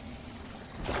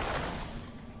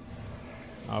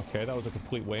 Okay, that was a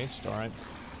complete waste, alright.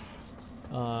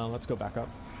 Let's go back up.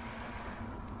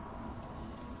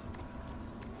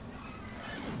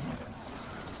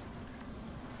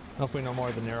 Hopefully no more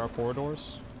of the narrow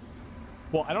corridors.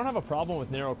 Well, I don't have a problem with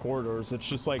narrow corridors, it's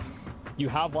just like, you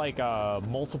have like,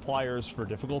 multipliers for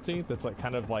difficulty that's like,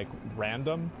 kind of like,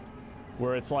 random.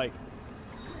 Where it's like,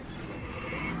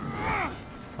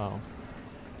 oh.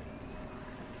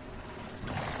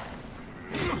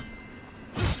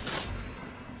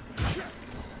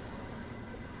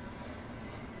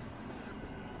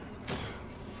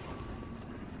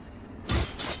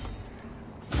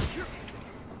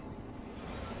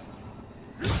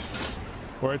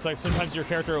 Where it's like sometimes your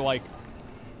character like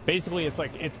basically it's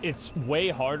like it's way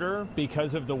harder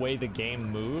because of the way the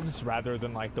game moves rather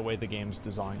than like the way the game's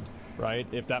designed, right?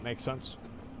 If that makes sense.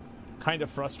 Kind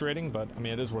of frustrating, but I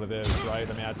mean it is what it is, right?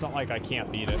 I mean it's not like I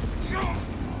can't beat it.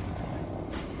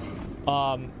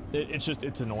 It's just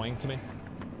it's annoying to me.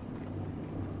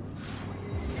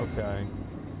 Okay,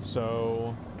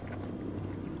 so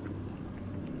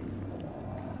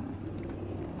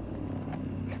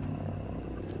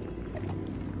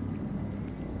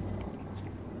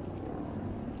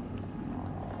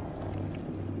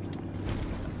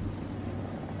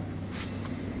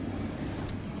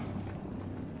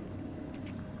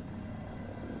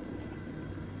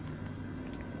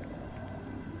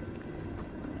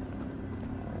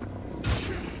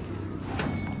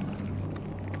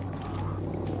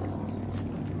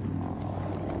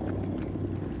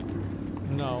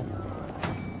no.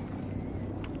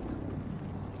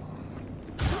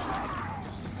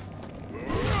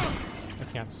 I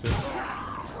can't see.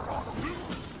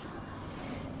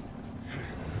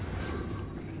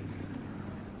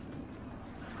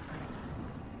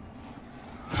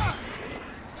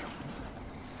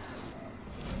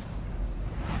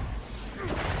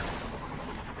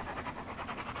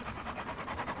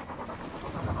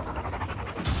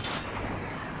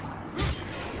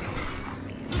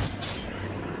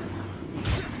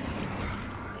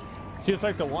 See, it's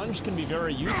like the lunge can be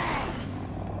very useful.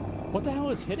 What the hell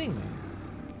is hitting me?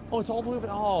 Oh, it's all the way over.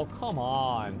 Oh, come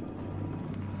on.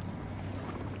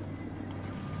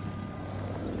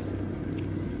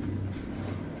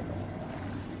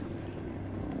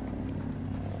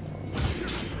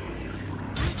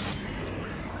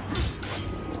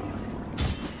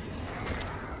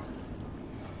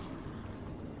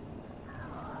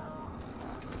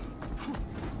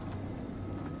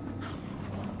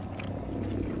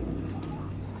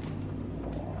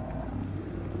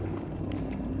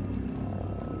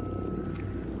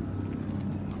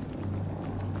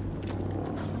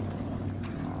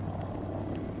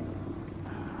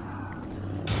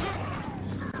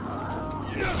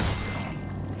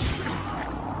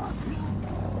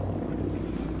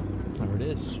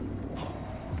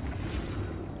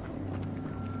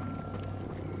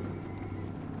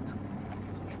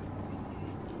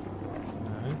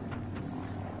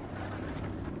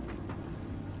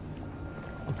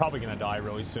 Probably gonna die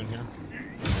really soon here.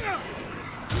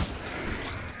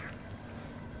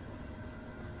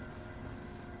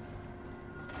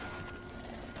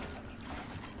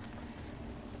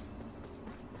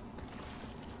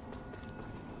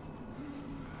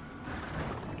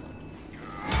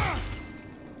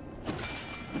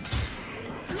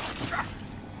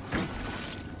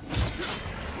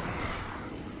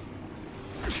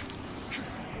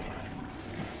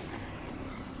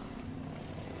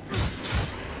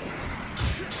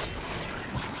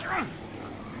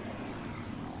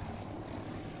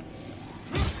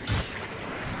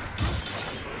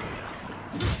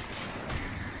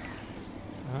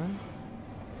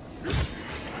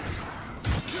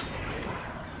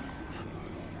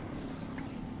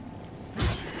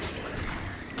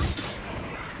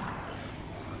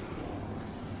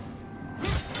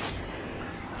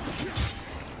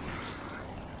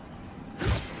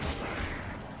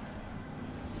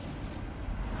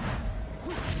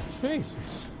 Jesus.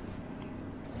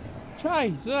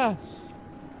 Jesus.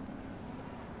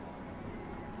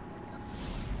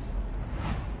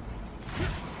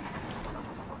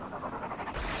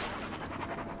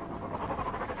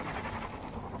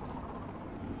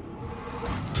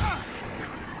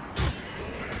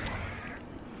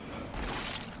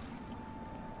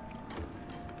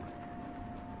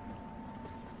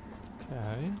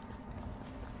 Okay.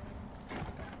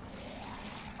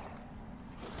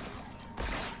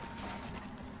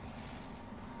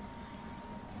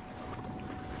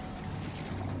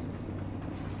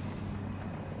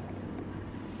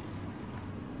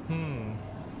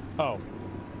 Oh.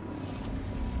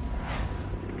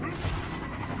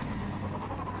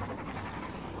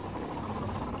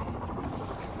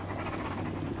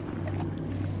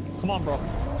 Come on, bro.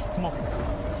 Come on.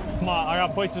 Come on, I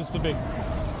got places to be.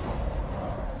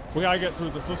 We gotta get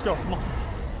through this. Let's go. Come on.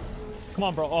 Come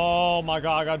on, bro. Oh my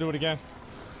god, I gotta do it again.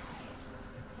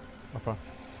 Okay.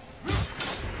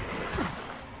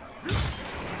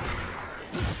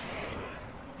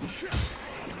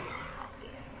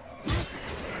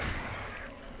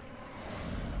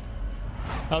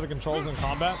 How the controls in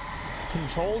combat?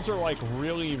 Controls are like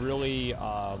really, really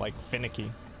like finicky,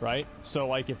 right? So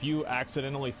like if you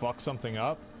accidentally fuck something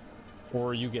up,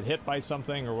 or you get hit by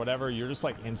something or whatever, you're just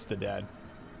like insta-dead.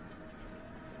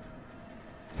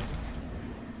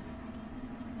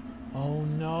 Oh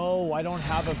no, I don't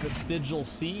have a vestigial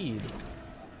seed.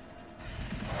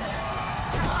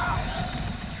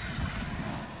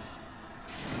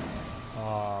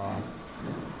 Well,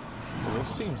 this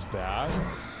seems bad.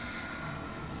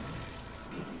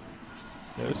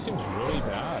 Yeah, this seems really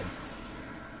bad.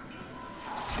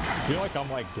 I feel like I'm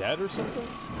like dead or something?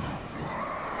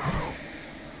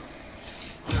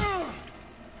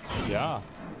 Yeah.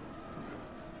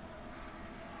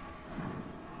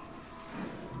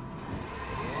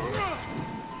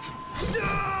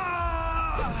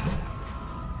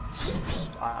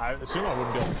 I assume I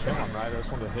wouldn't be able to kill him, right? I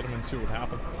just wanted to hit him and see what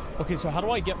happened. Okay, so how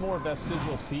do I get more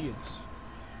vestigial seeds?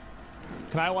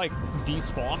 Can I like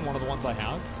despawn one of the ones I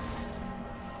have?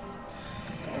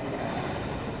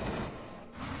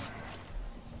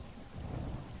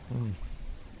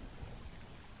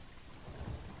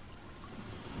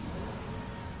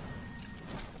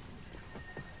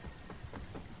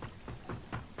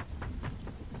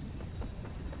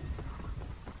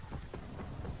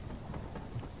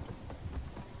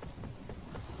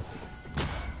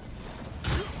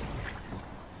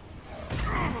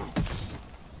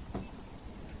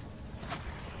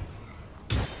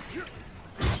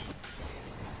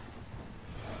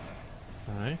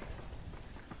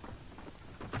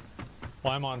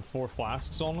 Well, I'm on 4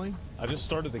 flasks only. I just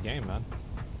started the game, man.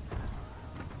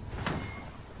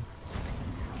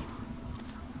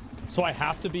 So I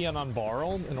have to be an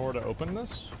unborrowed in order to open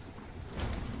this?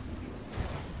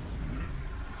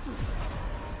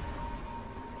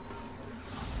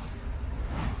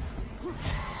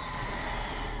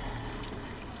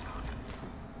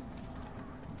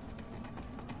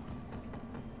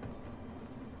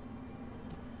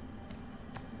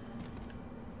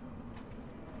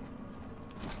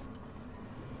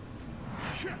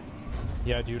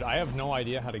 Yeah, dude, I have no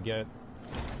idea how to get...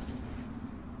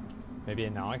 Maybe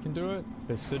now I can do it?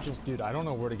 Vestigial... Dude, I don't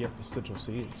know where to get vestigial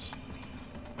seeds.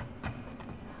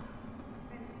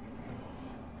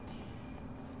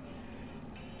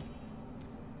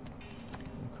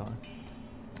 Okay.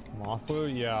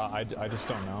 Mothlu? Yeah, I just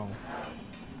don't know.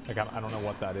 Like, I don't know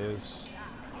what that is.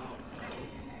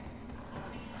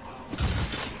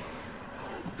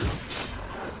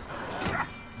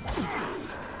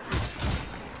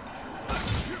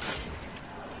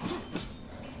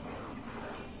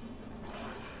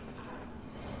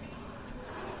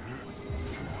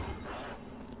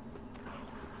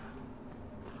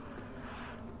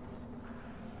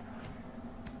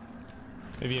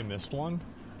 Maybe you missed one?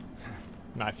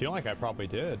 I feel like I probably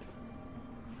did.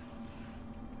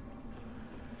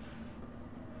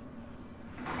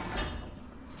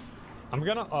 I'm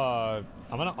gonna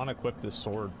unequip this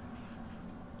sword.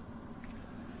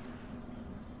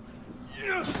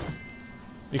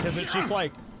 Because it's just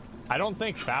like, I don't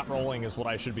think fat rolling is what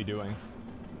I should be doing.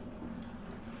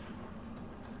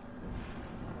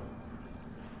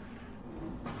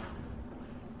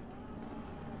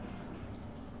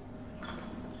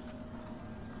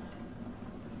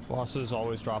 Bosses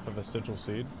always drop a vestigial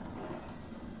seed.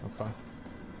 Okay.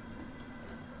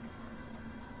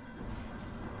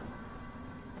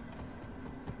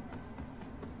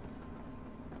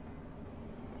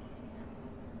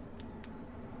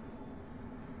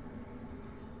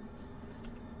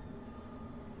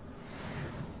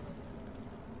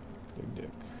 Big dick.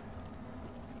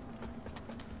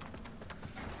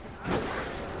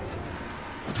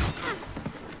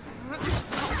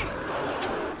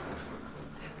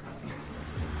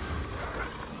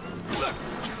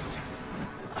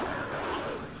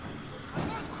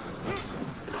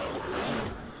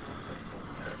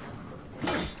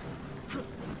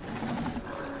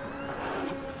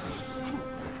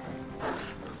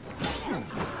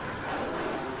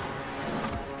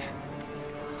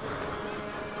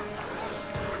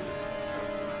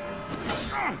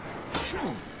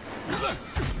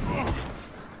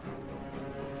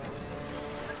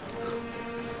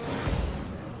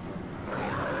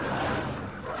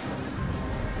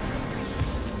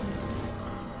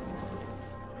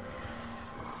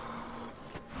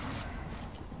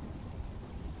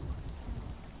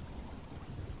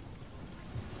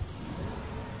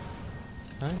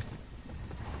 Okay.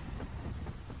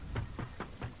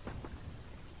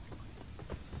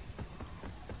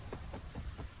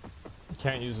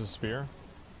 Can't use a spear.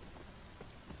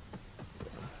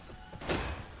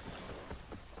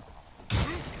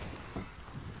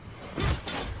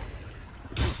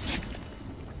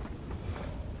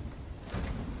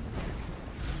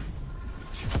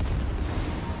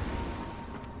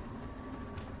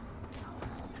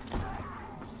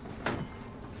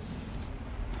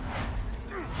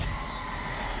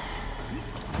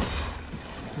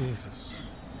 Jesus.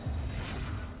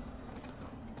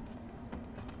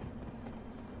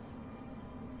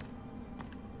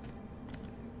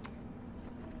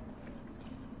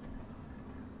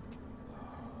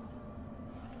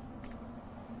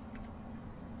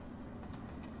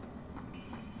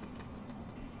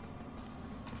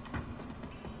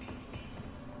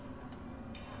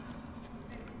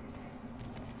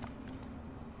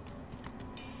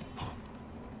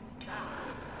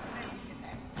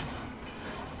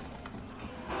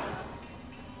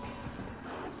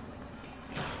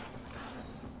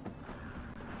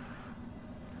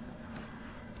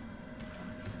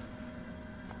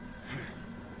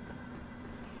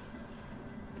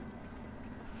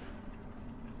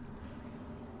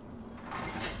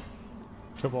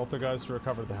 Kill both the guys to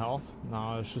recover the health?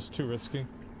 No, it's just too risky.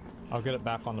 I'll get it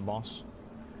back on the boss.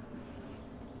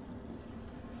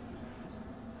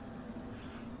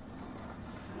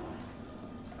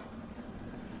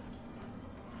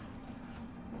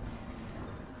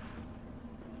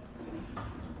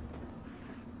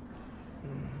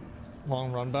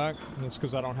 Long run back? That's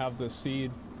because I don't have the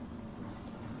seed.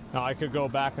 Now I could go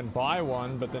back and buy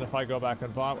one, but then if I go back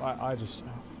and buy, I just...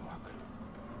 Oh, fuck.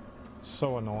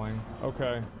 So annoying.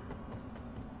 Okay.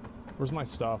 Where's my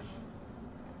stuff?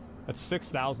 That's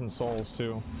 6,000 souls,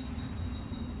 too.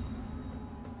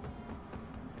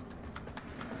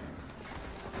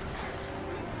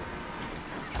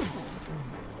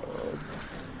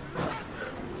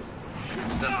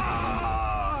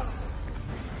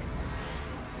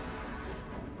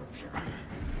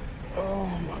 Oh,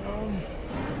 man.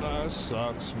 That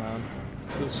sucks, man.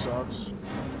 This sucks.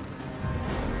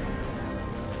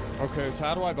 Okay, so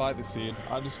how do I buy the seed?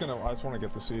 I just want to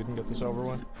get the seed and get this over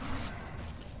with.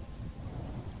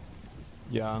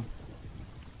 Yeah.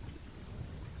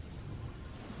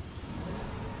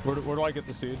 Where do I get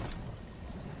the seed?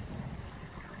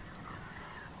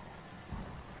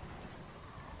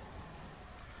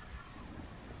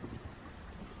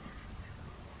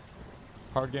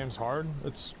 Hard game's hard?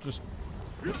 It's just...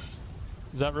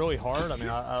 Is that really hard? I mean,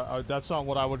 that's not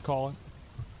what I would call it.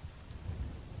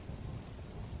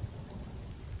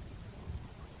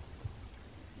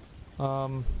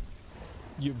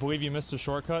 You believe you missed a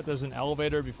shortcut? There's an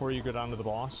elevator before you go down to the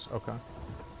boss? Okay.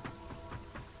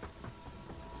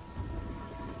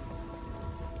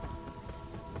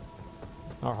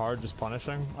 Not hard, just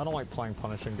punishing? I don't like playing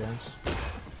punishing games.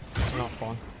 They're not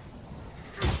fun.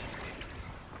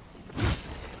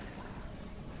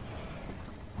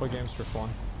 Play games for fun.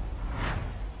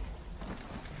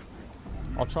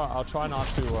 I'll try not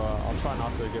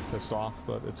to get pissed off,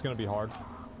 but it's gonna be hard.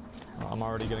 I'm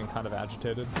already getting kind of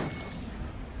agitated.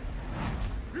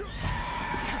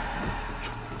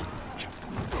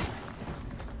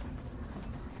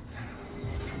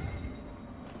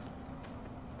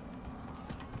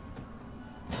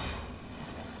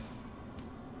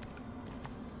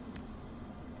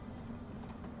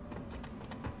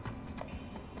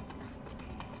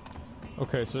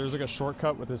 Okay, so there's like a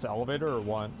shortcut with this elevator or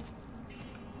what?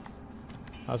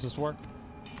 How's this work?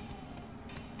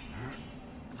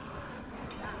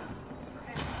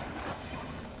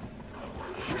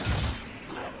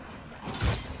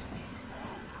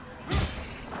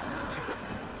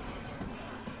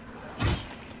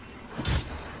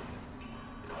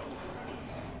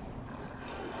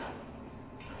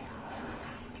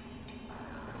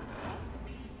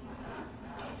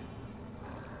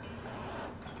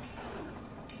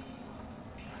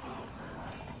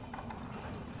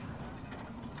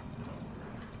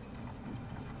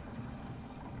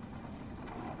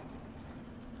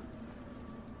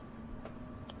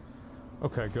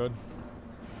 Okay, good.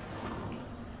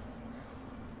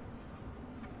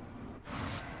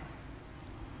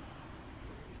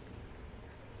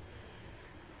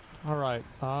 All right.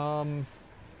 I'm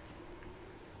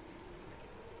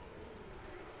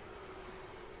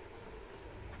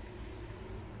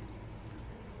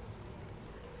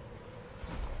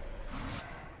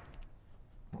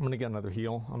gonna get another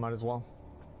heal. I might as well.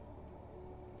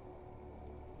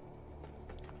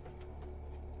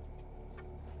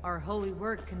 Our holy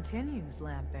work continues,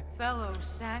 Lambert. Fellow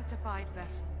sanctified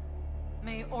vessel,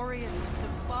 may Aureus'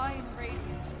 divine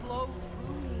radiance flow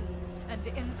through me and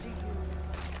into you.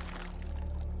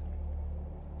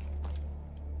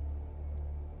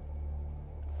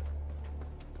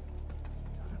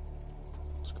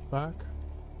 Let's go back.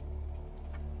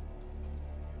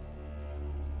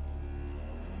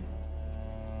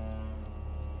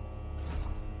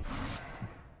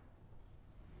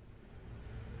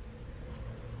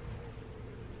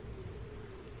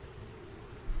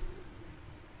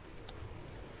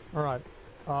 All right.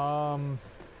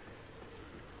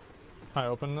 I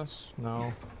open this?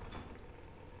 No.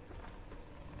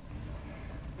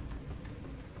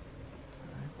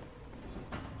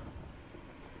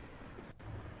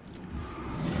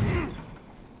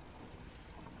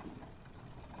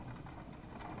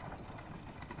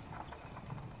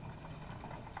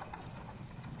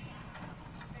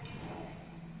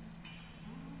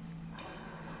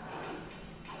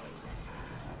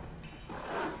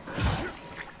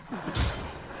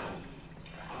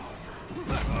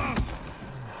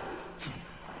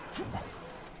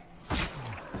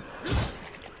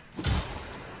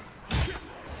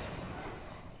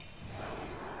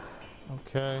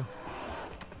 Okay.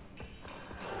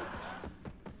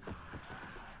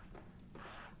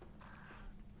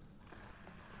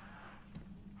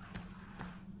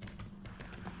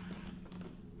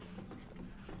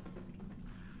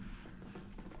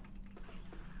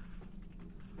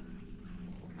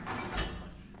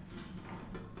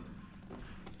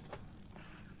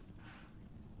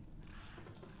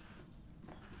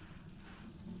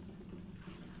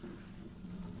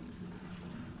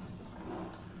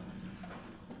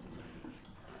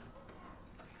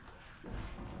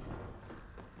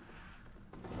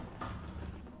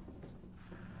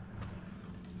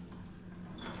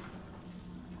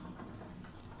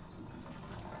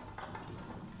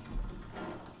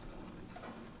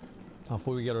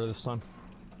 Hopefully we get her this time.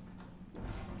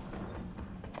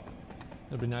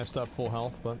 It'd be nice to have full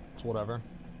health, but it's whatever.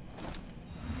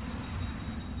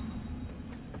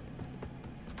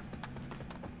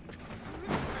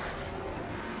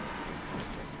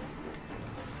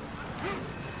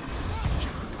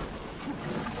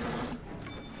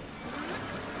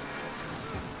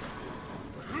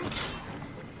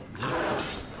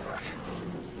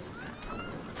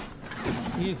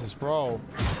 Jesus, bro.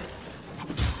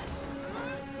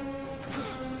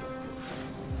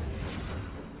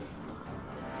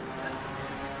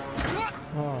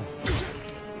 Oh.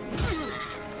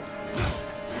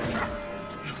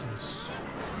 Jesus.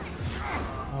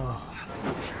 Oh.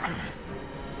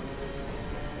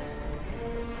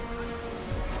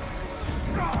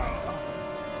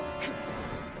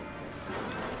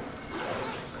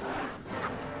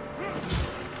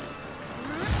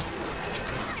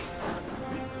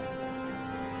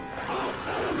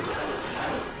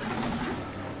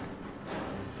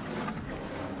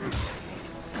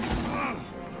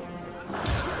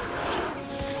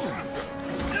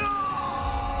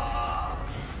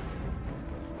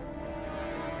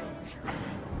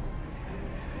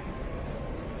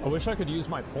 I wish I could use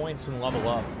my points and level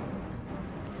up.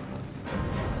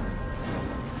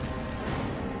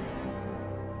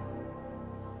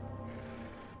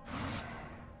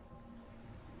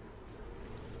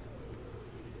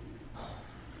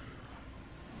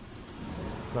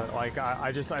 But like,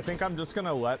 I think I'm just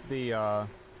gonna let the,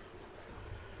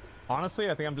 honestly,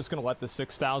 I think I'm just gonna let the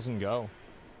 6,000 go.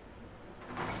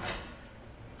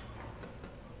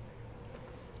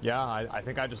 Yeah, I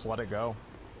think I just let it go.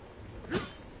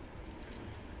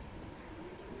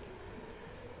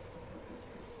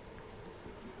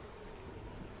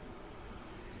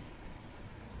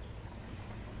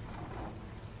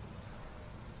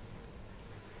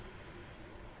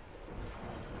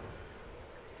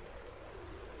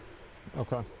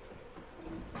 Okay.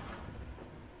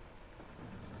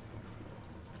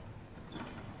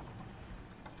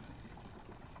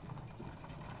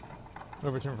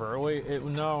 Overturn for early?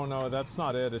 No, that's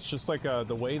not it. It's just like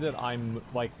the way that I'm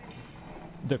like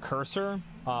the cursor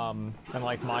and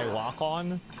like my lock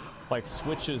on like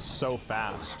switches so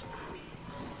fast.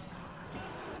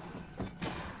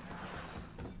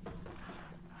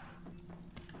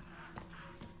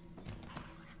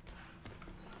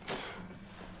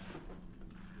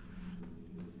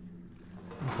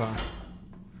 Okay. Do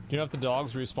you know if the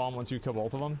dogs respawn once you kill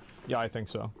both of them? Yeah, I think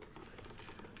so.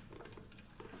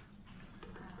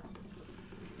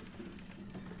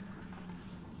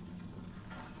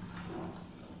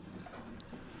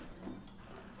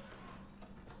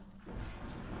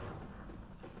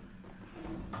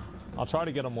 I'll try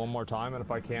to get them one more time, and if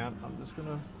I can't, I'm just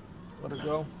gonna let it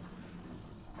go.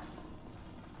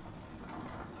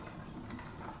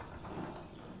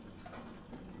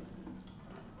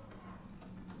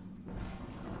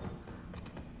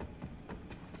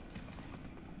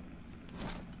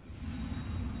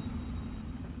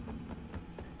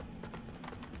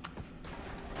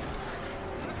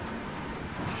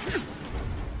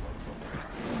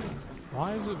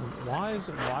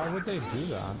 Why would they do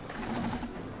that?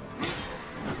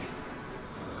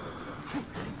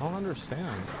 I don't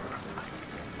understand.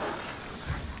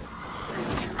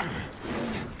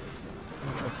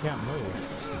 I can't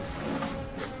move.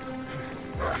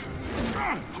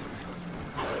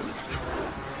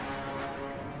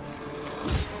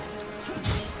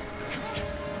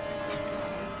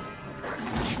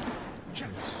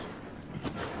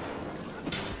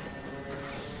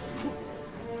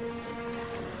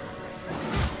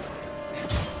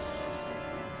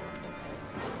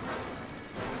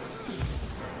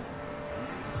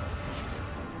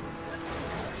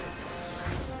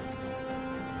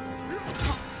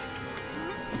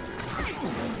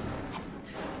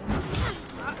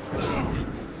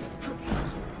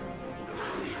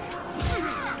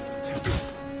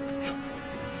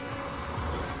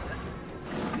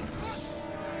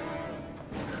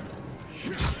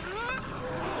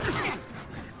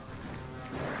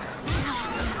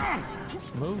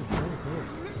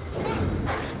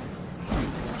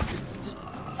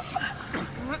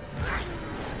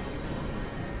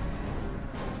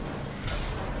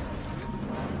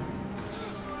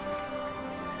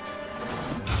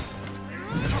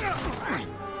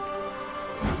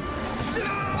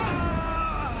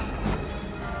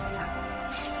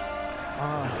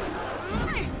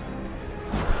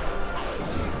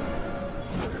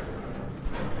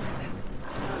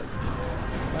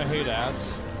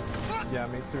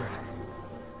 Me too.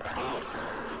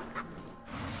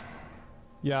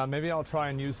 Yeah, maybe I'll try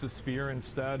and use the spear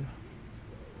instead.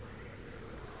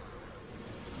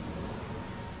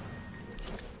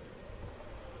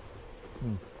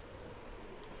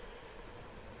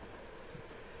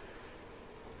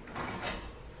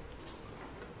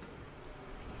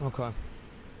 Okay.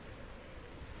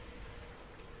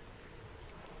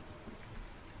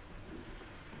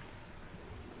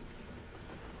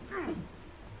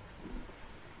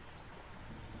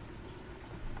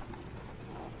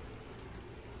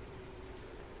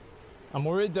 I'm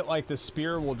worried that, like, the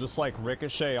spear will just, like,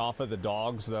 ricochet off of the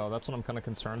dogs, though. That's what I'm kind of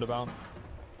concerned about.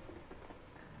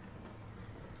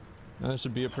 And it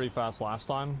should be a pretty fast last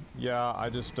time. Yeah, I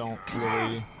just don't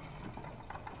really...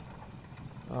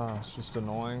 it's just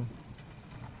annoying.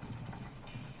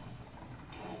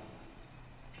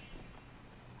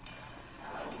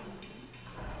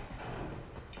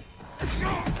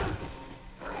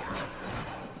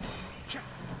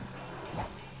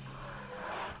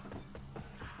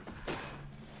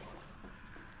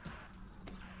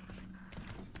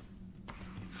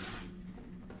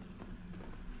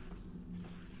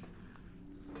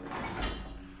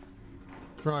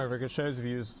 For my ricochets, if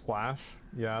you use slash,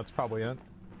 yeah, that's probably it.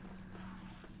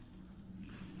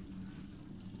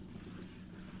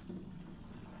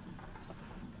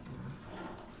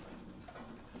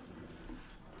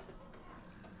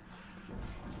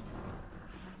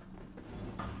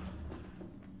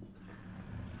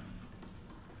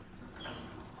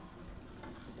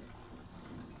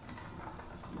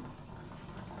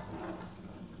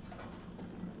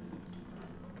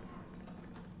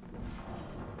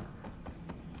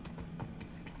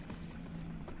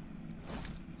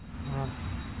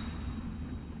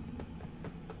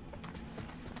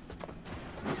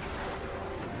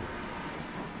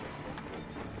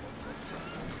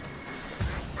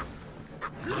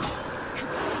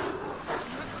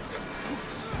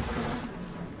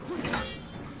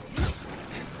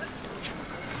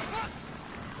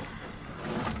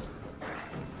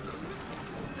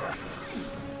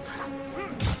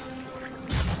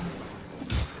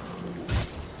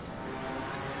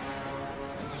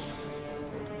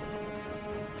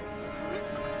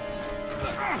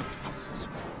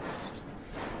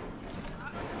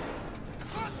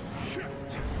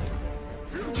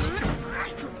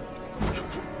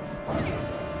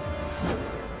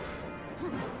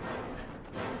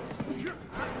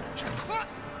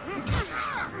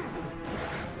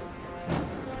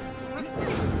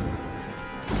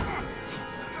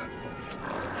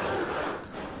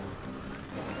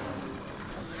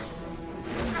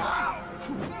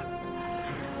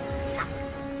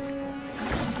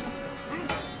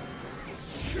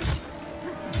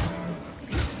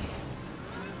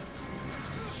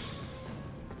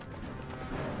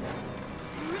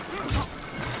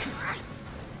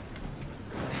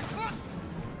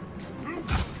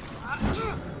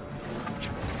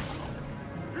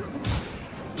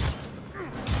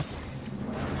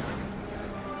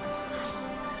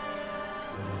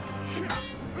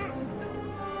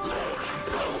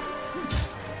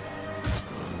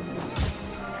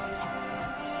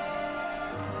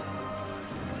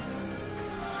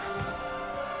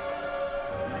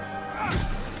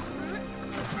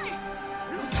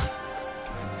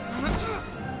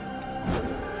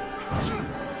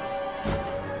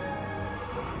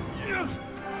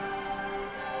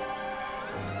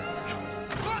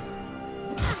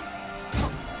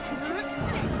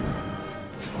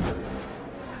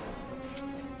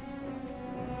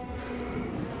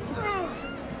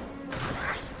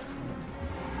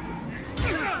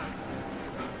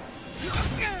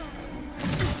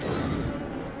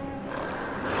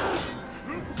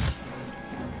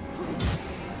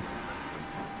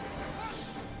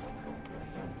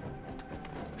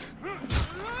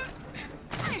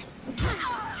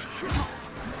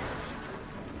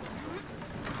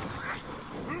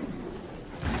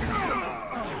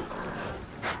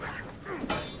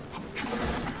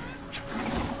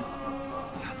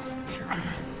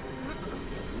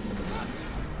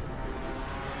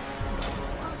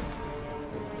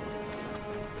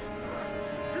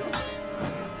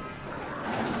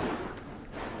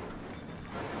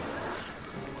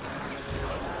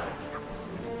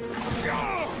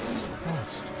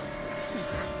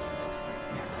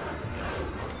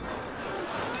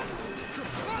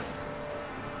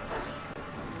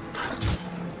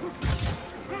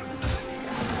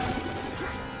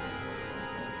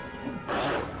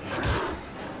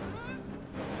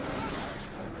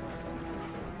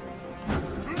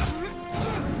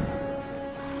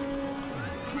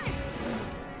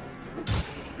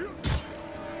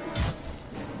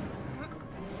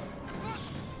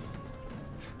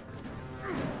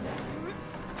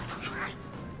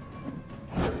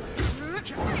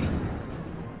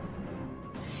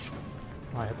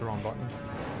 I hit the wrong button.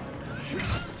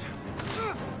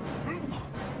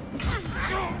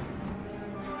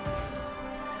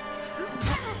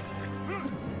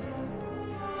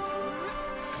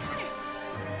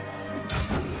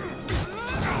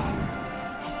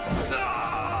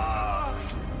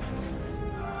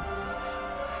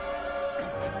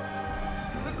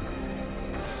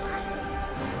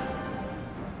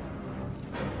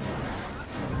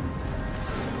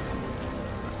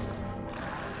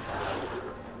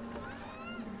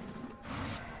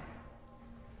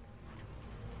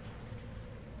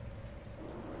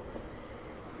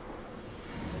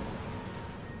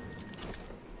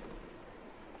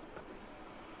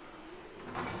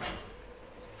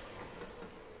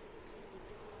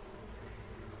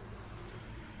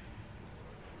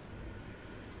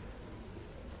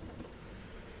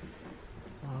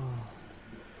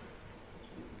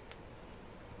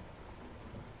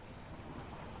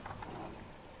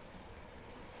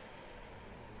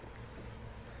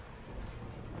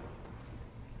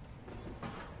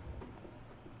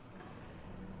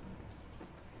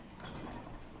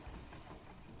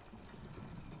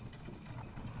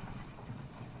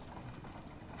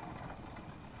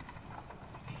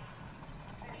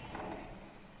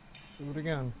 Do it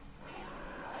again.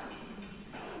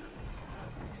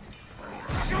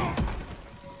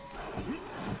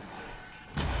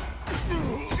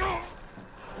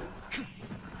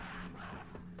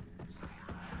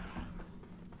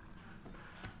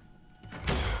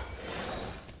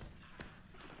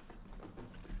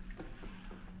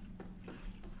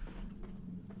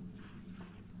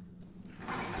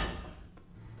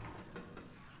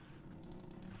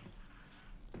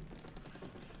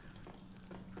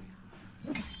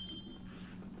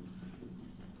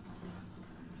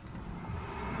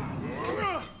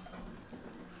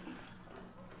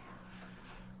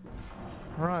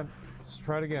 Alright, let's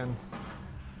try it again.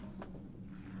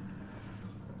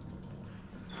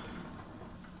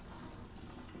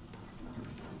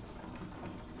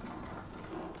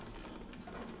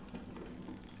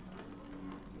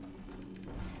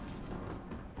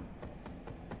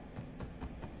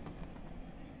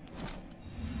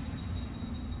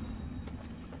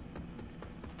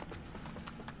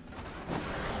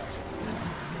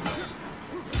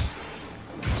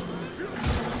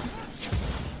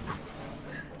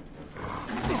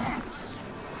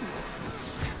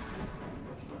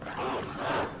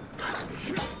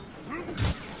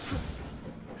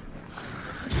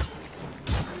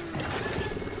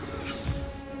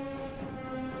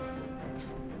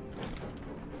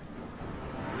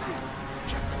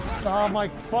 Oh my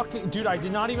fucking... Dude, I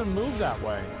did not even move that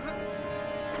way.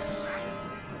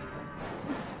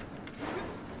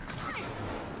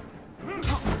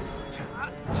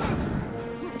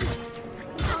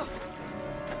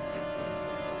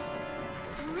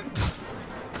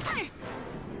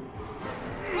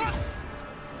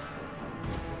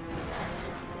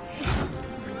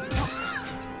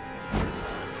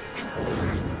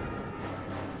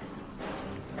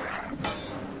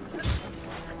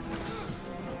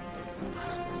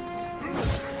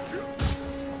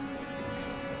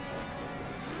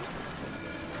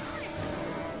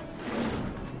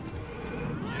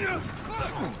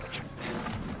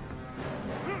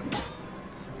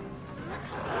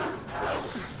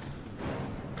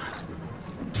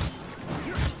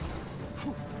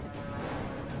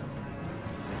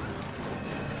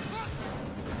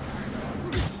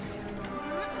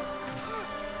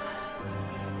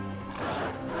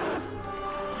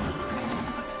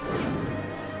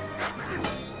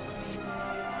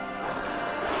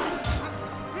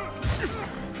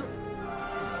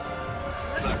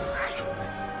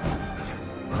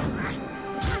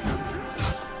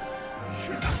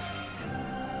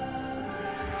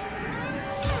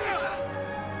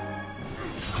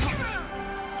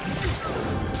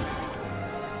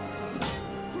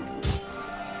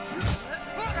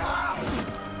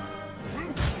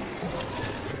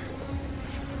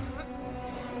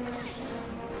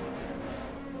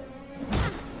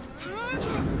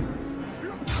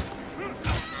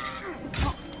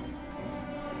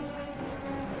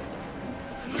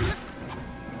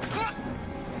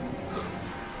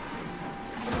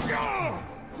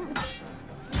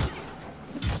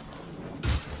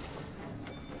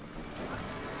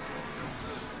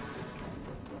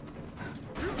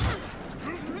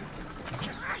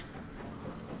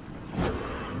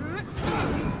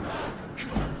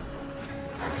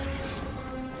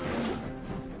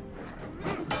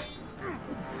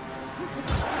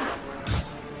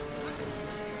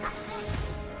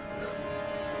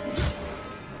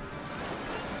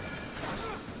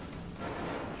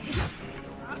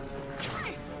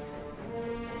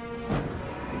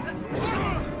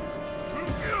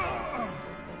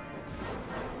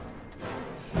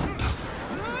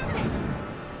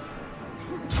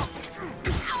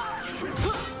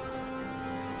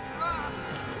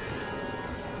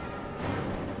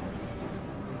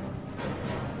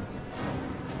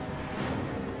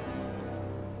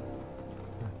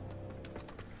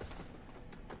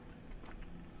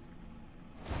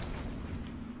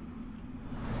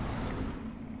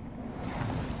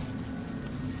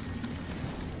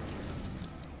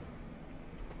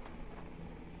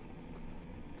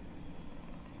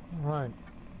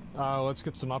 Let's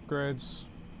get some upgrades.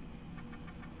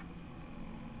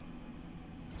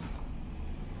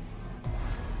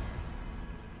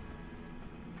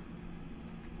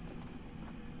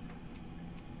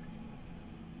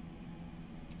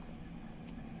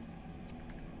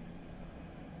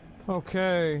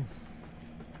 Okay.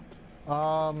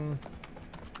 Oh,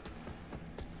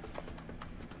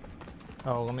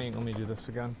 let me do this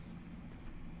again.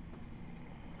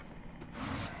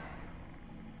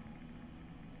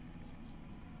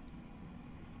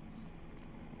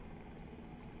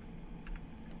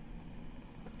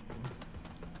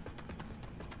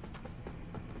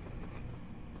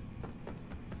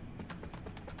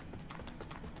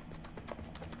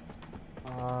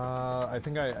 I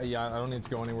think yeah, I don't need to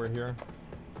go anywhere here.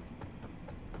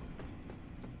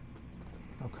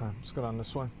 Okay, let's go down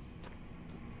this way.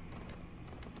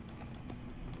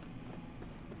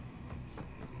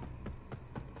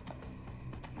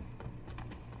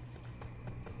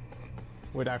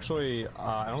 Wait, actually,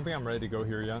 I don't think I'm ready to go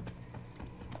here yet.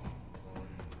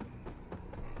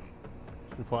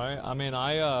 Should we play? I mean,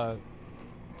 the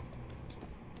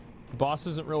boss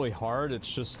isn't really hard,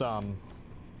 it's just,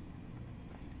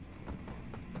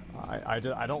 I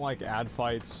don't like ad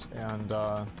fights, and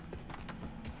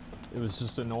it was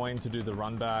just annoying to do the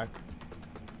run back.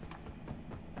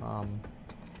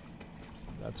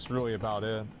 That's really about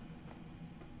it.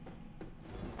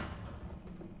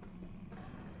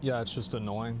 Yeah, it's just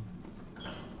annoying.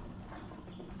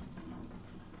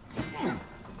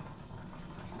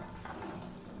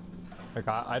 Like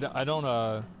I don't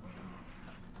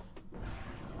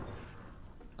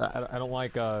I don't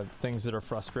like things that are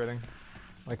frustrating.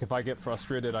 Like if I get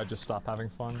frustrated, I just stop having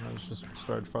fun. It's just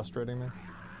started frustrating me.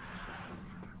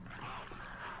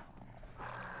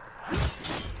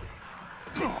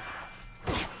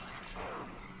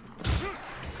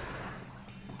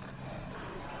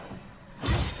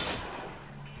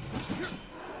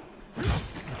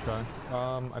 Okay.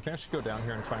 I think I should go down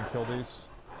here and try and kill these.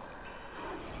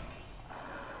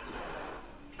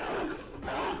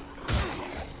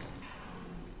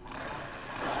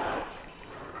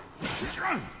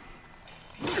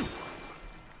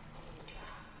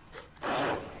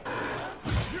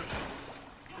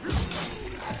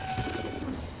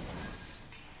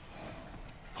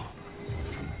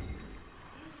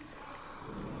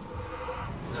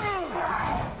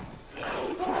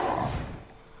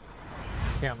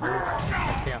 Can't move.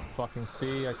 I can't fucking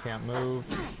see. I can't move.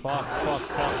 Fuck, fuck,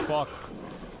 fuck, fuck.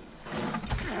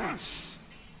 Nice.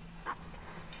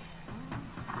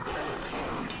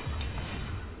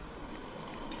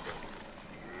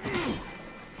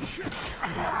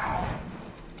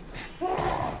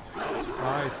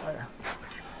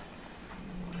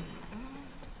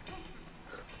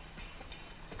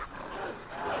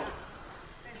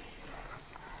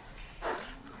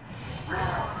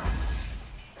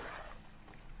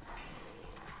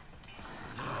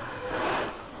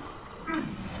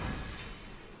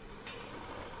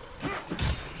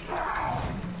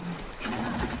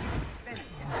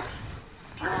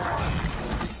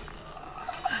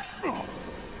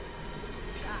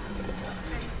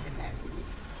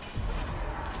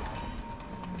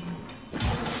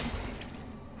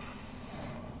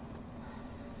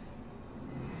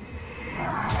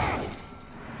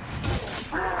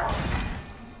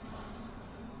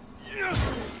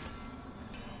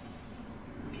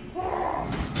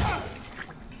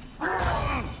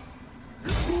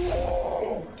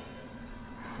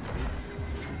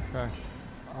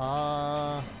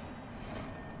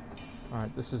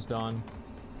 Alright, this is done.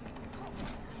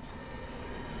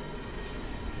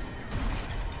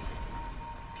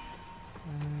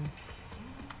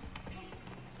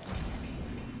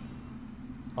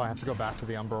 Oh, I have to go back to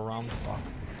the Umbral Realm? Fuck.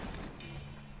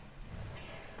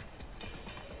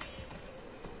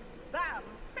 Damn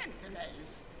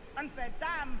sentinels! And their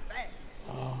damn bells!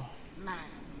 Oh. Man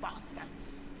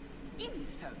bastards!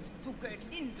 Insult to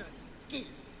Gerlinda's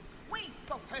skills!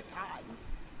 Waste of her time!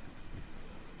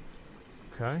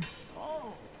 Okay.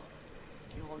 So,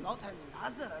 you're not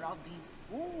another of these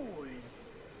fools.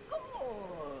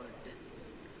 Good.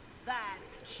 That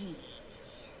key.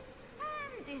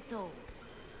 Hand it over.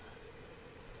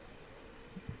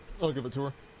 I'll give it to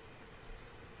her.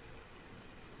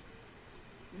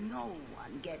 No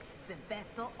one gets the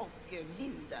better of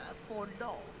Gerlinda for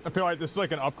long. I feel like this is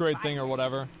like an upgrade thing or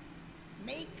whatever.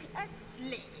 Make a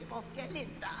slave of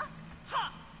Gerlinda?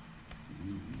 Ha!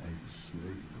 You make a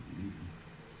slave of me.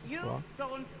 You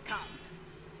don't count.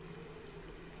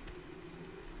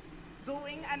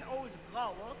 Doing an old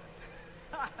grower.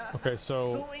 Okay,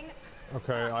 so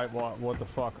okay, what the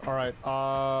fuck? All right,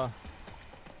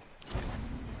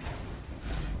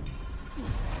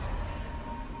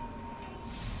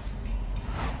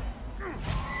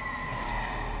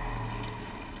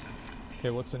 Okay,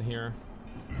 what's in here?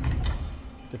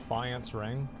 Defiance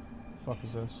ring? The fuck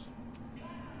is this?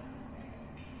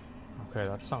 Okay,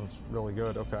 that sounds really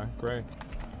good. Okay, great.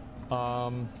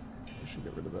 I should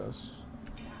get rid of this.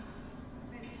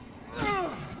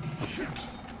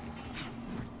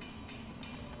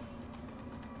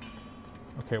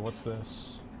 Okay, what's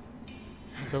this?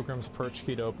 Pilgrim's perch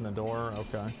key to open the door.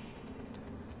 Okay.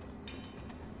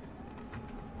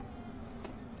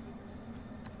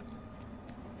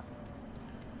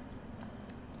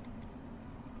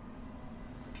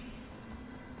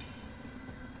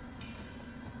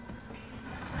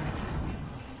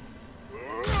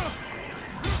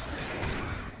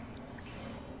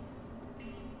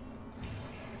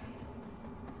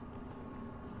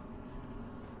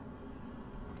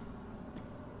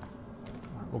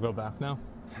 We'll go back now.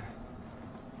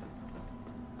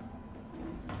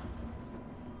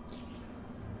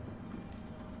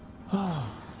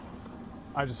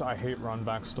 I hate run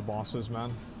backs to bosses,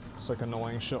 man. It's like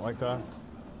annoying shit like that.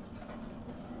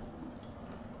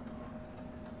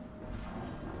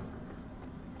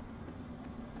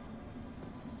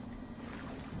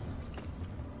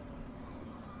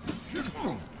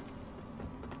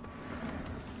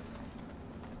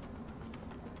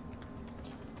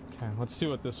 Okay, let's see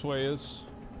what this way is.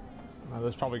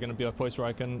 There's probably going to be a place where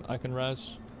I can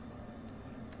res.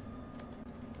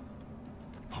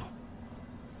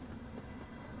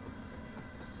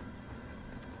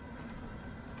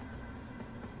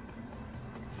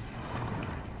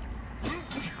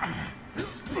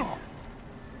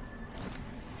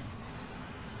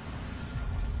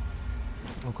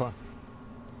 Okay.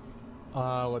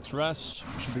 Let's rest.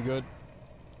 Should be good.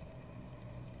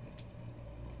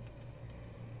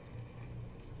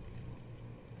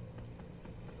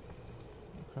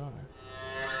 Okay.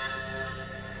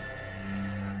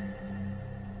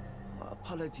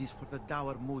 Apologies for the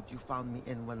dour mood you found me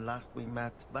in when last we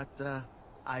met, but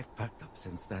I've perked up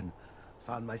since then.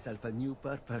 Found myself a new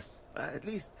purpose. At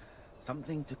least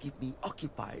something to keep me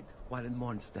occupied while in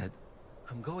Mornstead.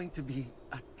 I'm going to be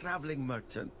a traveling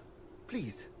merchant.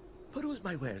 Please, peruse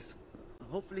my wares.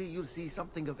 Hopefully you'll see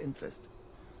something of interest.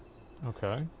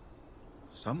 Okay.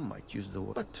 Some might use the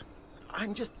word, but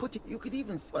I'm just putting... You could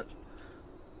even... This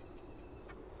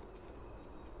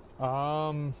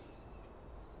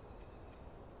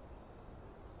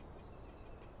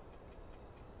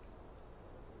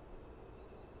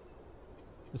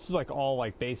is like all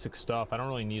like basic stuff. I don't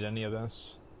really need any of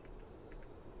this.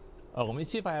 Oh, let me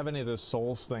see if I have any of those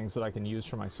souls things that I can use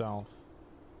for myself.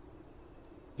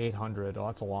 800. Oh,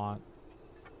 that's a lot.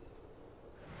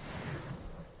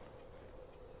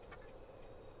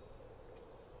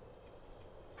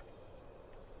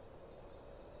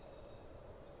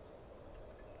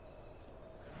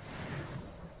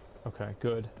 Okay,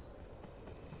 good.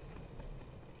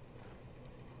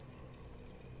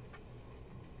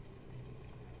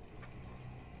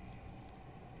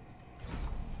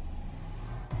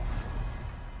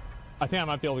 I think I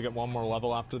might be able to get one more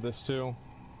level after this too.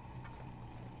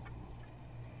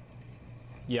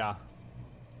 Yeah.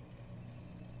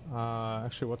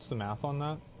 Actually, what's the math on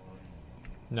that?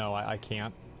 No, I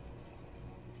can't.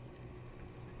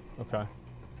 Okay.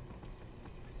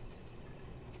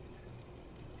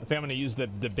 I think I'm gonna use the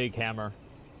big hammer.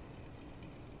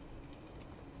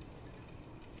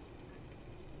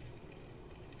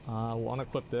 We'll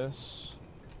unequip this.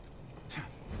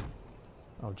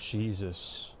 Oh,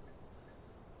 Jesus.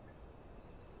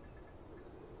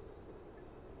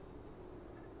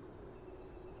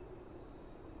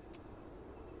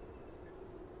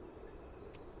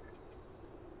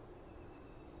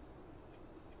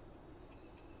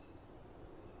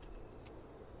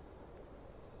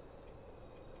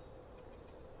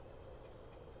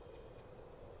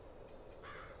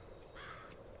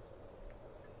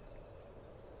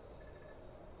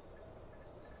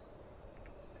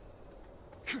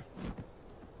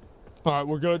 All right,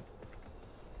 we're good.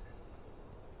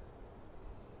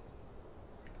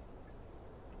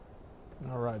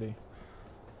 Alrighty.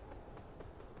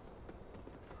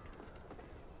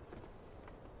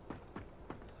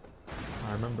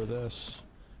 I remember this.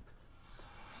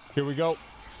 Here we go.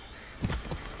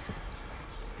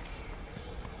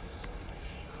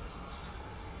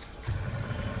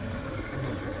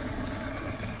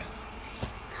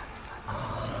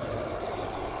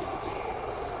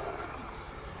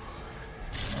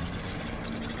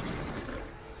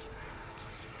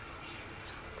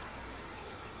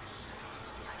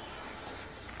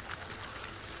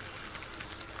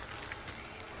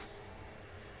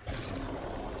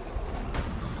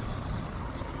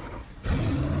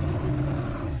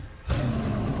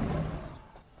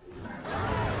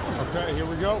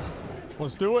 go.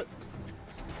 Let's do it.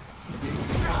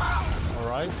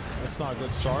 Alright, that's not a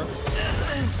good start.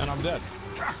 And I'm dead.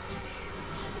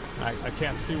 I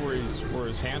can't see where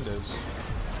his hand is.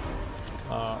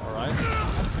 Alright.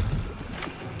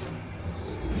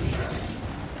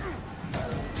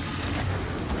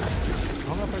 I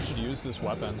don't know if I should use this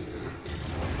weapon.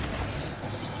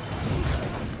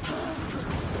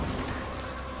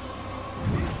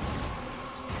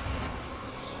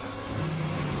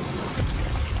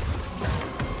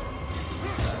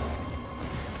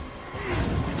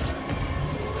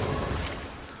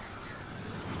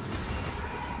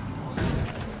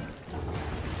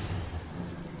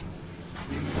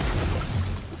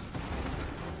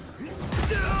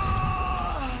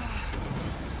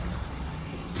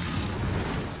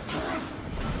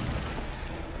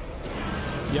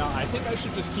 Yeah, I think I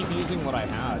should just keep using what I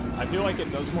had. I feel like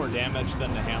it does more damage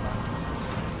than the hammer.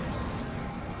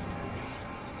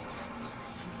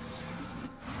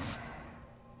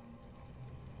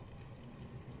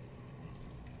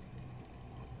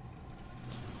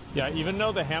 Yeah, even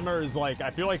though the hammer is like, I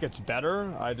feel like it's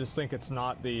better, I just think it's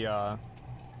not the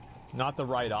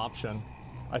right option.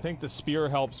 I think the spear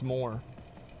helps more.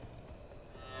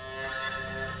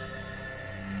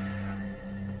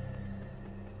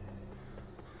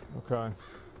 Okay.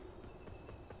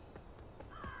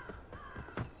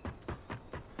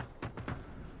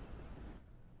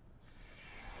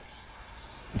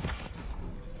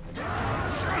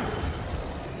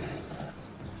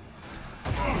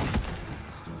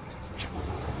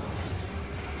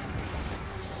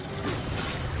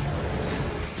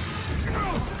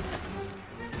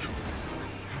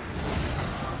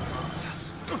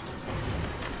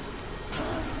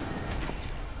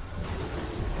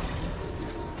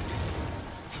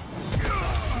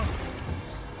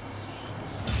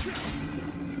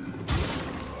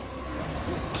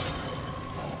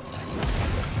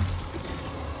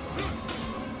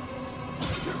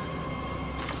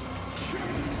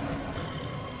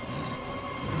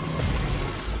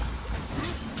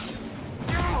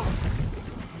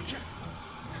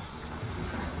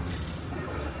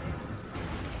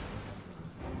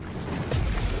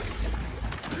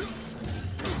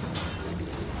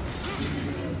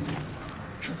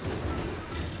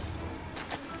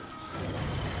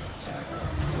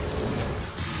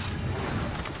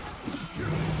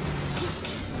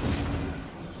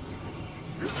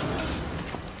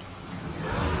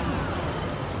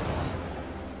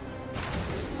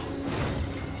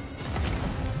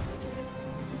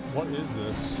 What is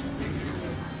this?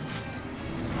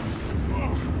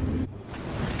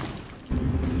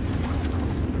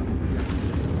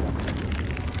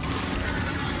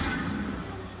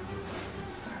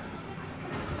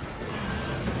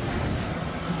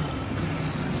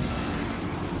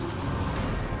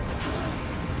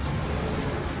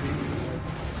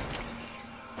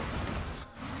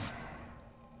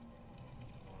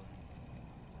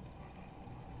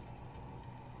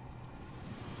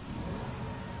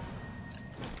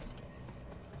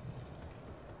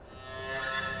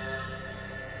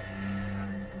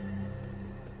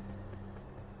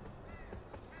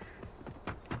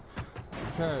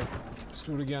 Okay, let's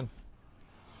do it again.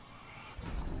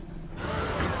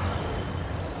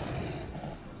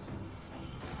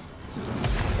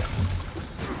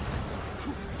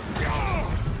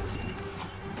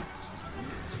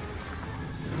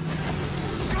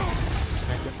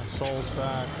 Can't get my souls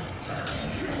back.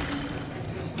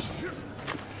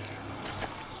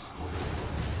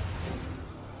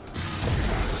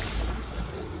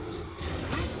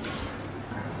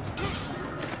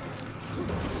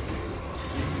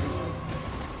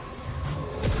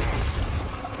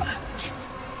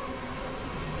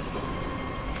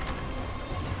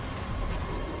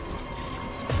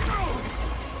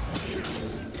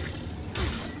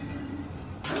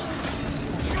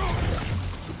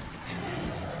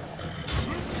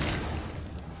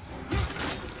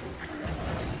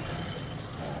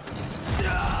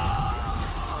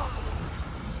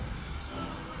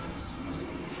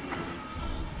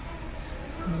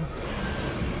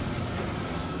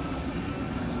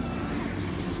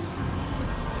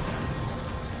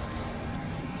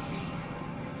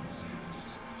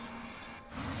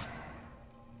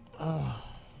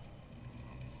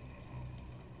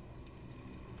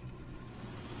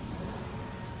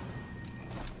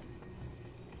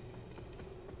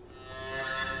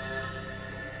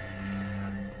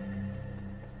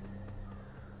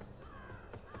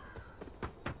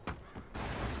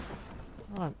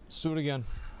 Alright, let's do it again.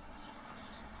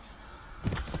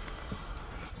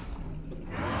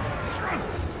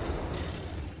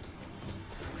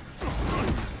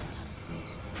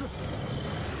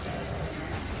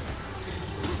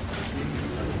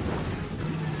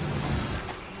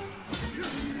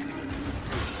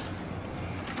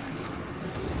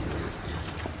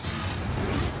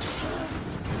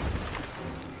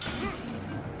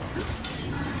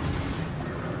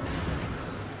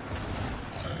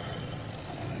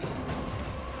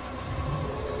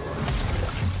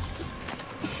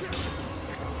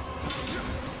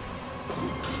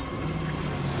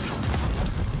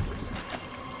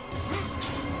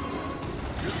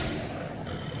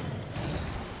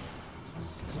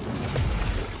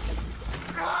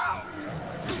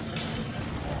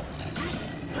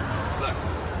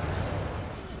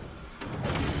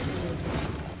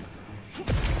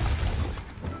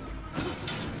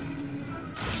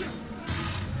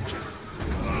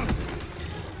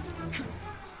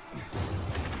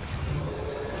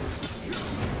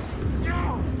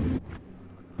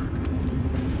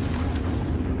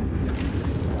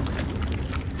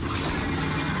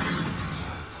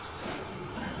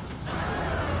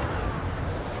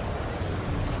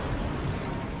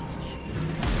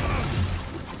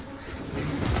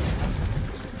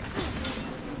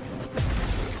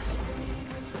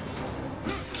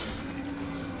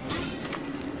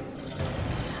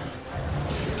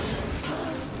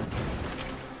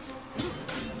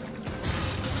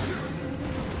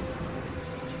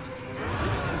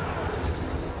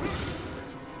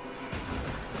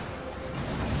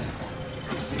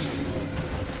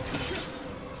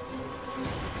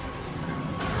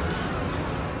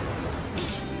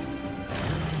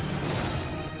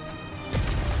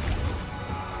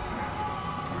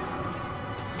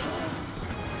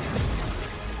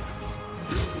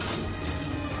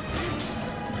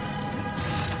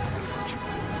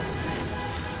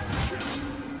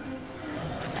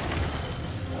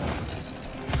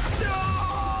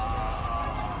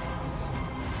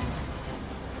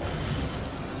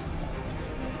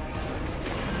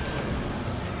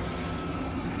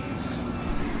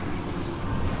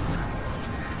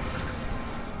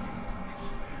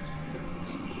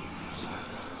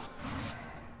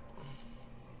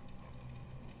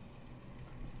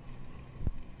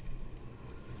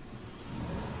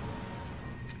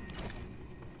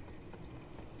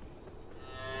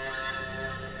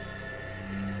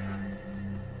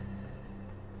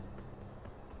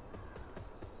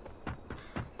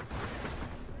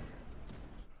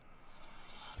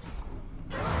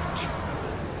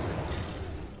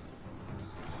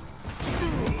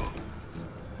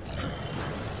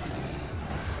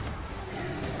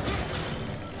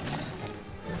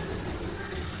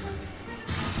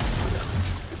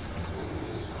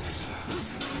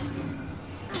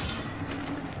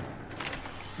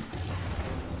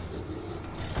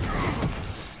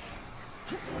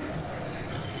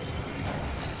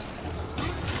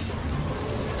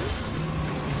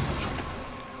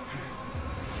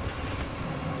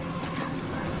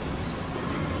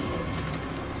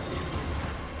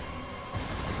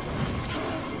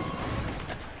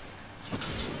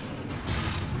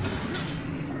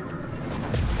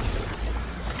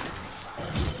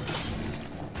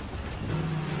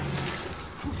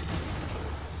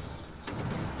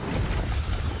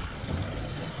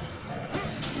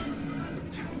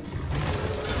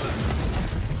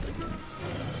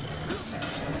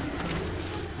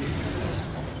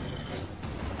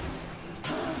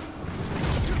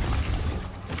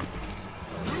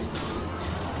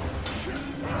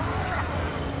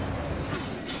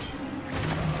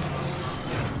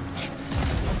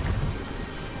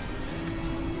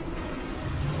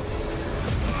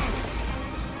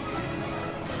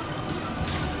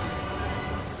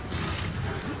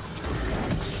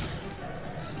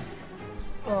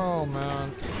 Oh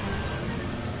man.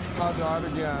 I died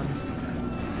again.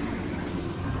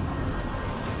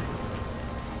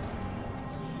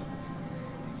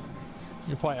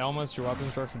 You apply elements to your weapon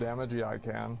structure damage? Yeah, I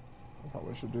can. I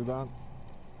probably should do that.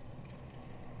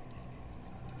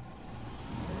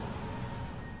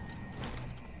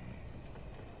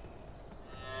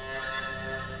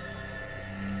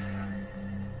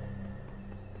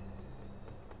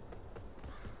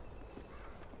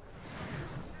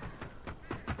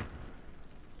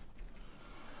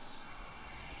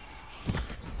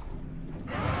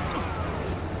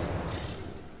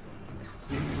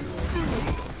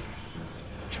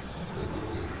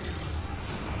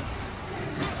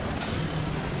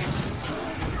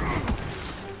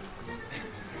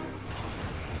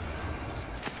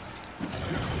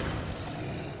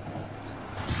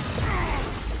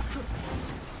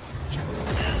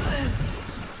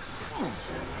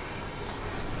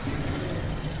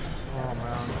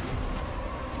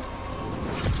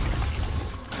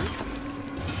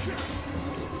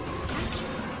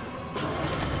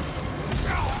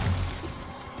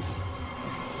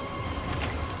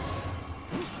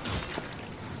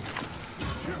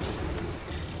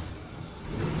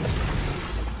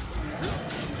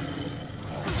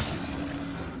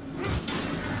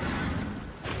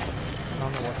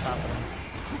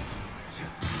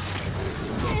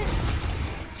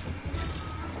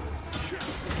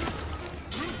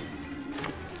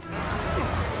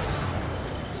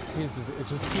 It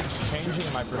just keeps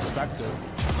changing my perspective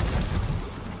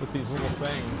with these little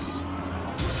things.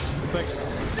 It's like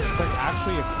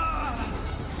actually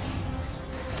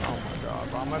oh my god,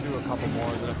 bro, I'm gonna do a couple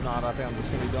more, but if not, I think I'm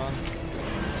just gonna be done.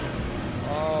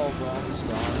 Oh, bro, I'm just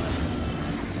done.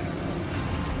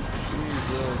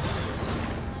 Jesus.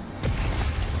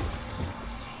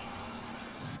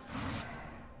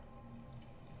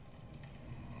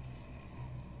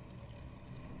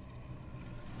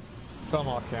 Film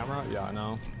off camera? Yeah, I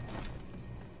know.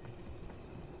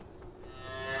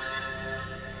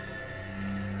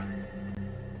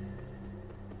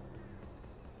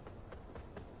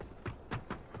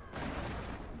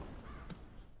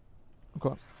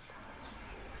 Okay.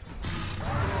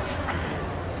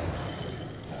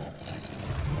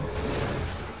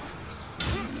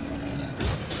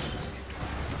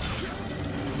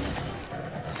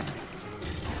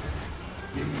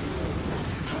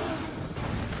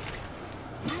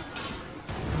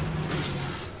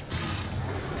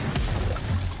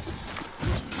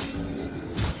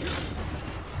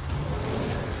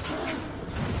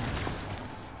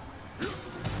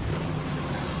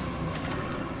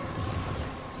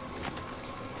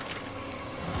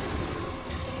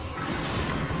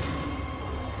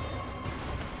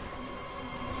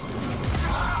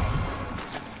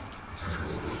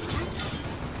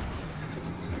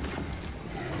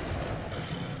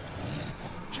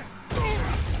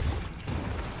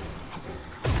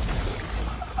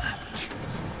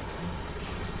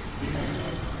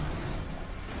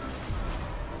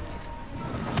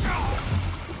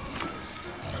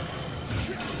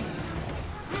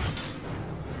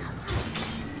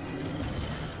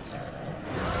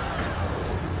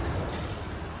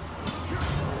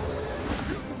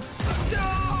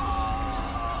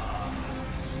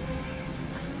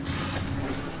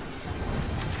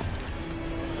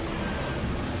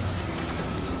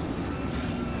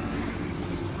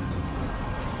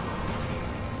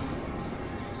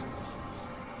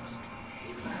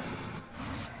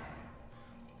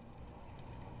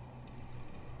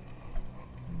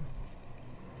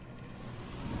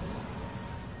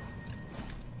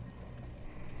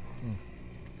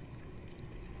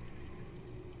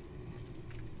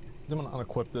 I'm gonna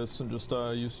unequip this and just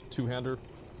use two-hander.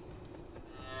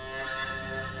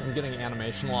 I'm getting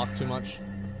animation locked too much.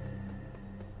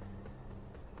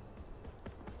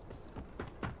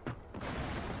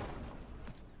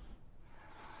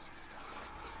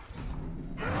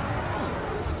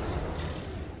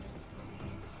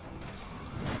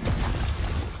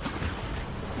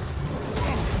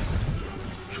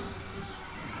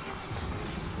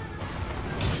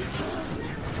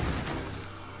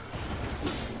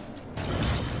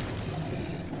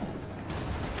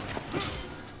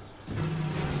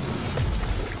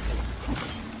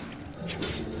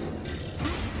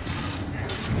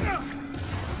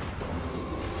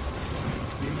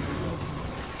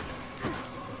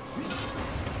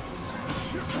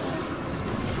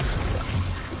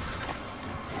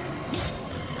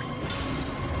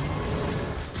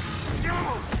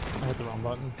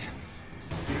 Button.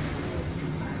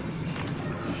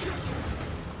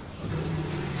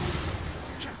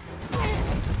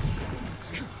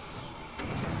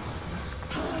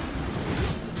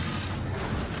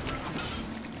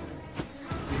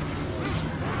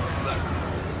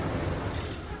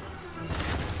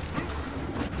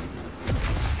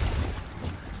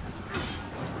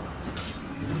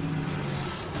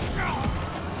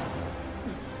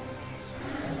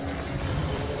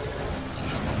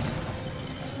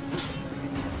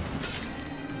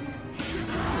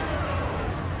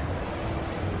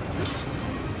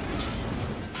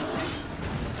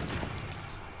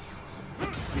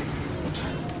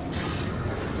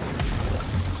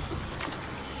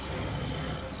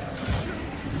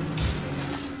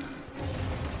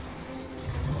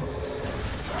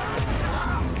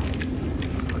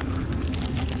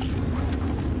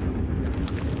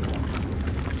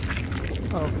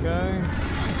 Okay.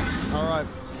 Alright.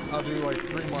 I'll do like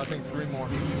 3 more. I think 3 more.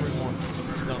 3 more.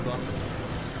 Then I'm done.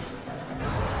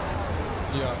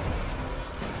 Yeah.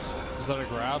 Is that a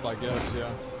grab? I guess,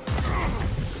 yeah.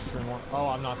 3 more. Oh,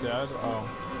 I'm not dead? Oh.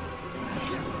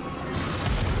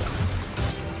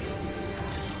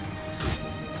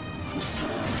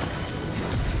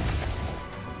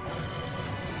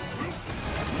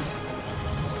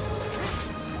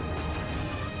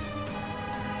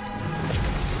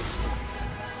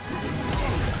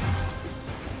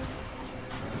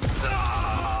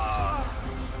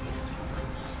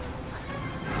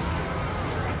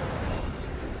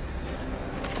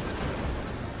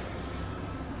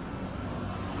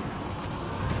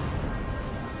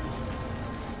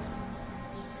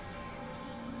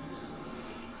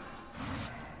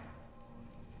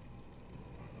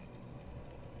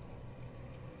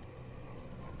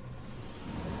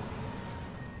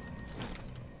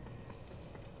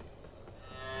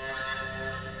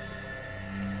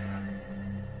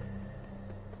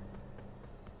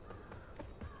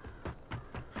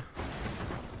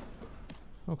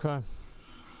 Okay. I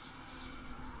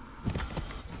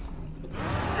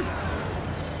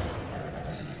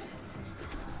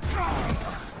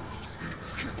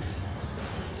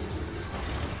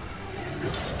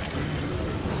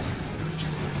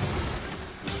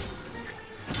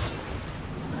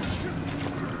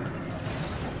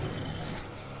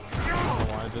don't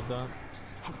know why I did that.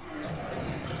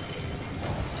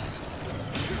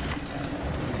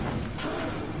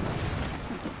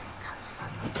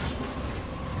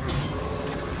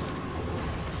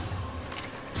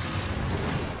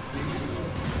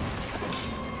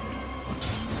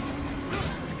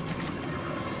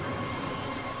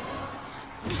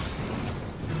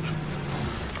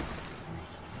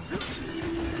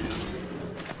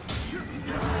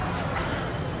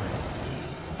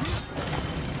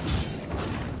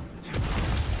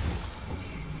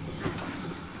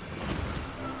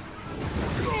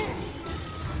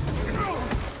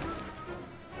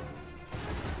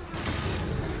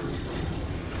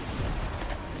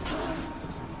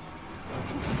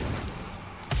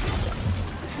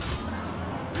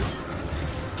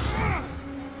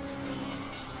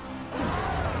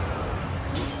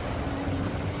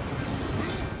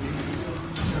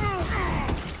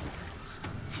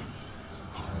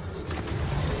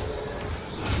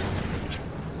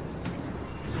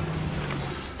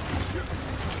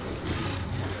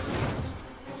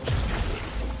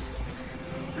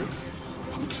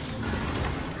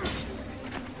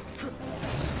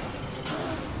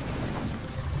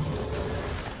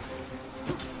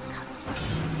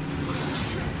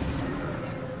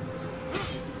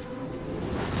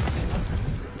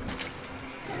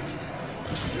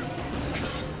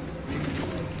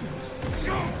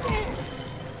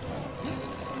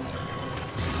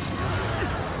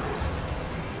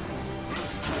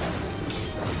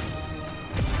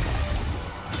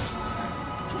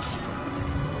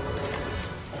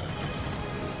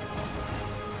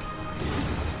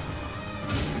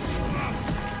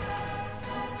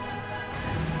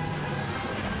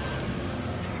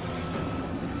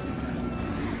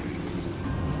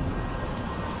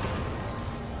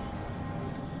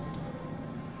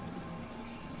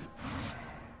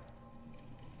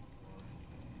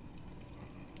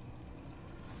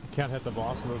 Can't hit the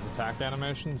boss with those attack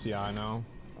animations? Yeah, I know.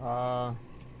 I'm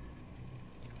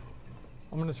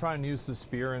gonna try and use the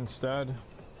spear instead.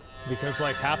 Because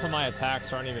like half of my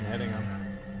attacks aren't even hitting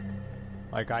him.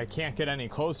 Like I can't get any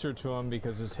closer to him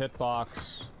because his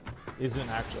hitbox isn't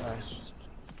actually...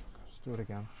 Just do it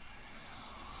again.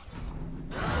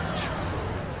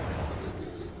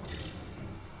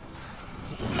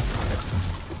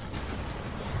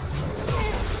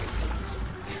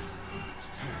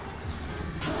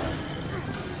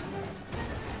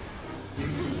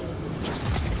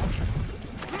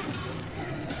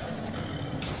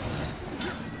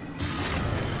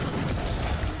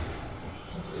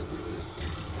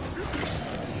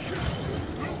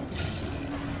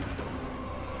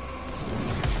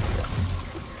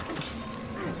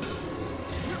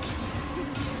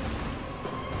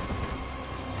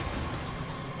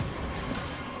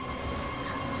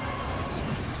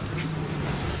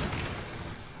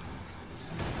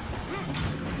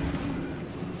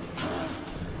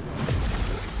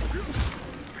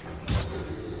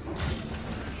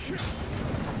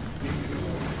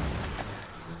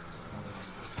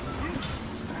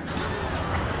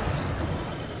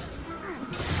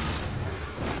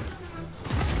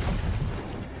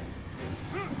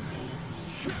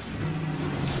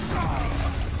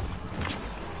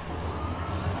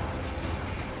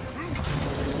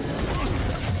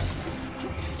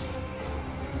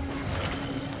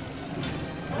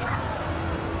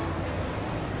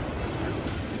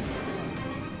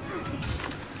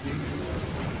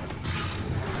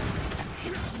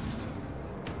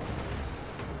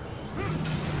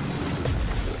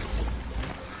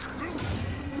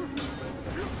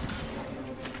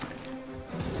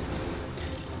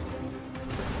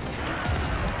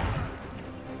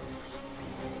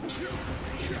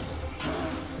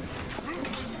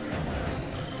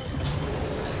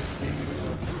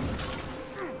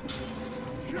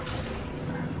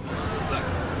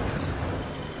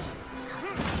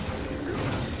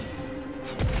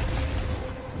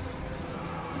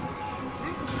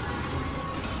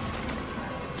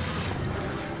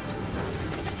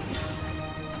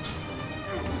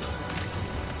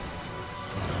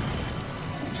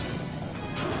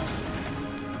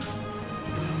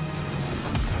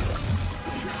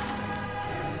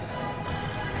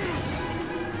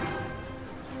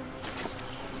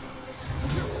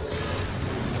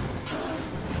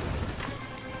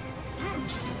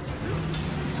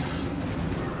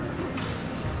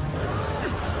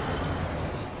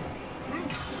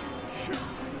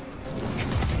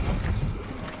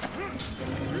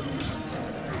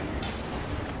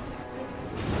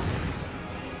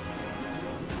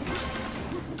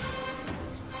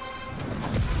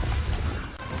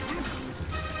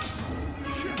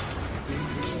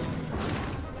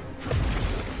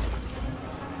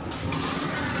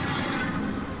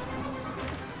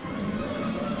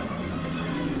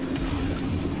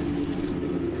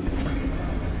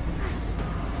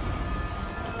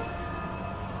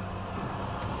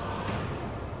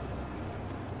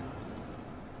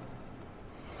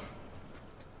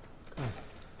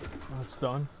 That's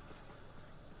done.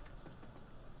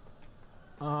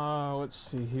 Let's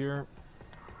see here.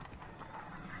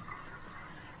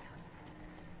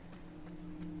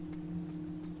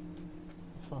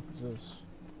 The fuck is this?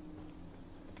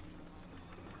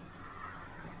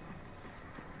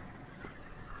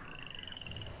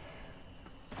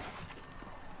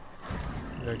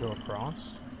 Did I go across?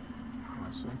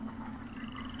 I see.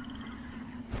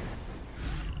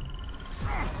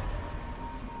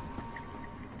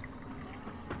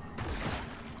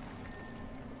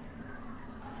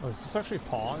 Oh, does this actually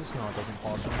pause? No, it doesn't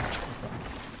pause. Okay.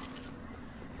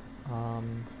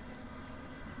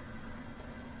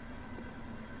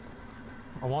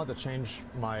 I wanted to change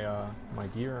my my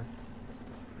gear.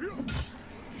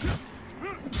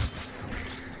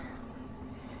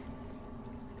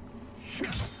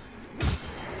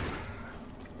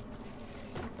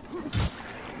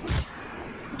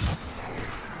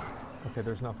 Okay,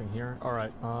 there's nothing here. All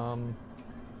right.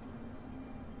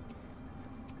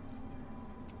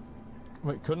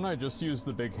 Wait, couldn't I just use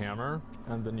the big hammer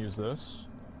and then use this?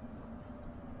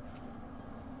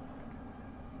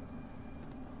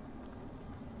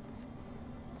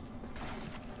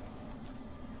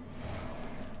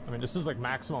 I mean, this is like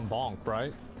maximum bonk,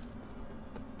 right?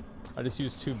 I just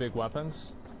used 2 big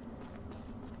weapons.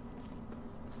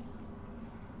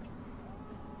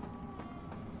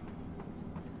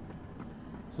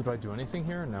 So do I do anything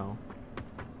here? No.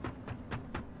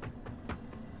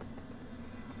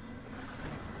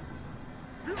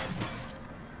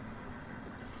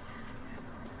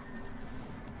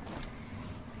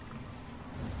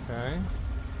 Okay.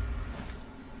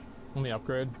 Let me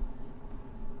upgrade.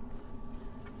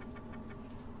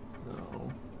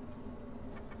 No.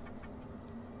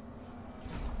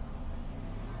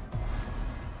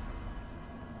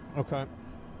 Okay.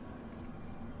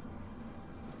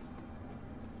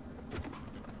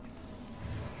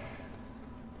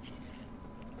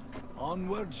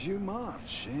 Onwards you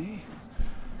march, eh?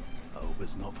 I hope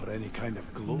it's not for any kind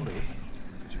of glory.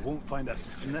 You won't find a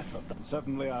sniff of them.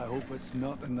 Certainly I hope it's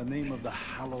not in the name of the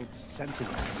hallowed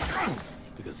sentinel.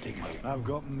 Because take my... I've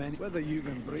got many... Whether you've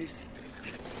embraced...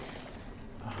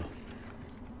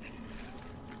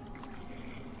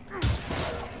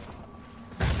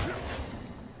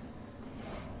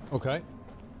 Okay.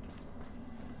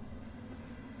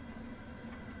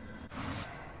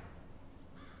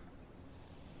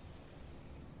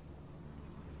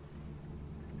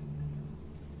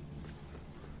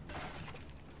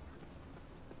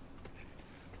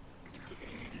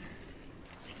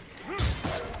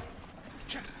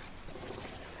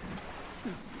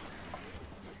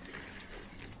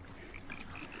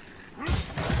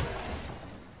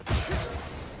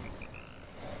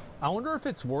 I wonder if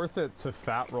it's worth it to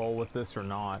fat roll with this or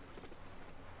not.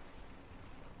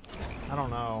 I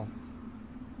don't know.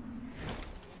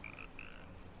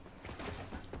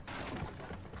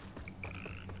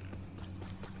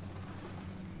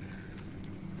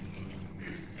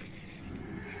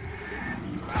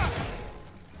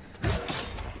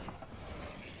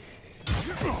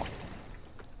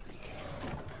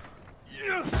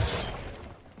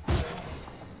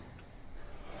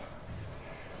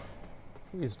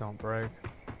 Please don't break.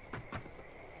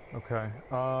 Okay,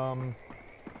 I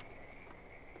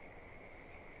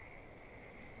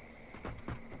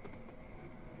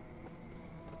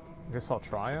guess I'll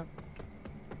try it.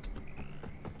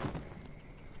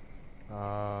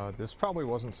 This probably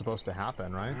wasn't supposed to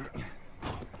happen, right?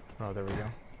 Oh, there we go.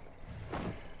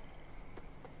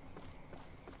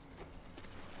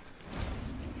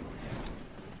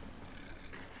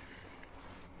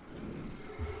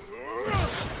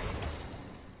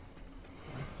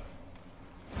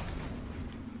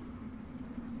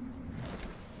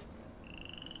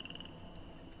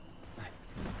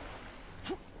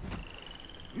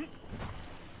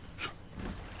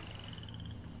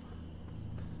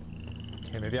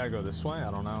 Maybe I go this way?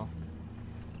 I don't know.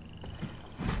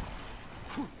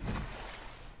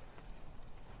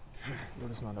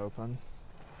 Door is not open.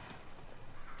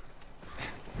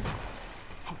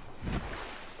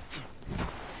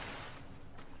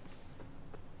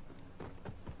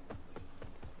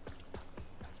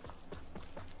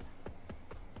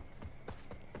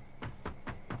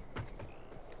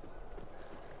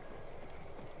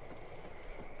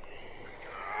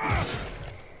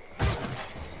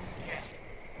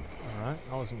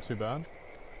 Wasn't too bad.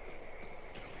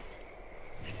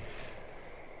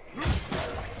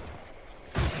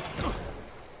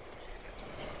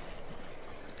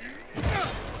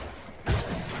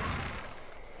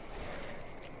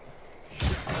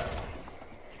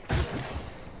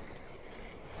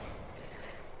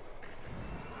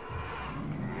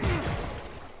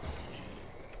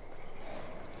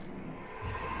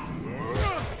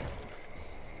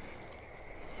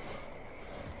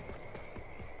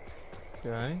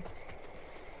 Okay.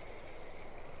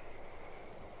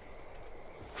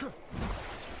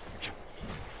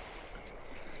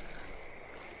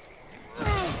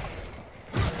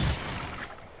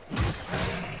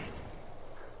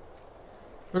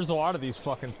 There's a lot of these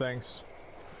fucking things.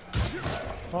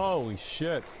 Holy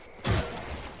shit.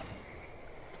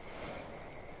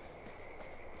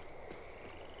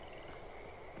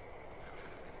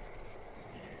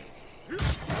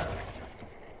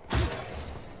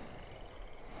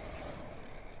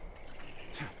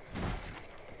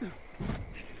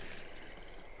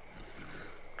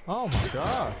 Oh my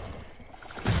god.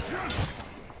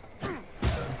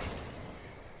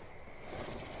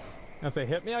 If they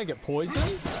hit me, I get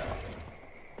poisoned?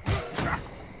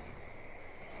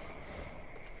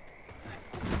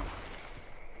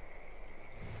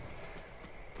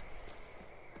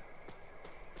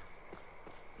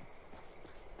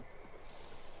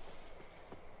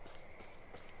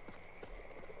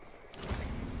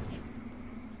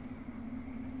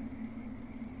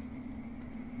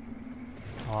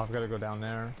 Oh, I've got to go down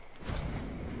there.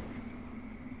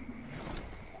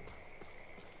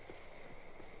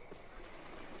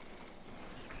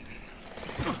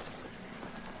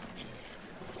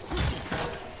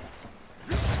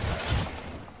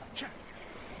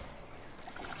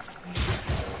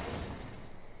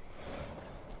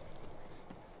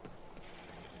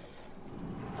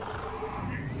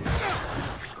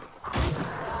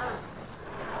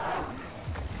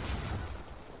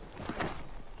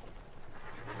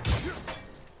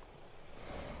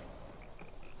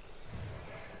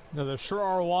 No, there sure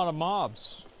are a lot of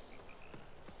mobs.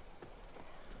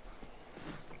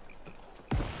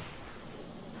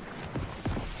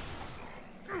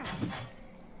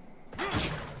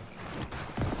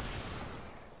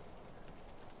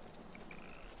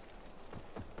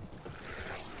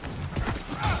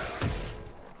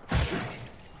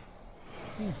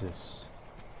 Jesus.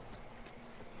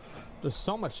 Does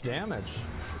so much damage.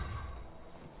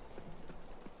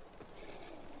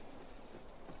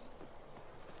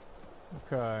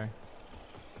 Okay.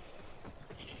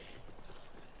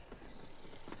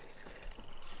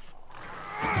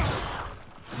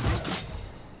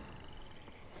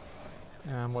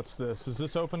 And what's this? Does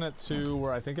this open it to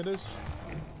where I think it is?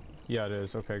 Yeah, it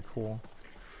is. Okay, cool.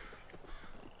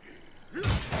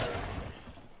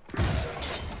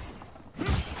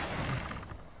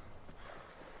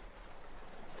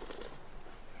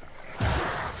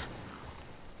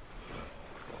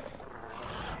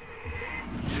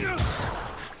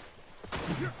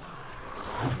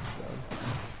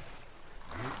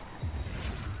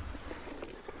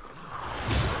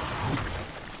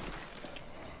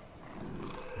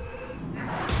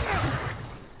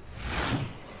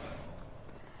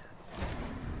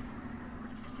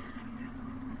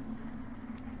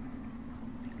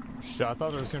 I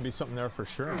thought there was gonna be something there for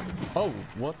sure. Oh,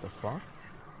 what the fuck?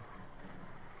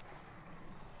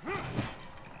 Oh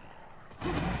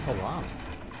wow.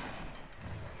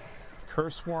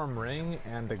 Curse Worm Ring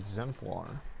and Exemplar.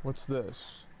 What's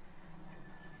this?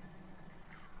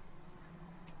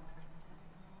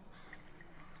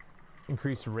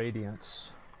 Increased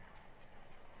Radiance.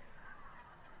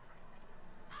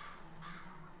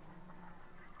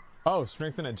 Oh,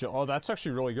 strengthen it. Oh, that's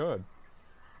actually really good.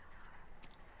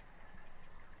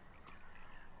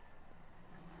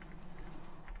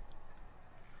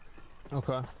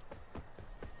 Okay.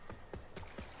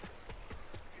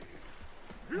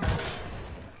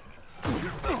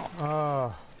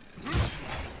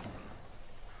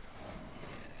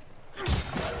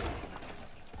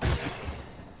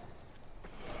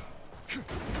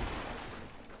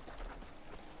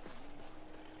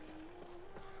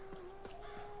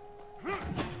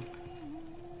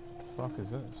 Fuck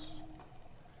is this?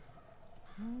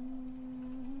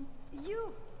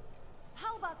 You!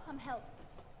 How about some help?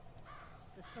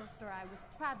 The sorcerer I was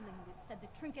traveling with said the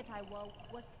trinket I wore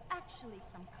was actually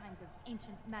some kind of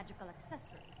ancient magical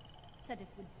accessory. Said it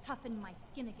would toughen my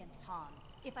skin against harm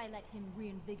if I let him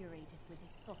reinvigorate it with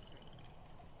his sorcery.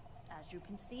 As you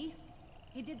can see,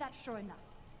 he did that sure enough.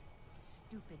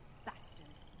 Stupid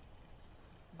bastard.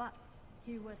 But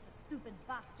he was a stupid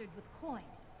bastard with coin,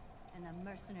 and the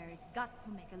mercenaries got to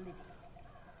make a living.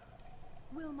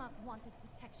 Wilmot wanted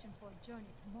protection for a journey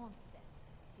to Mondstadt.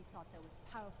 He thought there was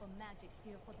powerful magic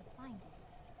here for the finding.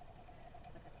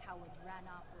 But the coward ran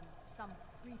off when some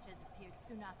creatures appeared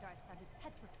soon after I started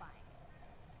petrifying.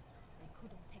 They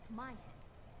couldn't take my head,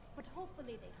 but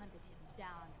hopefully they hunted him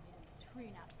down and made him a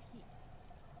tree out piece.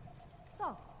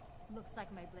 So, looks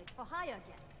like my blade's for hire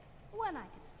again, when I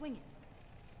can swing it.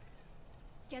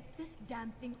 Get this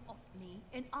damn thing off me,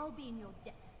 and I'll be in your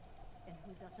debt. And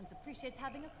who doesn't appreciate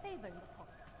having a favor in the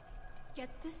pocket? Get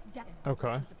this down.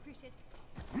 Okay.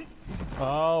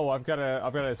 Oh, I've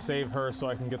gotta save her so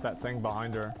I can get that thing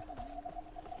behind her.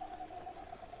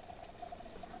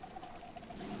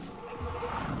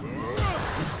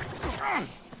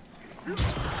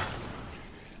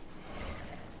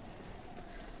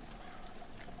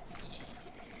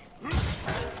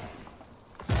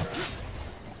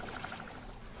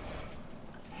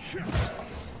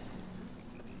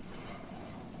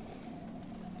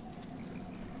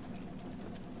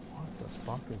 What the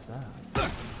fuck is that? Oh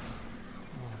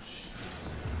shit.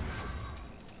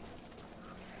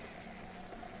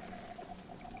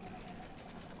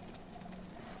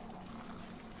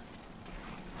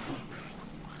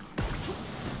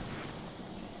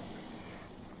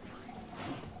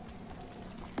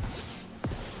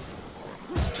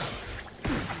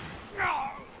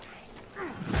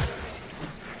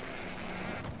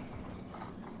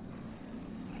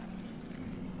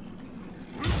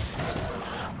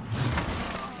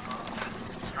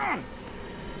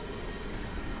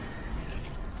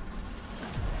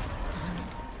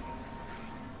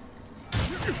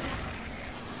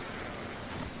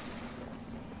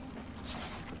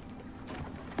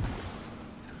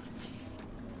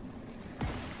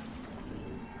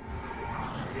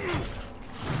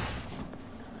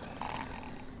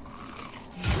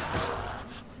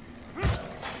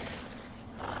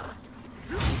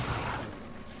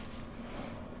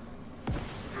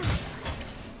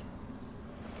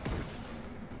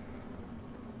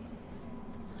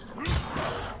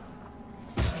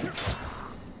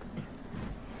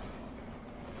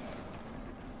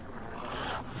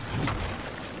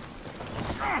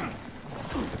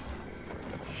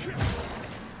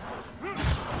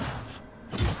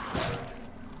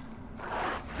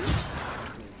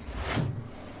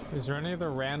 Is there any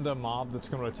other random mob that's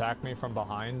going to attack me from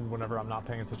behind whenever I'm not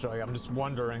paying attention? Like, I'm just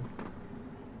wondering.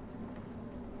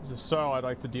 If so, I'd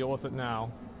like to deal with it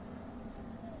now.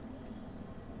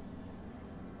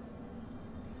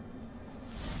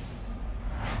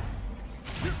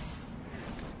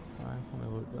 Alright, let me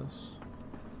loot this.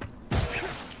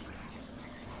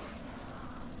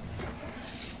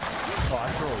 Oh,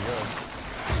 that's really good.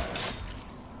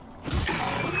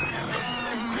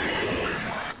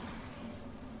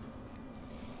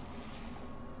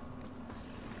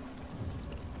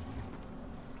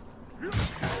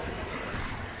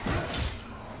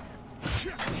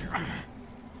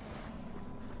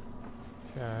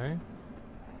 Okay.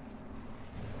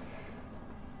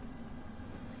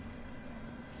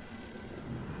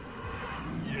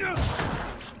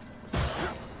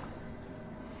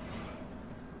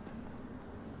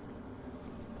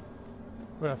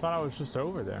 Wait, I thought I was just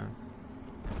over there.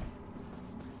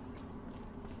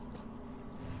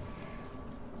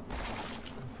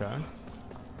 Okay.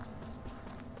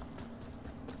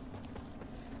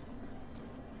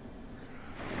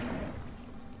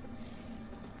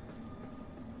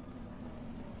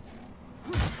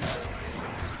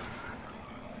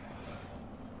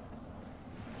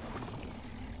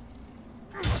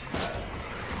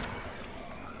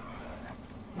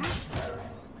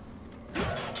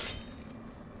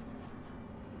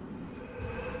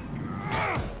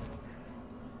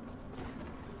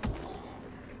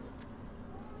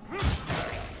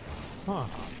 Huh.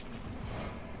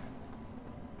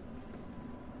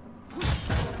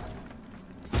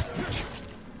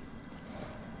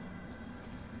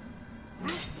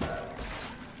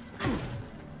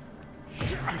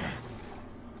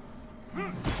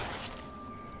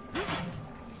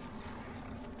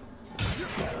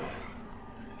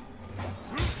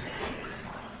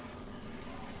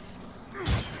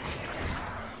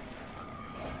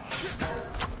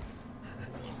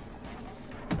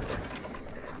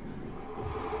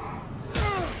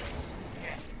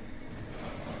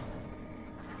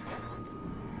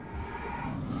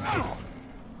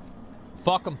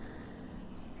 Fuck him.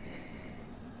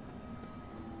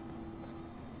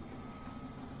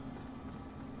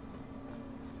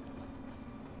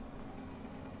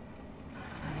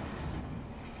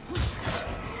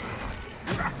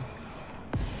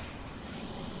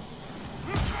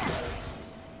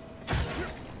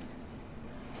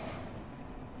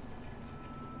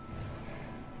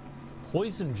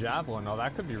 Poison javelin. Oh,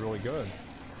 that could be really good.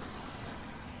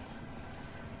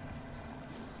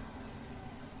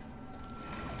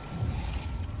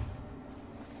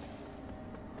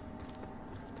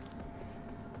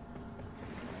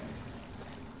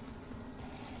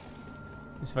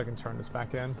 See if I can turn this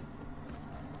back in.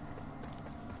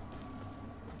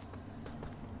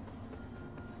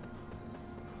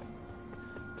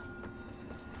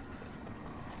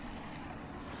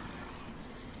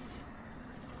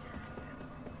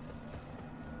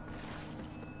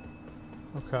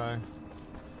 Okay.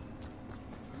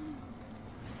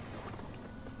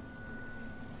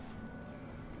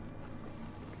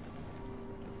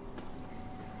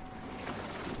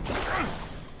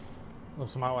 Oh,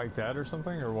 so am I like dead or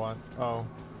something or what? Oh.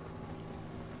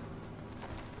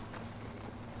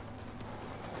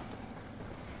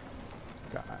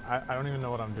 God, I don't even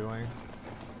know what I'm doing.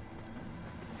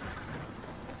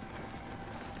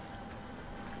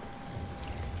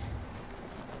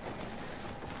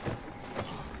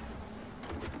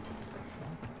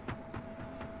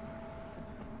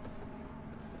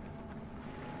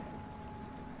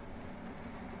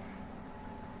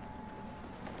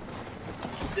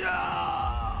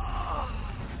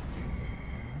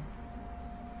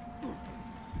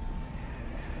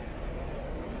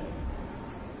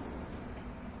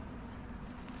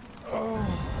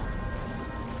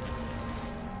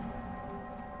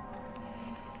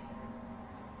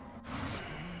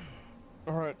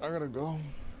 Alright, I gotta go.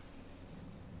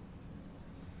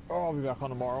 Oh, I'll be back on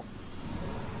tomorrow.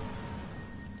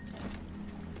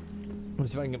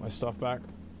 Let's see if I can get my stuff back.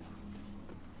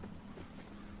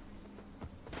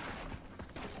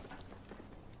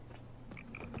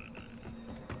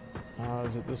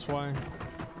 Is it this way?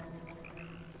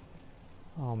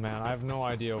 Oh man, I have no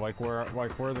idea. Like where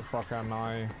the fuck am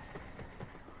I?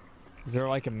 Is there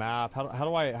like a map? How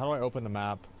do I open the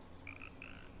map?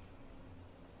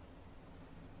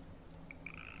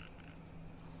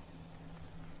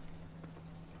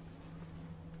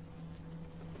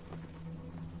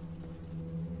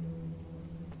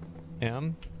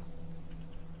 M?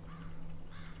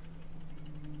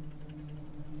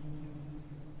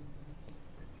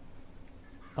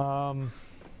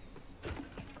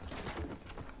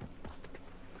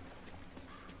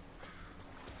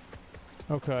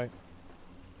 Okay.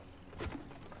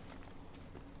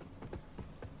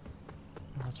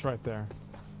 That's right there.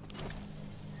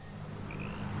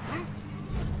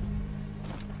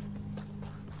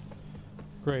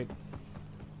 Great.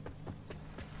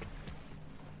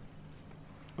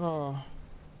 Alright,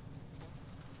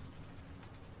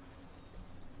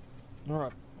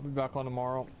 I'll be back on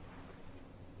tomorrow.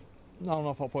 I don't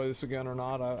know if I'll play this again or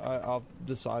not. I'll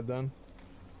decide then.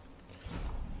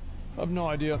 I have no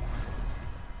idea.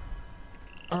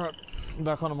 Alright,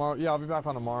 back on tomorrow. Yeah, I'll be back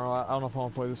on tomorrow. I don't know if I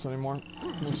want to play this anymore.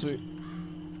 We'll see.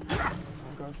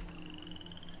 Okay.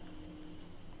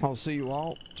 I'll see you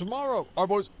all tomorrow. Alright,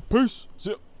 boys. Peace. See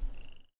ya.